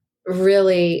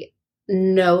really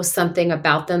know something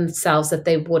about themselves that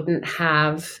they wouldn't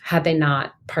have had they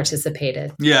not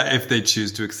participated. Yeah, if they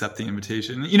choose to accept the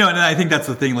invitation. And I think that's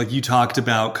the thing, like you talked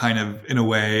about kind of in a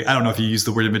way, I don't know if you used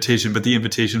the word invitation, but the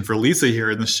invitation for Lisa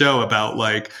here in the show about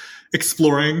like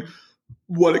exploring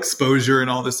what exposure and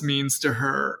all this means to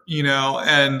her,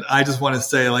 and I just want to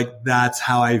say, like, that's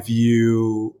how I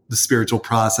view the spiritual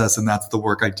process. And that's the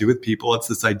work I do with people. It's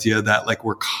this idea that, like,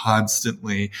 we're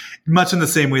constantly, much in the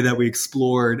same way that we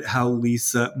explored how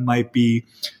Lisa might be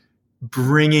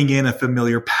bringing in a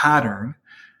familiar pattern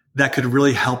that could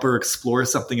really help her explore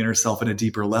something in herself at a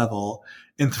deeper level.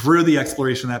 And through the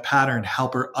exploration of that pattern,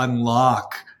 help her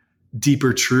unlock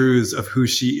deeper truths of who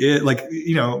she is, like,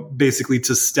 basically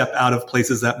to step out of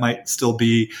places that might still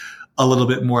be a little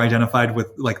bit more identified with,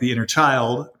 like, the inner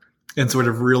child, and sort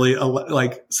of really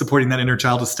like supporting that inner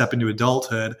child to step into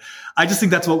adulthood. I just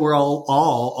think that's what we're all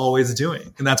always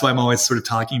doing. And that's why I'm always sort of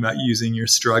talking about using your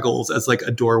struggles as like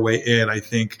a doorway in. I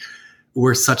think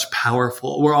we're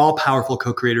all powerful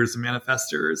co-creators and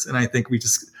manifestors. And I think we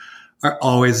just are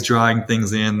always drawing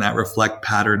things in that reflect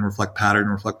pattern.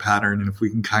 And if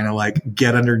we can kind of like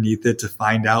get underneath it to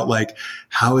find out, like,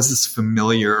 how is this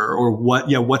familiar, or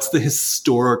what's the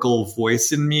historical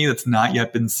voice in me that's not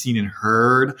yet been seen and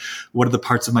heard? What are the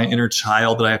parts of my inner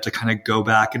child that I have to kind of go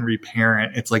back and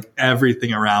reparent? It's like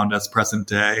everything around us present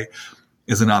day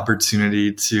is an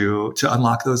opportunity to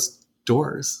unlock those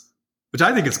doors, which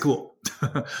I think is cool.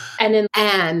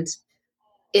 And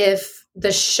if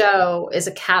the show is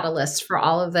a catalyst for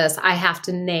all of this, I have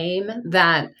to name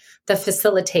that the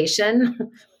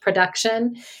facilitation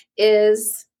production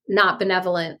is not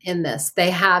benevolent in this. They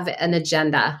have an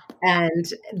agenda, and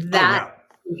that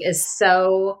is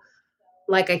so,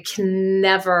 like, I can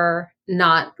never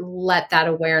not let that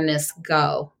awareness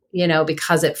go,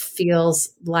 because it feels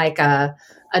like a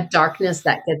darkness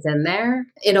that gets in there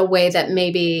in a way that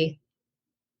maybe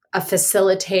a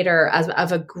facilitator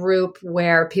of a group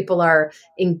where people are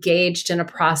engaged in a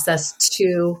process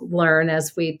to learn,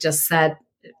 as we just said,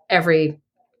 every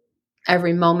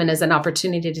moment is an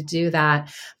opportunity to do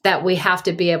that we have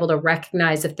to be able to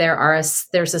recognize if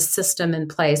there's a system in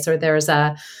place, or there's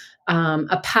a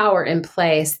power in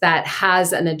place that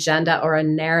has an agenda or a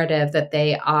narrative that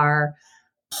they are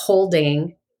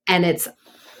holding, and it's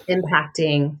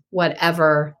impacting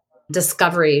whatever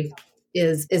discovery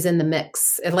is in the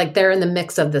mix. Like, they're in the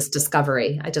mix of this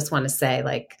discovery. I just want to say,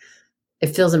 like, it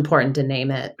feels important to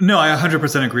name it. No, I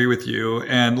 100% agree with you.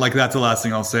 And like, that's the last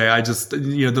thing I'll say. I just,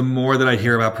 the more that I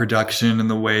hear about production and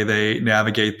the way they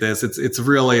navigate this, it's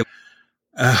really,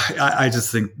 I just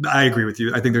think I agree with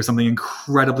you. I think there's something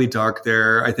incredibly dark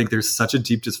there. I think there's such a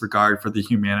deep disregard for the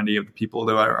humanity of the people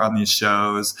that are on these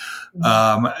shows.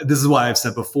 This is why I've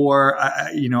said before,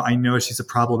 I know she's a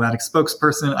problematic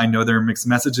spokesperson. I know there are mixed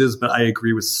messages, but I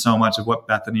agree with so much of what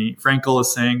Bethany Frankel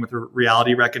is saying with her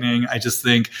reality reckoning. I just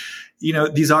think,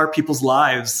 these are people's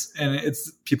lives, and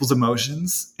it's people's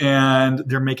emotions, and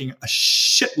they're making a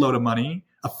shitload of money,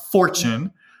 a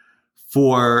fortune,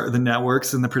 for the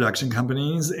networks and the production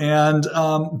companies, and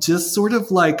just sort of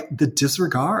like the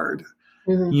disregard,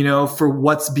 for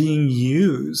what's being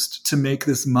used to make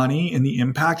this money and the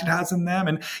impact it has on them.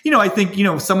 And, I think,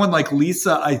 someone like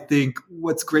Lisa, I think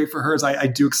what's great for her is I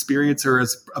do experience her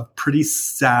as a pretty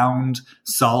sound,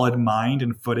 solid mind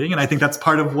and footing. And I think that's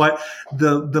part of what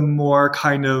the more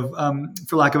kind of,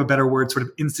 for lack of a better word, sort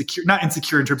of insecure, not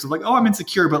insecure in terms of like, oh, I'm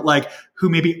insecure, but like who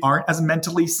maybe aren't as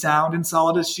mentally sound and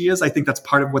solid as she is. I think that's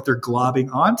part of what they're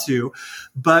globbing onto.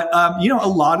 But, a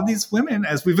lot of these women,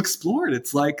 as we've explored,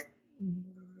 it's like,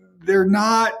 they're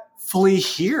not fully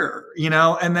here,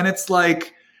 and then it's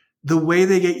like the way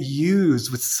they get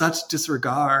used with such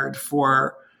disregard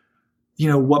for,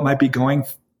 what might be going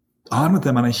on with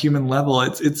them on a human level.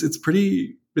 It's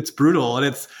brutal. And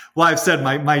it's why I've said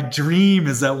my dream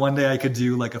is that one day I could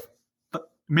do like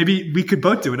maybe we could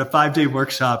both do it, a 5-day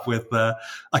workshop with a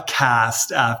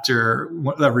cast after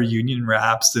a reunion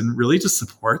wraps, and really just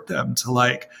support them to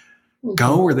like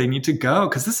go where they need to go.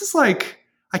 'Cause this is like,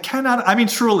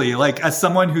 truly, like, as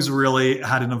someone who's really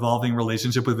had an evolving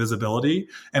relationship with visibility,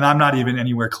 and I'm not even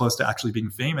anywhere close to actually being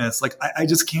famous, like, I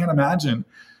just can't imagine,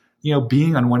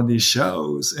 being on one of these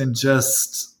shows and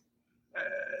just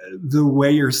the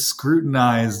way you're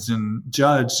scrutinized and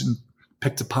judged and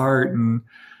picked apart. And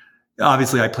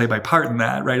obviously I play my part in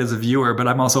that, right, as a viewer, but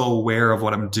I'm also aware of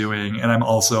what I'm doing. And I'm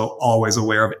also always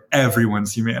aware of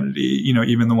everyone's humanity,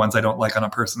 even the ones I don't like on a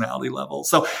personality level.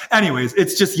 So anyways,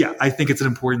 it's just, I think it's an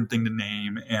important thing to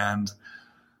name. And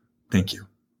thank you.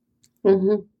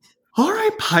 Mm-hmm. All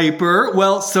right, Piper.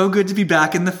 Well, so good to be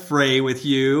back in the fray with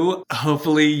you.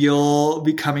 Hopefully you'll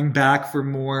be coming back for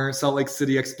more Salt Lake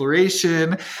City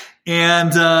exploration.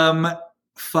 And,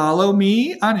 follow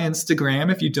me on Instagram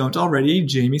if you don't already,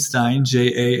 Jamie Stein,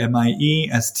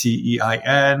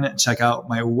 JAMIESTEIN. Check out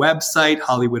my website,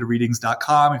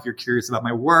 hollywoodreadings.com, if you're curious about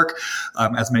my work.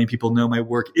 As many people know, my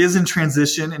work is in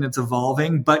transition and it's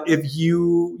evolving. But if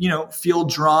you feel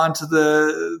drawn to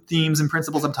the themes and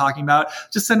principles I'm talking about,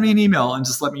 just send me an email and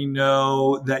just let me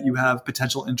know that you have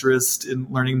potential interest in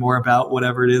learning more about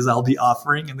whatever it is I'll be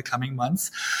offering in the coming months.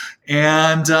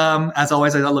 And as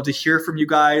always, I'd love to hear from you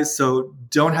guys. So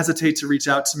don't hesitate to reach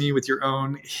out to me with your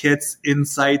own hits,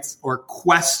 insights, or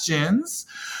questions,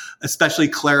 especially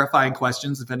clarifying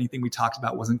questions if anything we talked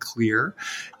about wasn't clear.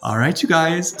 All right, you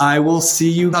guys, I will see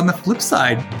you on the flip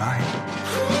side.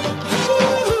 Bye.